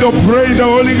 I want you to pray in the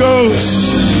Holy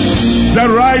Ghost. The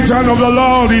right hand of the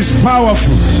Lord is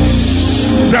powerful.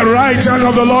 The right hand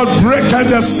of the Lord breaketh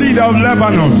the cedar of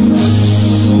Lebanon.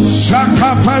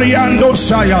 Shaka pariando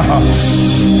saya,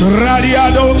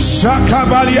 radiado shaka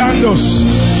baliandos.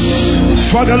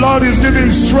 For the Lord is giving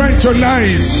strength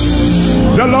tonight.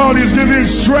 The Lord is giving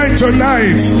strength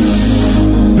tonight.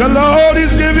 The Lord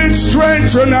is giving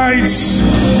strength tonight.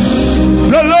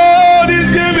 The Lord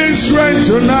is giving strength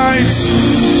tonight.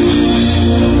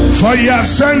 For he has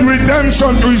sent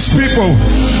redemption to his people.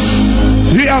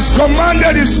 He has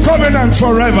commanded his covenant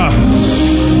forever.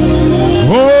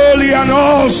 Holy and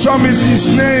awesome is his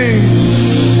name.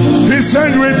 He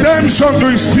sent redemption to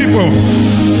his people.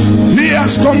 He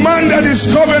has commanded his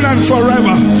covenant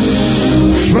forever.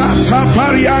 Frata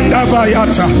parianda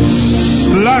bayata,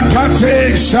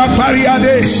 lakate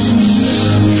shapariades,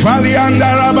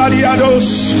 falianda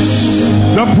rabadiados.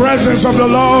 The presence of the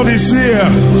Lord is here.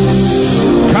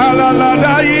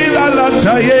 Kalalada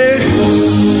ilalataye,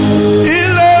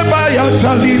 ile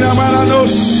bayata lina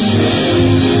maranos,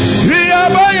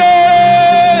 iabaye,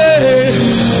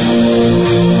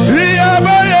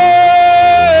 iabaye.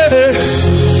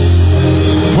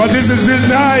 For this is the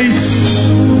night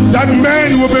that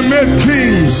men will be made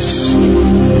kings.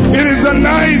 It is the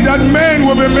night that men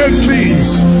will be made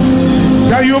kings.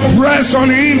 Can you press on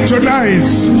him tonight?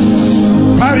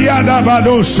 Pariada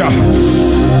badosha,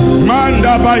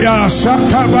 manda baya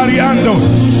shaka bariando,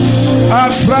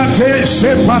 afrate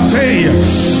sepate,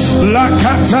 la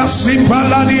kata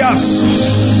sipaladias,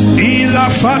 ila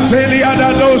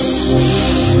fateliadados,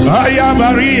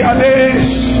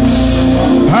 ayabariades.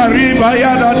 Arriba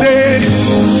ya la des,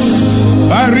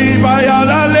 arriba ya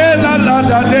la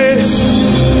des,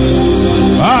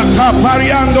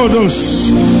 acapariando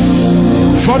dos.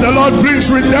 For the Lord brings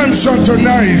redemption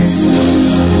tonight.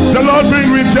 The Lord brings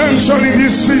redemption in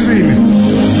this season.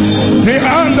 The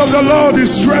hand of the Lord is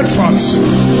stretched forth.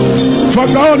 For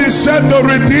God is said to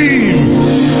redeem.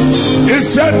 He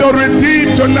said to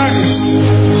redeem tonight.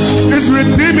 He's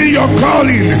redeeming your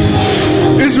calling.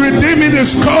 He's redeeming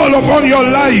his call upon your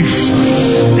life.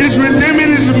 He's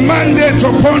redeeming his mandate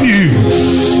upon you.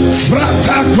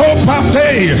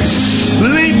 Fratakopate,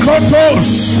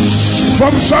 likotos.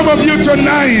 From some of you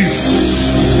tonight,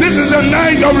 this is a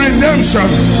night of redemption.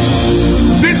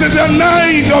 This is a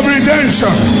night of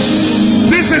redemption.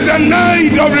 This is a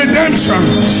night of redemption.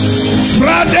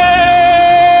 Friday,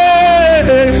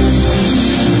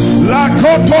 la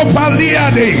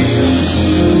cotopaliades.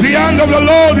 The hand of the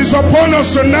Lord is upon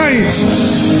us tonight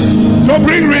to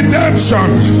bring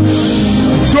redemption,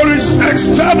 to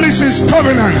establish his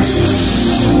covenant.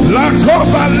 La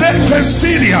copa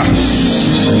lequesilia,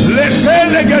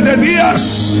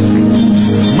 letelegadedias,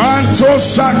 manto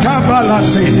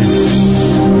sacabalate,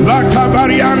 la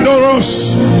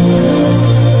cabariandoros.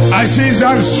 I see his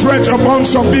hand stretch upon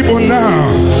some people now.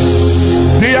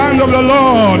 The hand of the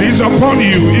Lord is upon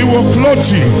you. He will clothe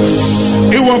you.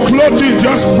 He will clothe you.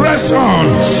 Just press on.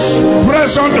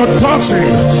 Press on to touch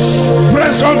him.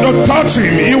 Press on to touch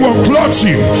him. He will clothe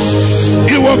you.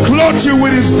 He will clothe you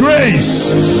with his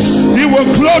grace. He will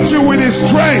clothe you with his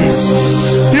strength.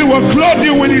 He will clothe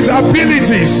you with his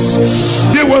abilities.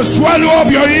 He will swallow up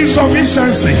your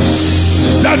insufficiency,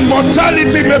 that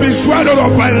mortality may be swallowed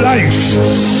up by life.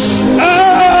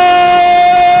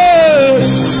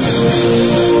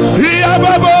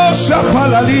 Iababos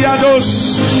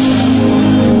apalaliados,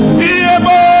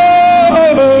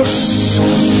 Iabos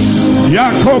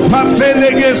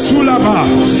Yakopatelege sulaba,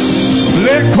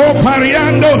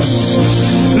 Lekopariandos,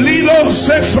 Lilo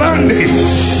Sefrande.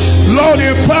 Lord,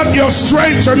 impart your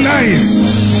strength tonight.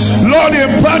 Lord,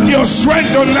 impart your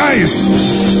strength tonight.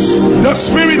 The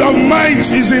spirit of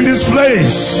might is in this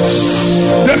place.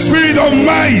 The spirit of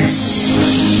might.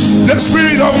 The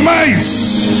spirit of might.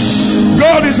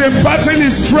 God is imparting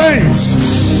his strength.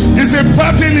 He's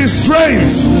imparting his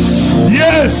strength.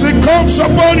 Yes, it comes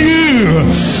upon you.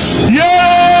 Yeah.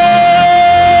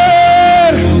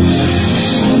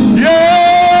 Yeah.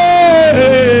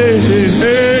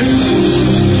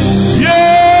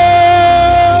 Yeah.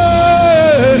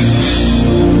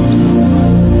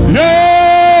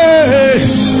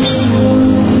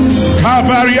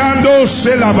 Kabariando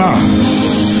Selaba.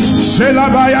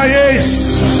 Selabaya,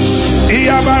 yes.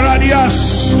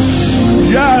 Iabaradias.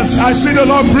 Yes, I see the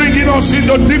Lord bringing us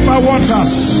into deeper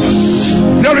waters.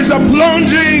 There is a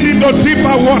plunging into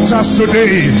deeper waters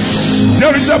today.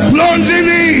 There is a plunging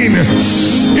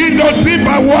into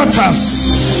deeper waters.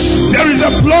 There is a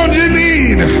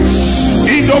plunging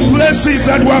into places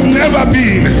that we have never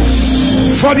been.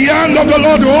 For the hand of the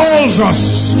Lord holds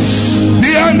us. The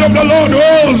hand of the Lord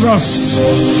holds us.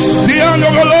 The hand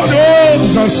of the Lord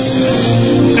holds us.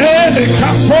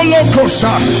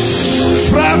 Kapolokosa,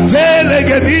 Fratelli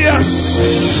Gedias,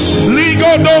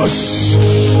 Ligodos.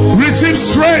 Receive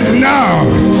strength now.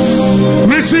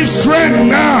 Receive strength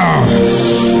now.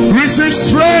 Receive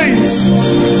strength.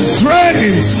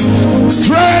 Strength.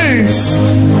 Strength.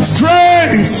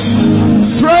 Strength.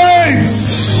 Strength.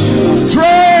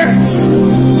 Strength.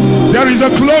 There is a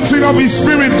clothing of His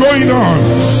Spirit going on.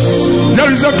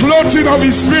 There is a clothing of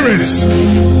His Spirit.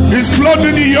 He's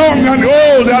clothing the young and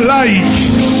old alike.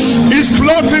 He's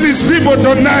clothing His people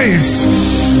tonight.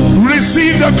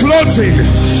 Receive the clothing.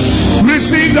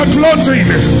 Receive the clothing.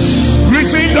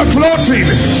 Receive the clothing.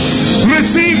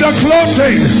 Receive the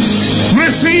clothing.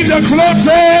 Receive the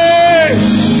clothing.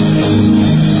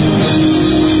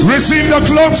 Receive the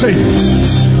clothing.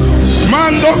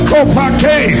 Mando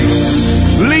kopake.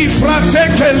 Li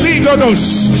frateke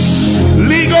ligodos.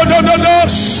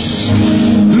 Ligododos.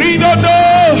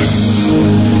 Ligodos.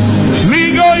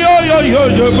 Ligo yo yo yo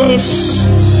yo bos.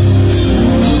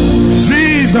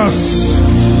 Jesus.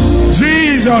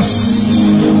 Jesus.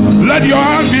 Let your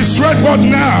hand be stretched forth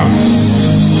now.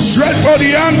 Stretch for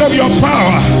the hand of your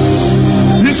power.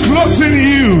 He's clothing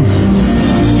you.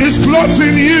 He's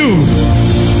clothing you.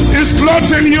 He's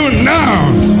clothing you now.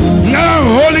 Now,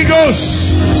 Holy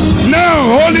Ghost.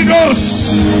 Now, Holy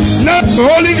Ghost. Now,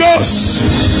 Holy Ghost.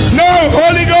 Now,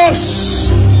 Holy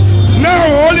Ghost.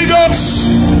 Now, Holy Ghost.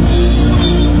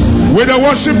 With the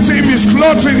worship team, is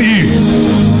clothing you.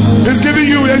 He's giving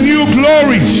you a new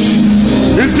glory.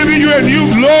 He's giving you a new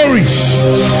glory.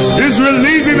 He's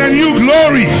releasing a new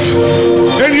glory.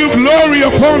 A new glory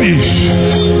upon you.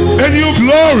 A new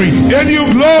glory. A new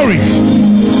glory.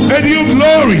 A new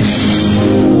glory.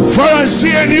 For I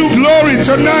see a new glory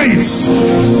tonight.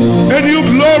 A new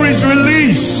glory is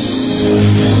released.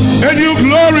 A new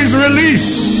glory is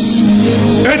released.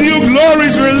 A new glory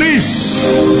is released.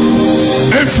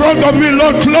 In front of me,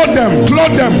 Lord, clothe them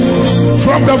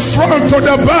from the front to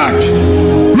the back.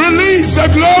 Release the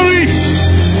glory.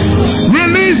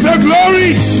 Release the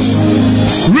glory.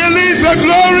 Release the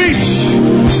glory.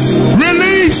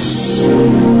 Release.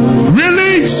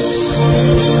 Release.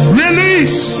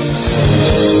 Release.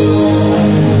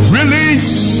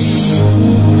 Release.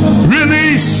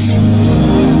 Release.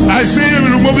 I see him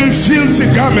removing filthy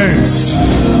garments.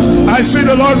 I see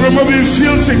the Lord removing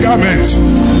filthy garments.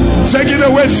 Taking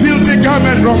away filthy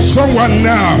garment from someone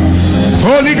now.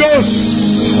 Holy Ghost.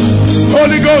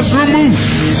 Holy Ghost, remove.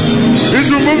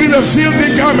 He's removing the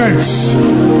filthy garments.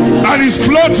 And He's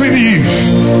clothing you.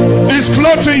 He's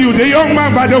clothing you. The young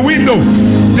man by the window.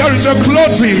 There is a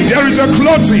clothing. There is a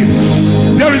clothing.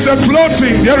 There is a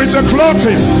clothing. There is a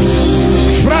clothing.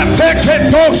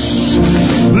 Frateketos.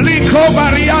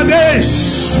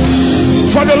 Likobariades.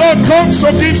 For the Lord comes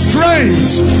to give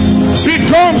strength. He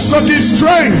comes to give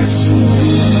strength.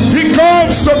 He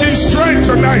comes to give strength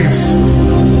tonight.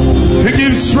 He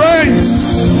gives strength.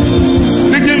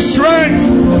 He gives strength.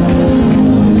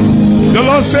 The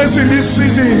Lord says in this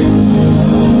season,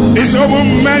 He's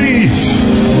opened many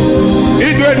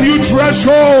into a new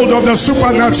threshold of the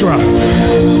supernatural.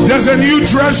 There's a new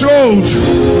threshold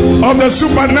of the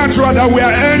supernatural that we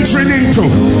are entering into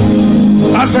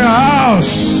as a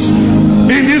house.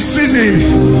 In this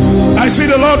season, I see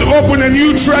the Lord open a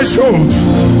new threshold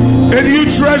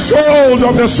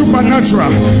of the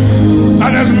supernatural.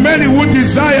 And as many would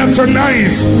desire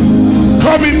tonight,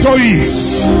 come into it,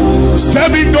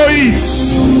 step into it,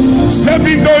 step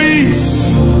into it,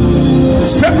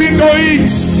 step into it.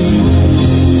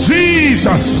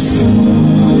 Jesus,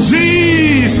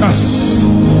 Jesus,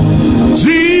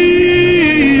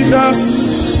 Jesus,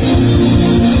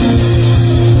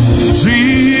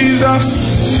 Jesus.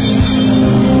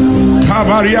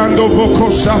 Kabariando boko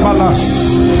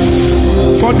shabalas.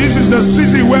 For this is the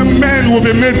season when men will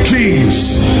be made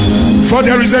kings. For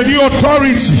there is a new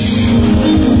authority.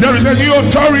 There is a new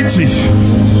authority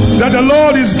that the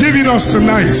Lord is giving us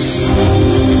tonight.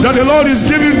 That the Lord is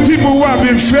giving people who have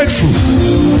been faithful.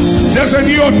 There's a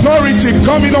new authority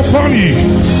coming upon you.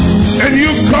 A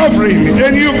new covering, a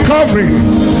new covering,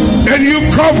 a new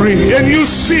covering, a new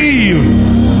seal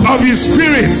of His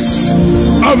Spirit,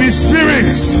 of His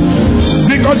Spirit,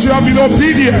 because you have been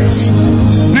obedient,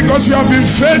 because you have been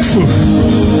faithful,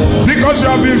 because you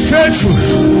have been faithful.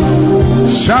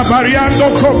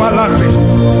 Shabariando kobalate,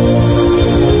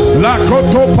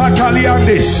 lakoto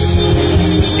pakaliandes,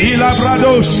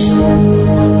 ilabrados,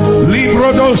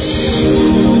 librodos.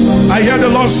 I hear the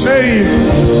Lord saying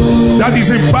that He's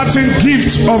imparting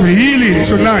gift of healing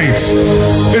tonight.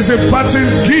 It's imparting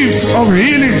gift of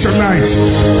healing tonight.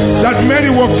 That many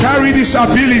will carry this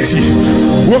ability,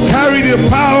 will carry the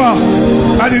power,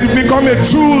 and it will become a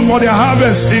tool for the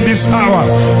harvest in this hour.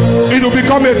 It will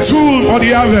become a tool for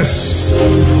the harvest.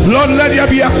 Lord, let there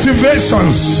be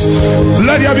activations.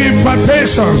 Let there be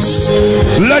impartations.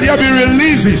 Let there be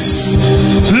releases.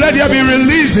 Let there be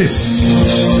releases.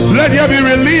 Let there be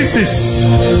releases.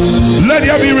 Let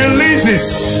there be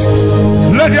releases.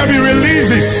 Let there be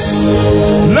releases.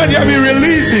 Let there be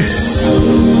releases.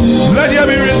 Let there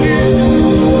be releases.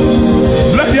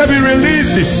 Let there be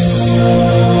releases.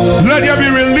 Let there be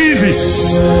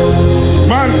releases.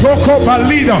 Mantoko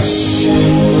balidos.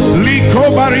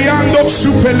 Liko bariando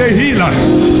supelehila.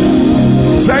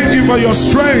 Thank you for your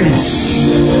strength.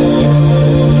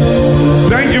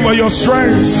 Thank you for your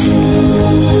strength.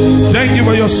 Thank you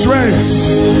for your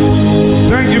strength.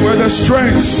 Thank you for the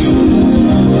strength.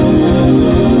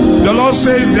 The Lord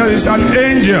says there is an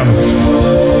angel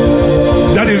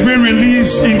that is being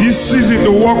released in this season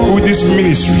to work with this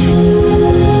ministry.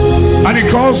 And He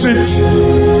calls it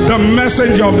the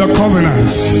messenger of the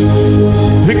covenant.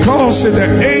 He calls it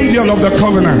the angel of the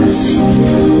covenant.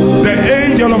 The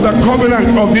angel of the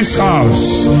covenant of this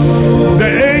house. The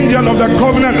angel of the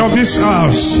covenant of this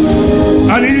house.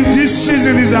 And in this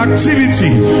season, His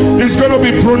activity is going to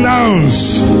be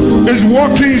pronounced. His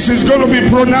workings is going to be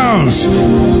pronounced.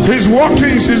 His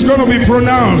workings is going to be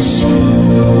pronounced.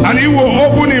 And He will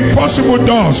open impossible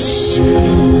doors.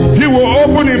 He will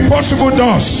open impossible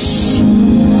doors.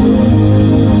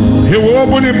 He will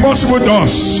open impossible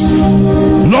doors.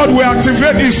 Lord, we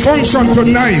activate His function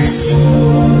tonight.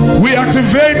 We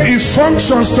activate His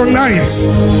functions tonight.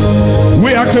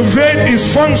 We activate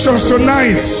His functions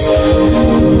tonight.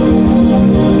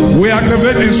 We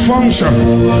activate His function.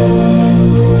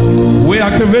 We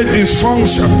activate His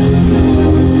function.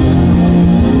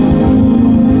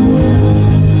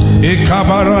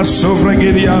 Ekabara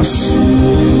sovregirias.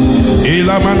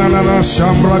 Ila manana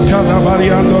shambra kada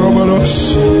variando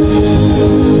robodos.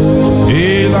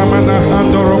 Ila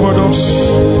manahando robodos.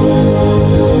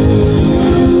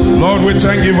 Lord, we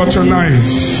thank you for tonight.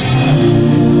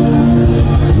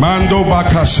 Mando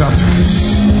bakashata.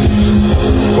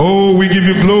 Oh, we give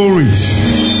you glory.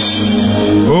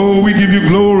 Oh, we give you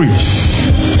glory.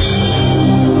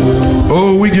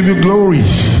 Oh, we give you glory.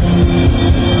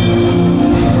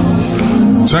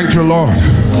 Thank you, Lord.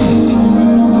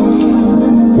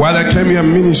 While I came here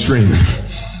ministering,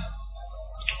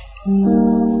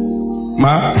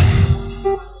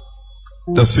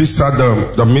 the sister,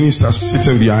 the minister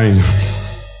sitting behind,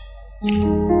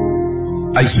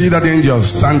 I see that angel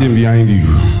standing behind you.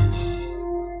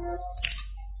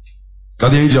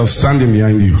 That angel standing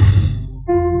behind you.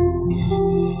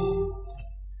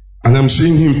 And I'm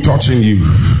seeing him touching you.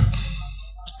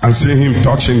 I'm seeing him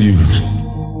touching you.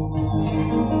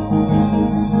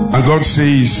 And God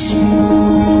says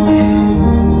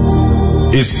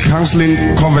He's canceling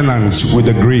covenants with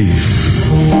the grave.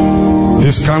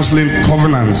 He's canceling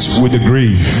covenants with the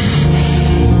grave.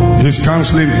 He's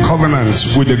canceling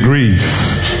covenants with the grave.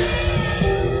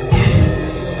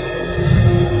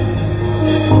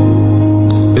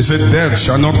 He said, death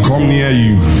shall not come near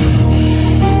you.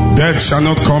 Death shall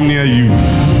not come near you.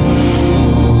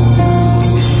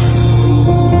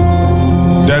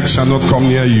 Death shall not come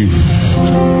near you.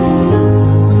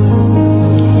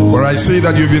 For I say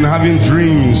that you've been having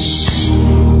dreams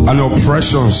and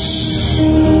oppressions,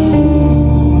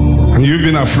 and you've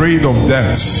been afraid of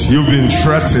death. You've been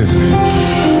threatened.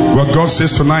 But God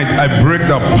says tonight, I break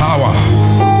the power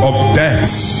of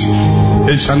death.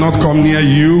 It shall not come near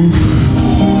you.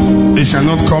 It shall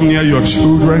not come near your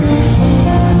children.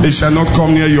 It shall not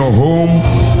come near your home.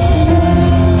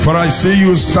 For I see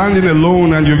you standing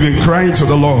alone, and you've been crying to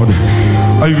the Lord.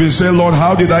 And you've been saying, Lord,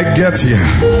 how did I get here?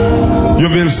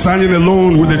 You've been standing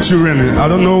alone with the children. I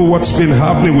don't know what's been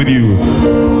happening with you.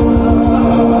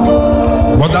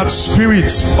 But that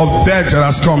spirit of death that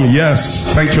has come, yes,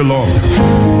 thank you, Lord.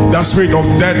 That spirit of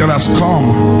death that has come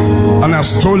and has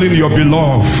stolen your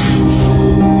beloved.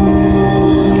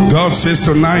 God says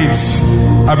tonight,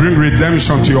 I bring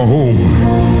redemption to your home.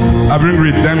 I bring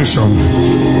redemption.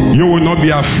 You will not be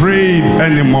afraid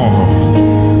anymore.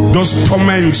 Those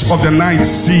torments of the night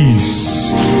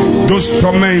cease. Those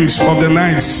torments of the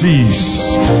night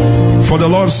cease. For the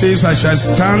Lord says, I shall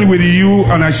stand with you,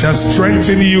 and I shall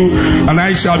strengthen you, and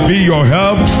I shall be your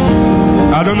help.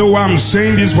 I don't know why I'm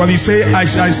saying this, but he said, I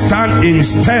shall stand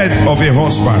instead of a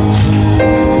husband.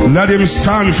 Let him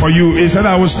stand for you. He said,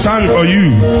 I will stand for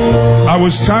you. I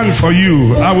will stand for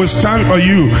you. I will stand for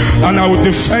you, and I will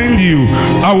defend you.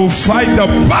 I will fight the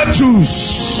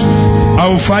battles. I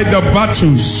will fight the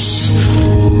battles.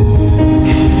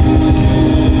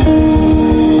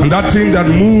 And that thing that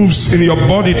moves in your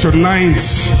body tonight,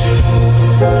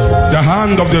 the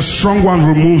hand of the strong one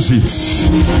removes it.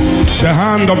 The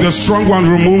hand of the strong one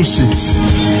removes it.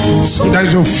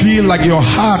 Sometimes you feel like your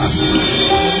heart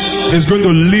is going to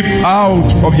leap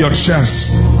out of your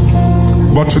chest.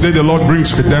 But today the Lord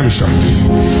brings redemption.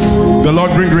 The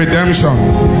Lord brings redemption.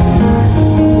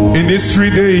 In these 3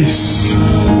 days,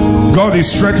 God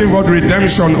is stretching for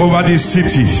redemption over these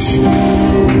cities.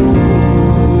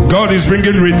 God is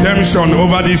bringing redemption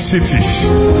over these cities.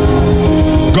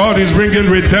 God is bringing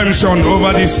redemption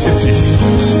over these cities.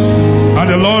 And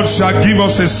the Lord shall give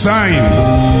us a sign.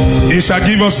 He shall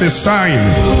give us a sign.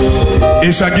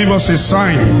 He shall give us a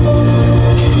sign.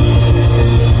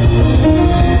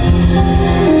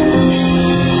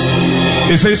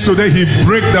 He says today he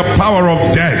break the power of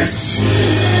death.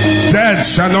 Death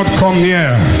shall not come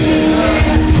near.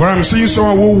 For I'm seeing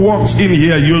someone who walked in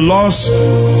here. You lost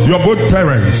your both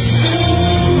parents.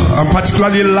 And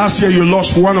particularly last year you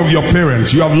lost one of your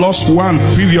parents. You have lost one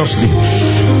previously.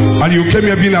 And you came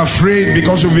here being afraid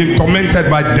because you've been tormented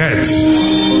by death.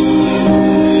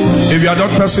 If you are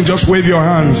that person, just wave your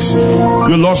hands.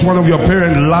 You lost one of your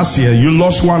parents last year. You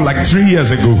lost one like 3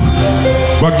 years ago.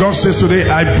 But God says today,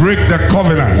 I break the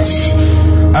covenant.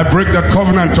 I break the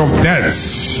covenant of death.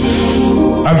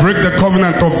 I break the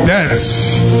covenant of death.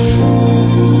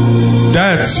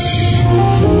 Death.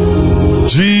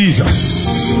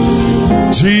 Jesus.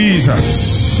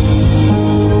 Jesus.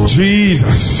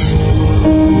 Jesus.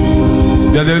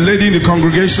 There's a lady in the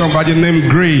congregation by the name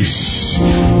Grace.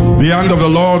 The hand of the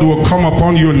Lord will come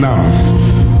upon you now.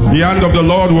 The hand of the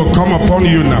Lord will come upon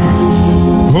you now.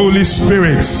 Holy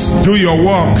Spirit, do your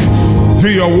work. Do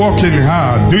your work in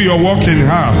her. Do your work in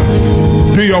her.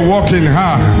 Do your work in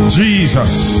her.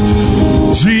 Jesus.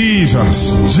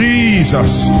 Jesus.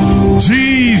 Jesus.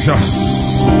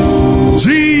 Jesus.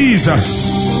 Jesus.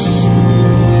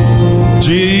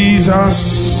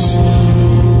 Jesus.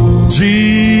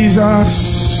 Jesus.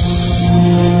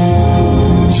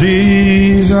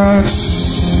 Jesus.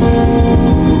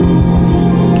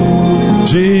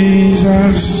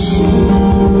 Jesus.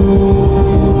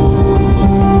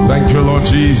 Thank you, Lord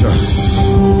Jesus.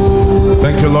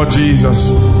 Thank you, Lord Jesus.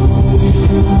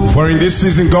 For in this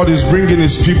season, God is bringing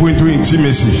his people into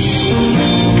intimacy.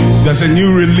 There's a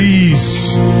new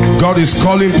release. God is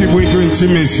calling people into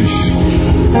intimacy.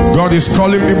 God is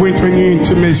calling people into a new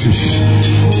intimacy.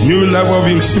 New level of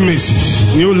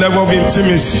intimacy. New level of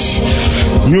intimacy.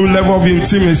 New level of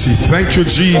intimacy. Thank you,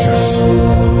 Jesus.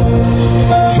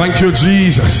 Thank you,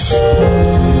 Jesus.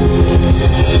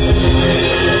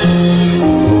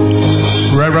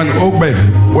 Reverend Ogbe,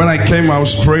 when I came, I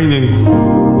was praying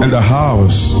in the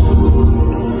house,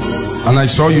 and I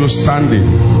saw you standing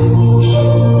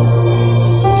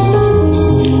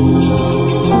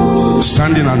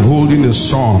and holding a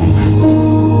song,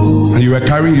 and you were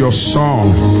carrying your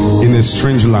song in a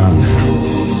strange land.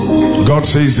 God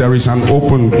says there is an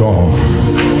open door.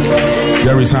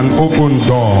 There is an open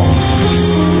door.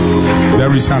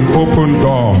 There is an open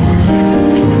door.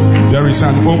 There is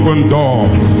an open door.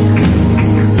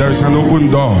 There is an open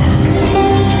door.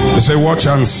 They say, watch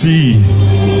and see.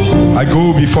 I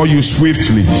go before you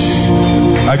swiftly.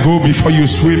 I go before you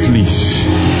swiftly.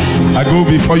 I go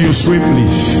before you swiftly.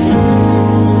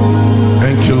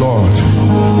 Thank you, Lord.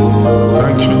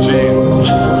 Thank you, Jesus.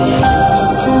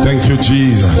 Thank you,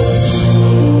 Jesus.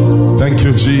 Thank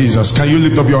you, Jesus. Can you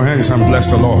lift up your hands and bless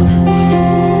the Lord?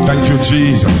 Thank you,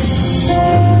 Jesus.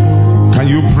 Can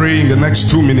you pray in the next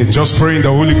 2 minutes? Just pray in the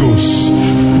Holy Ghost.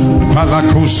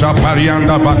 Palakusa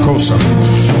parianda bakosa.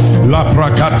 La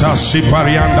prakata si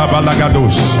parianda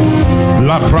balagados.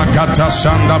 La prakata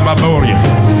sanda baboria.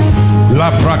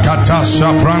 La prakata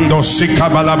saprando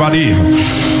sikabalabadi.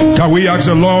 Can we ask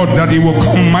the Lord that he will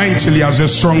come mightily as a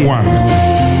strong one?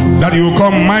 That he will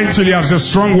come mightily as a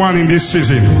strong one in this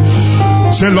season.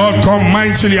 Say, Lord, come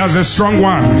mightily as a strong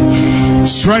one.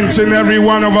 Strengthen every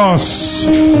one of us.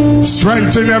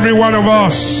 Strengthen every one of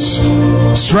us.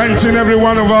 Strengthen every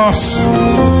one of us.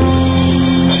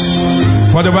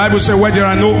 For the Bible says, where there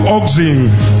are no oxen,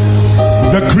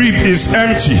 the crib is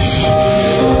empty.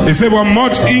 He said, but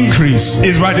much increase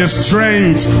is by the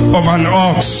strength of an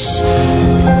ox.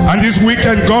 And this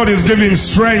weekend, God is giving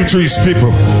strength to his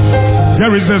people.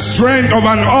 There is the strength of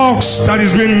an ox that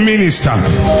is being ministered.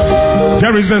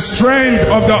 There is the strength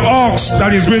of the ox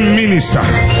that is being ministered.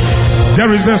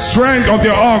 There is the strength of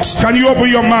the ox. Can you open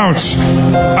your mouth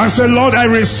and say, Lord, I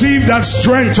receive that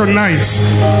strength tonight.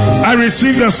 I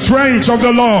receive the strength of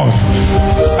the Lord.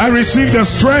 I receive the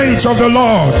strength of the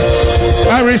Lord.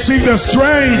 I receive the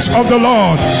strength of the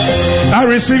Lord. I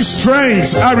receive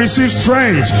strength. I receive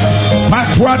strength.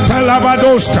 Patwata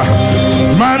labadoska.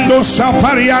 Mando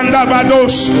saparianda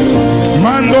bados.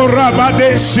 Mando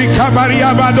rabade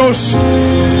sikabaria bados.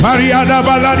 Bariada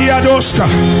baladiadoska.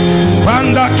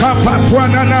 Banda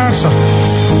kapatwananasa.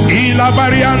 Ila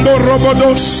bariando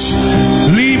robodos.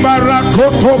 Libara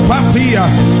kotopatia.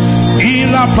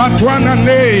 Ila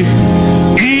patuanane.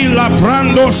 Ila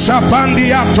prando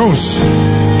sapandiatos.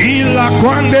 Ila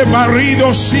cuande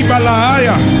barrido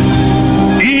sibalaaya.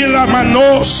 Ila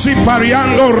mano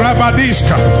sipariando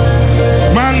rabadisca.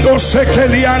 Mando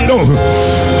sekeliando.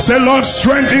 Say, Lord,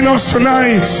 strengthen us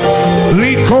tonight.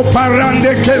 Liko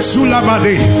parande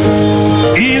kesulabade.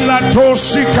 Ila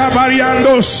tosi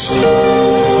kabariandos.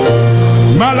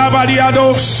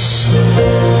 Malabadiados.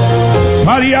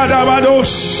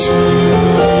 Paliadabados.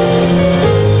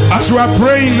 As we are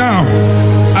praying now,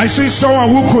 I see someone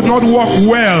who could not walk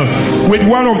well with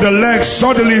one of the legs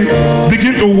suddenly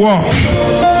begin to walk.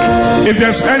 If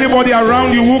there's anybody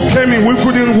around you who came in, who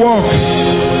couldn't walk,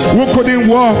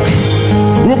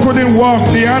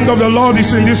 the hand of the Lord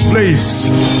is in this place.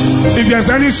 If there's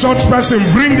any such person,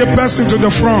 bring the person to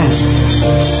the front.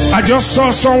 I just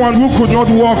saw someone who could not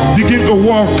walk begin to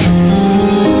walk.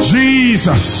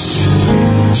 Jesus,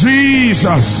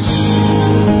 Jesus,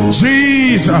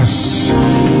 Jesus,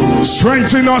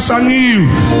 strengthen us anew,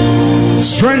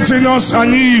 strengthen us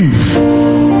anew.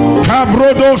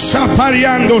 Cabrodo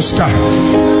sapariandoska,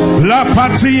 la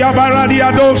patia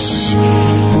baradiados,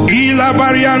 ila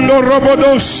bariando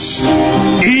robodos,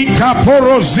 I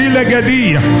caporo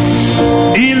zilegedia,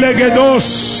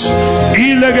 ilegedos,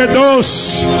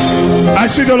 ilegedos. I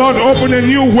see the Lord open a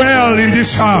new well in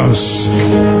this house.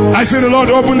 I see the Lord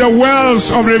open the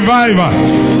wells of revival.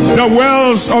 The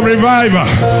wells of revival.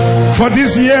 For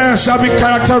this year shall be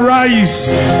characterized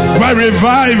by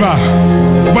revival,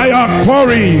 by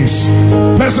outpourings,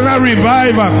 personal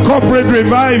revival, corporate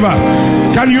revival.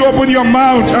 Can you open your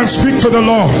mouth and speak to the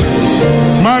Lord?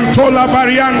 Mantola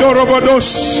variando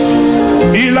robodos,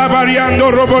 ila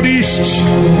variando robodist,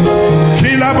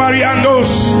 kila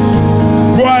variandos.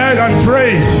 Go ahead and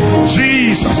pray.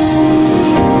 Jesus,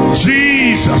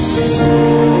 Jesus,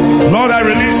 Lord, I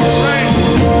release strength,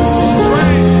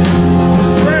 strength,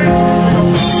 strength,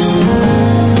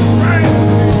 strength.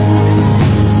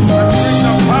 I break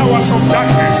the powers of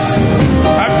darkness.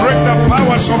 I break the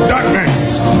powers of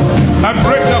darkness. I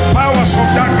break the powers of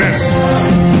darkness.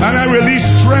 And I release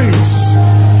strength.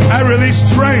 I release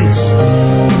strength.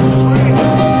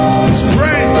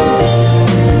 Strength.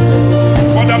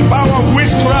 For the power of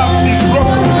witchcraft is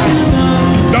broken.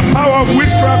 The power of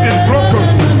witchcraft is broken.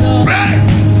 Break!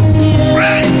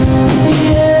 Break!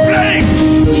 Break!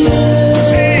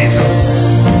 Jesus!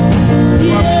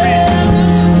 You are free.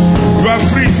 You are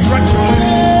free. Stretch your legs.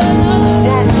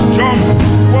 Walk, jump,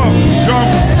 walk,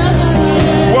 jump.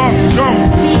 Walk, jump,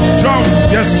 jump.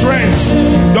 Your strength.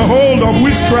 The hold of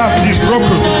witchcraft is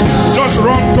broken. Just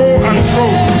run to and fro.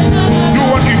 Do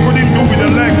what you couldn't do with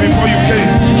the leg before you came.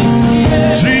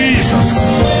 Jesus,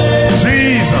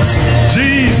 Jesus,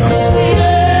 Jesus,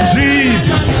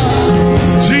 Jesus,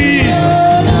 Jesus,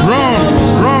 run,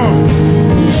 run,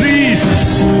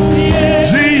 Jesus,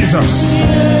 Jesus.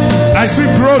 I see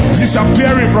growth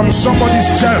disappearing from somebody's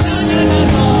chest,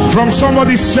 from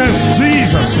somebody's chest.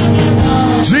 Jesus,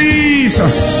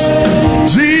 Jesus,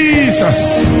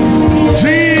 Jesus,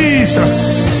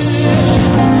 Jesus,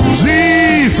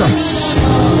 Jesus,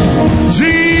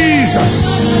 Jesus.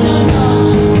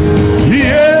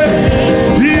 Yeah,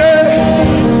 yeah,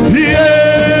 yeah,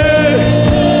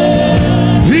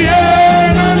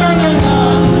 yeah. No, no, no.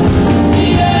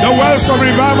 The wells of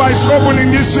revival is open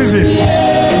in this season.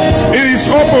 It is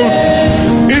open.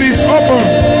 It is open.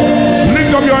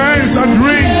 Lift up your hands and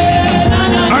drink.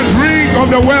 And drink of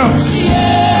the wells.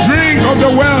 Drink of the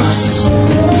wells.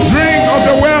 Drink of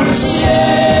the wells.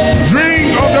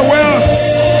 Drink of the wells.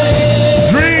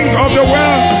 Drink of the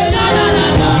wells.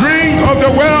 Drink of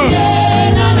the wells.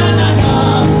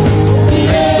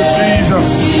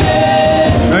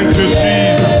 Thank you,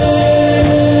 Jesus.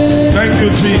 Thank you,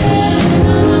 Jesus.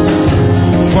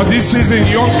 For For this season,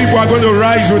 young people are going to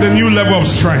rise with a new level of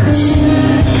strength.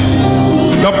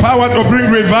 The power to bring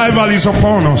revival is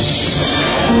upon us.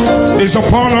 Is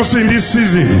upon us in this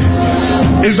season.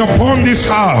 Is upon this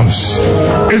house.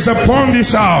 Is upon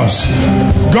this house.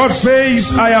 God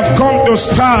says, I have come to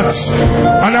start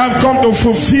and I have come to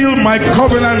fulfill my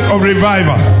covenant of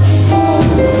revival.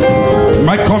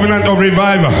 My covenant of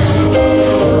revival.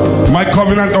 My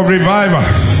covenant of revival.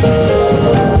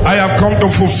 I have come to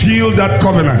fulfill that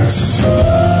covenant.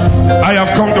 I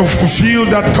have come to fulfill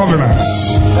that covenant.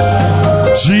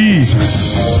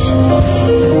 Jesus.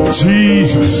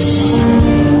 Jesus.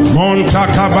 Monta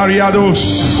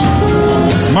Cabariados.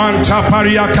 Manta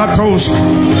Pariakatos.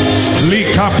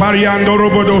 Lika Pariando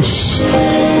Robodos.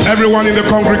 Everyone in the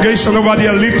congregation over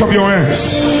there, lift up your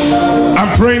hands.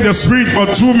 I'm praying the Spirit for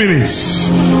 2 minutes.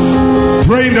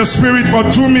 Pray in the Spirit for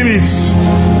 2 minutes.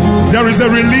 There is a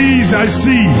release I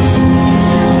see.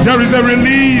 There is a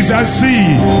release I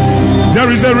see. There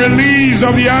is a release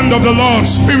of the hand of the Lord.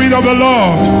 Spirit of the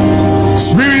Lord.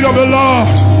 Spirit of the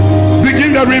Lord.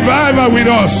 Begin the revival with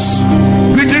us.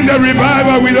 Begin the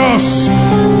revival with us.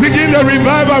 Begin the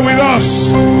revival with us.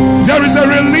 There is a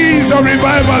release of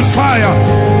revival fire.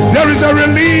 There is a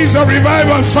release of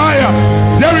revival fire.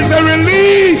 There is a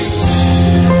release.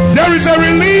 There is a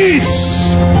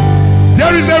release.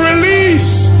 There is a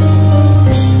release.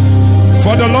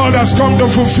 For the Lord has come to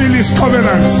fulfill his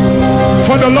covenant.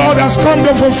 For the Lord has come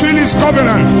to fulfill his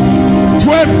covenant.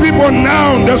 12 people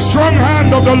now, the strong hand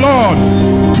of the Lord.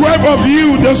 12 of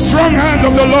you, the strong hand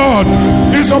of the Lord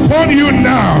is upon you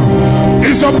now.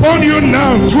 Is upon you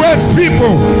now. 12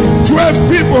 people. 12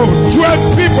 people.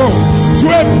 12 people.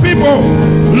 12 people.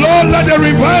 Lord, let the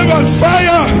revival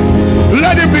fire,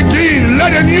 let it begin.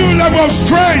 Let a new level of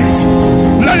strength.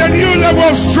 Let a new level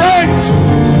of strength.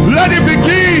 Let it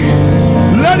begin.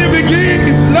 Let it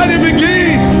begin. Let it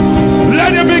begin.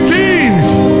 Let it begin.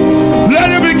 Let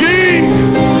it begin.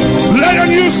 Let a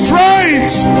new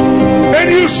strength. A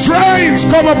new strength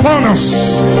come upon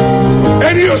us.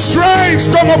 A new strength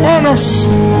come upon us.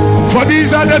 For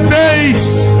these are the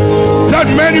days that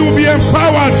many will be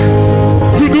empowered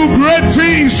to do great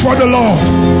things for the Lord.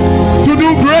 To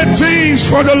do great things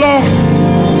for the Lord.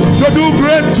 To do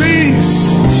great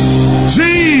things.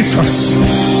 Jesus.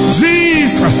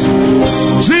 Jesus.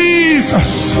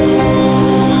 Jesus.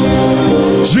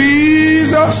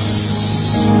 Jesus.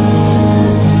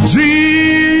 Jesus.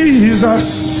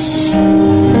 Jesus.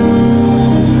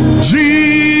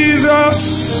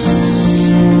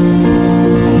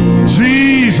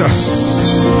 Jesus.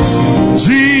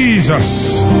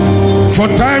 Jesus. For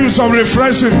times of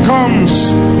refreshing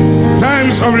comes.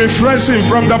 Times of refreshing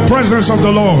from the presence of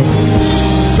the Lord.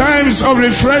 Times of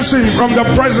refreshing from the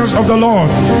presence of the Lord.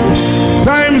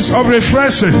 Times of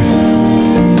refreshing.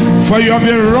 For you have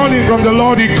been running from the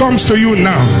Lord. He comes to you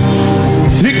now.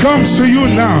 He comes to you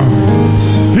now.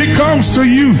 He comes to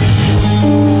you.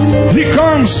 He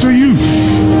comes to you.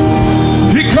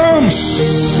 He comes.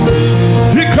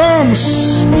 He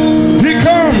comes. He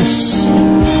comes.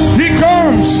 He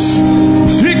comes.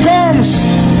 He comes.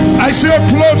 I see a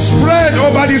cloth spread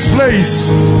over this place.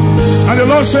 And the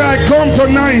Lord said, I come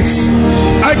tonight.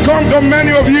 I come to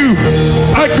many of you.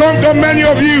 I come to many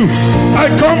of you. I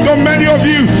come to many of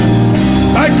you.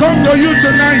 I come to you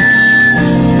tonight.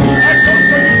 I come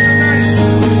to you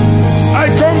tonight. I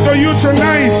come to you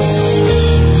tonight.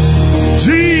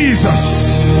 Jesus.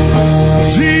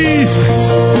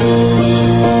 Jesus.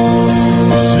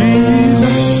 Jesus.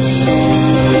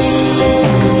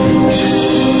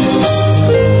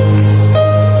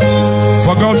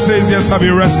 For God says there shall be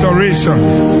restoration.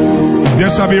 There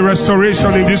shall be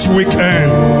restoration in this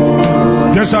weekend.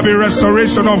 There shall be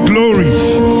restoration of glory.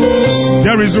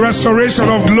 There is restoration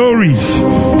of glory.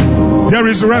 There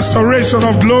is restoration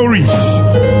of glory.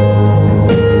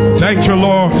 Thank you,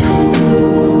 Lord.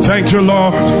 Thank you,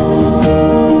 Lord.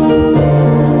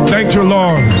 Thank you,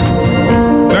 Lord.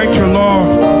 Thank you, Lord.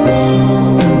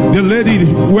 The lady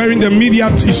wearing the media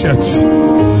t-shirt.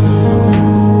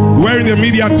 Wearing the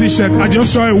media t-shirt. I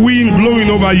just saw a wind blowing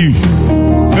over you.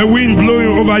 A wind blowing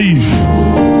over you.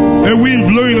 A wind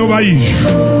blowing over you.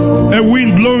 A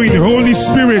wind blowing. Holy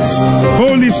Spirit.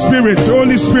 Holy Spirit.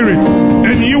 Holy Spirit.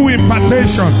 A new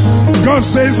impartation. God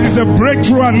says it's a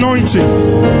breakthrough anointing.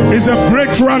 It's a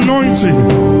breakthrough anointing.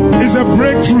 It's a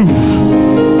breakthrough.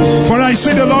 For I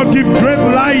say the Lord give great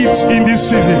light in this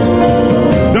season.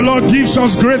 The Lord gives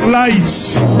us great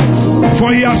lights.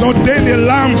 For he has ordained a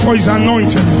lamb for his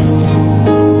anointed.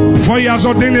 For he has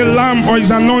ordained a lamb for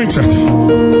his anointed.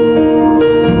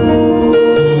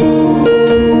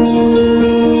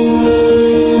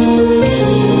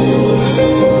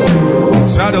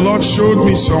 Sad Lord showed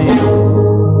me someone.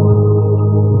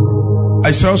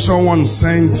 I saw someone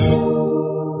sent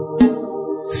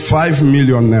 5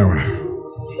 million naira.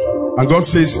 And God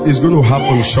says it's going to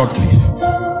happen shortly.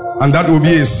 And that will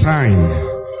be a sign.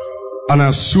 And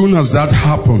as soon as that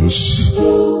happens,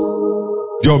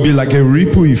 there will be like a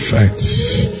ripple effect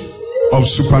of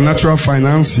supernatural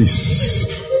finances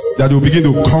that will begin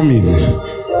to come in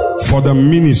for the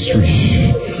ministry,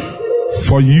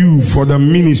 for you, for the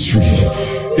ministry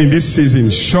in this season.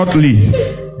 Shortly,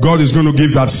 God is going to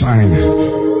give that sign.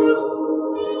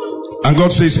 And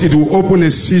God says it will open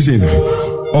a season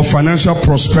of financial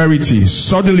prosperity.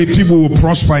 Suddenly people will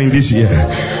prosper in this year.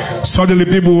 Suddenly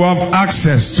people will have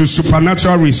access to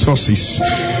supernatural resources.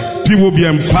 People will be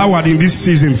empowered in this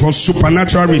season for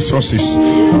supernatural resources,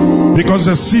 because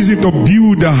the season to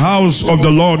build the house of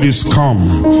the Lord is come.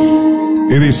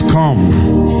 It is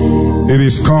come. It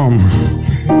is come.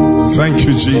 Thank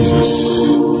you, Jesus.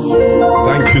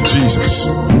 Thank you, Jesus.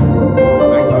 Thank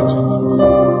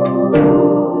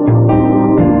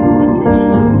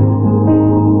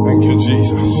you, Jesus. Thank you,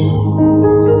 Jesus.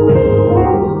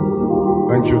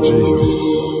 Thank you, Jesus.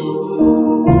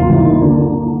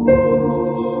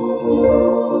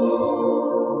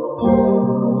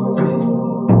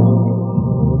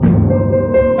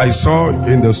 I saw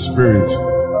in the spirit,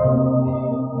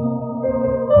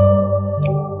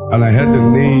 and I heard the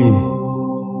name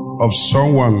of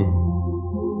someone.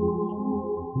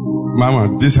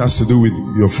 Mama, this has to do with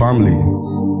your family,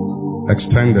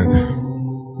 extended.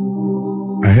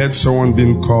 I heard someone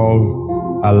being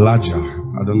called Elijah.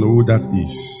 I don't know who that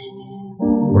is,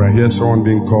 but I hear someone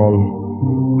being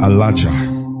called Elijah.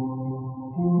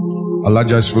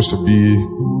 Elijah is supposed to be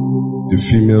the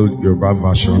female Yoruba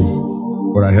version,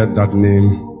 but I heard that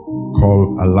name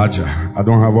called Elijah. I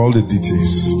don't have all the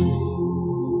details,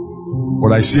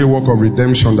 but I see a work of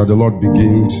redemption that the Lord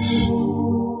begins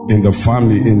in the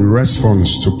family in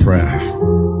response to prayer.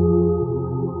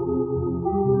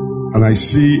 And I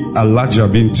see Elijah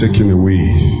being taken away.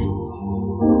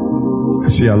 I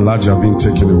see Elijah being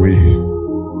taken away.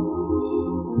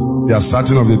 There are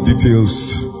certain of the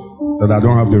details that I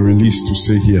don't have the release to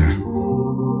say here.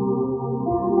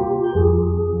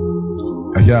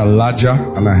 I hear Elijah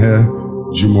and I hear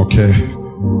Jumoke.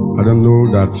 I don't know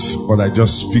that, but I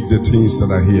just speak the things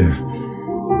that I hear.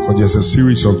 For there's a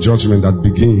series of judgment that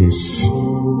begins.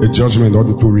 A judgment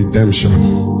unto redemption.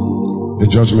 A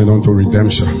judgment unto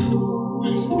redemption.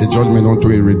 A judgment unto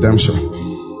a redemption.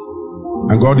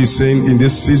 And God is saying in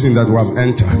this season that we have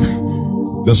entered,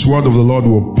 the sword of the Lord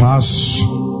will pass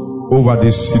over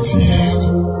this city,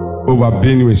 over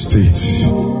Benue State,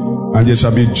 and there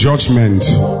shall be judgment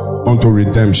unto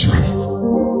redemption.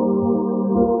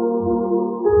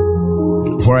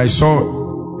 For I saw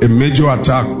a major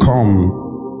attack come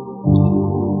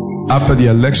after the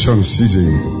election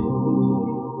season.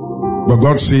 But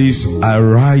God says,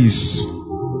 arise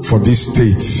for this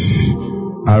state.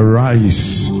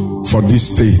 Arise for this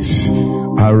state.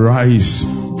 Arise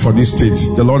for this state.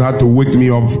 The Lord had to wake me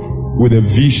up with a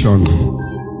vision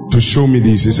to show me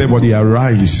this. He said, but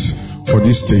arise for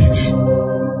this state.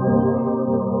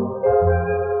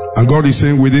 And God is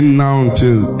saying, within now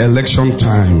until election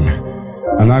time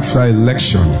and after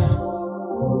election,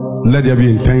 let there be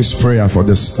intense prayer for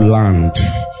this land.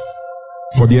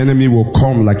 For the enemy will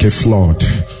come like a flood.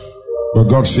 But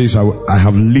God says, I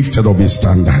have lifted up his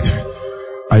standard.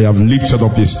 I have lifted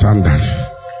up his standard.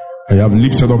 I have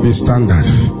lifted up his standard.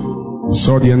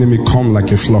 Saw the enemy come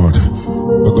like a flood.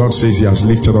 But God says he has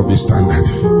lifted up his standard.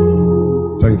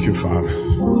 Thank you, Father.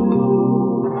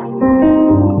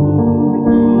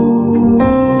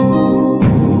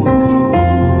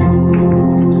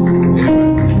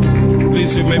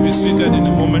 Please, you may be seated in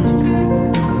a moment.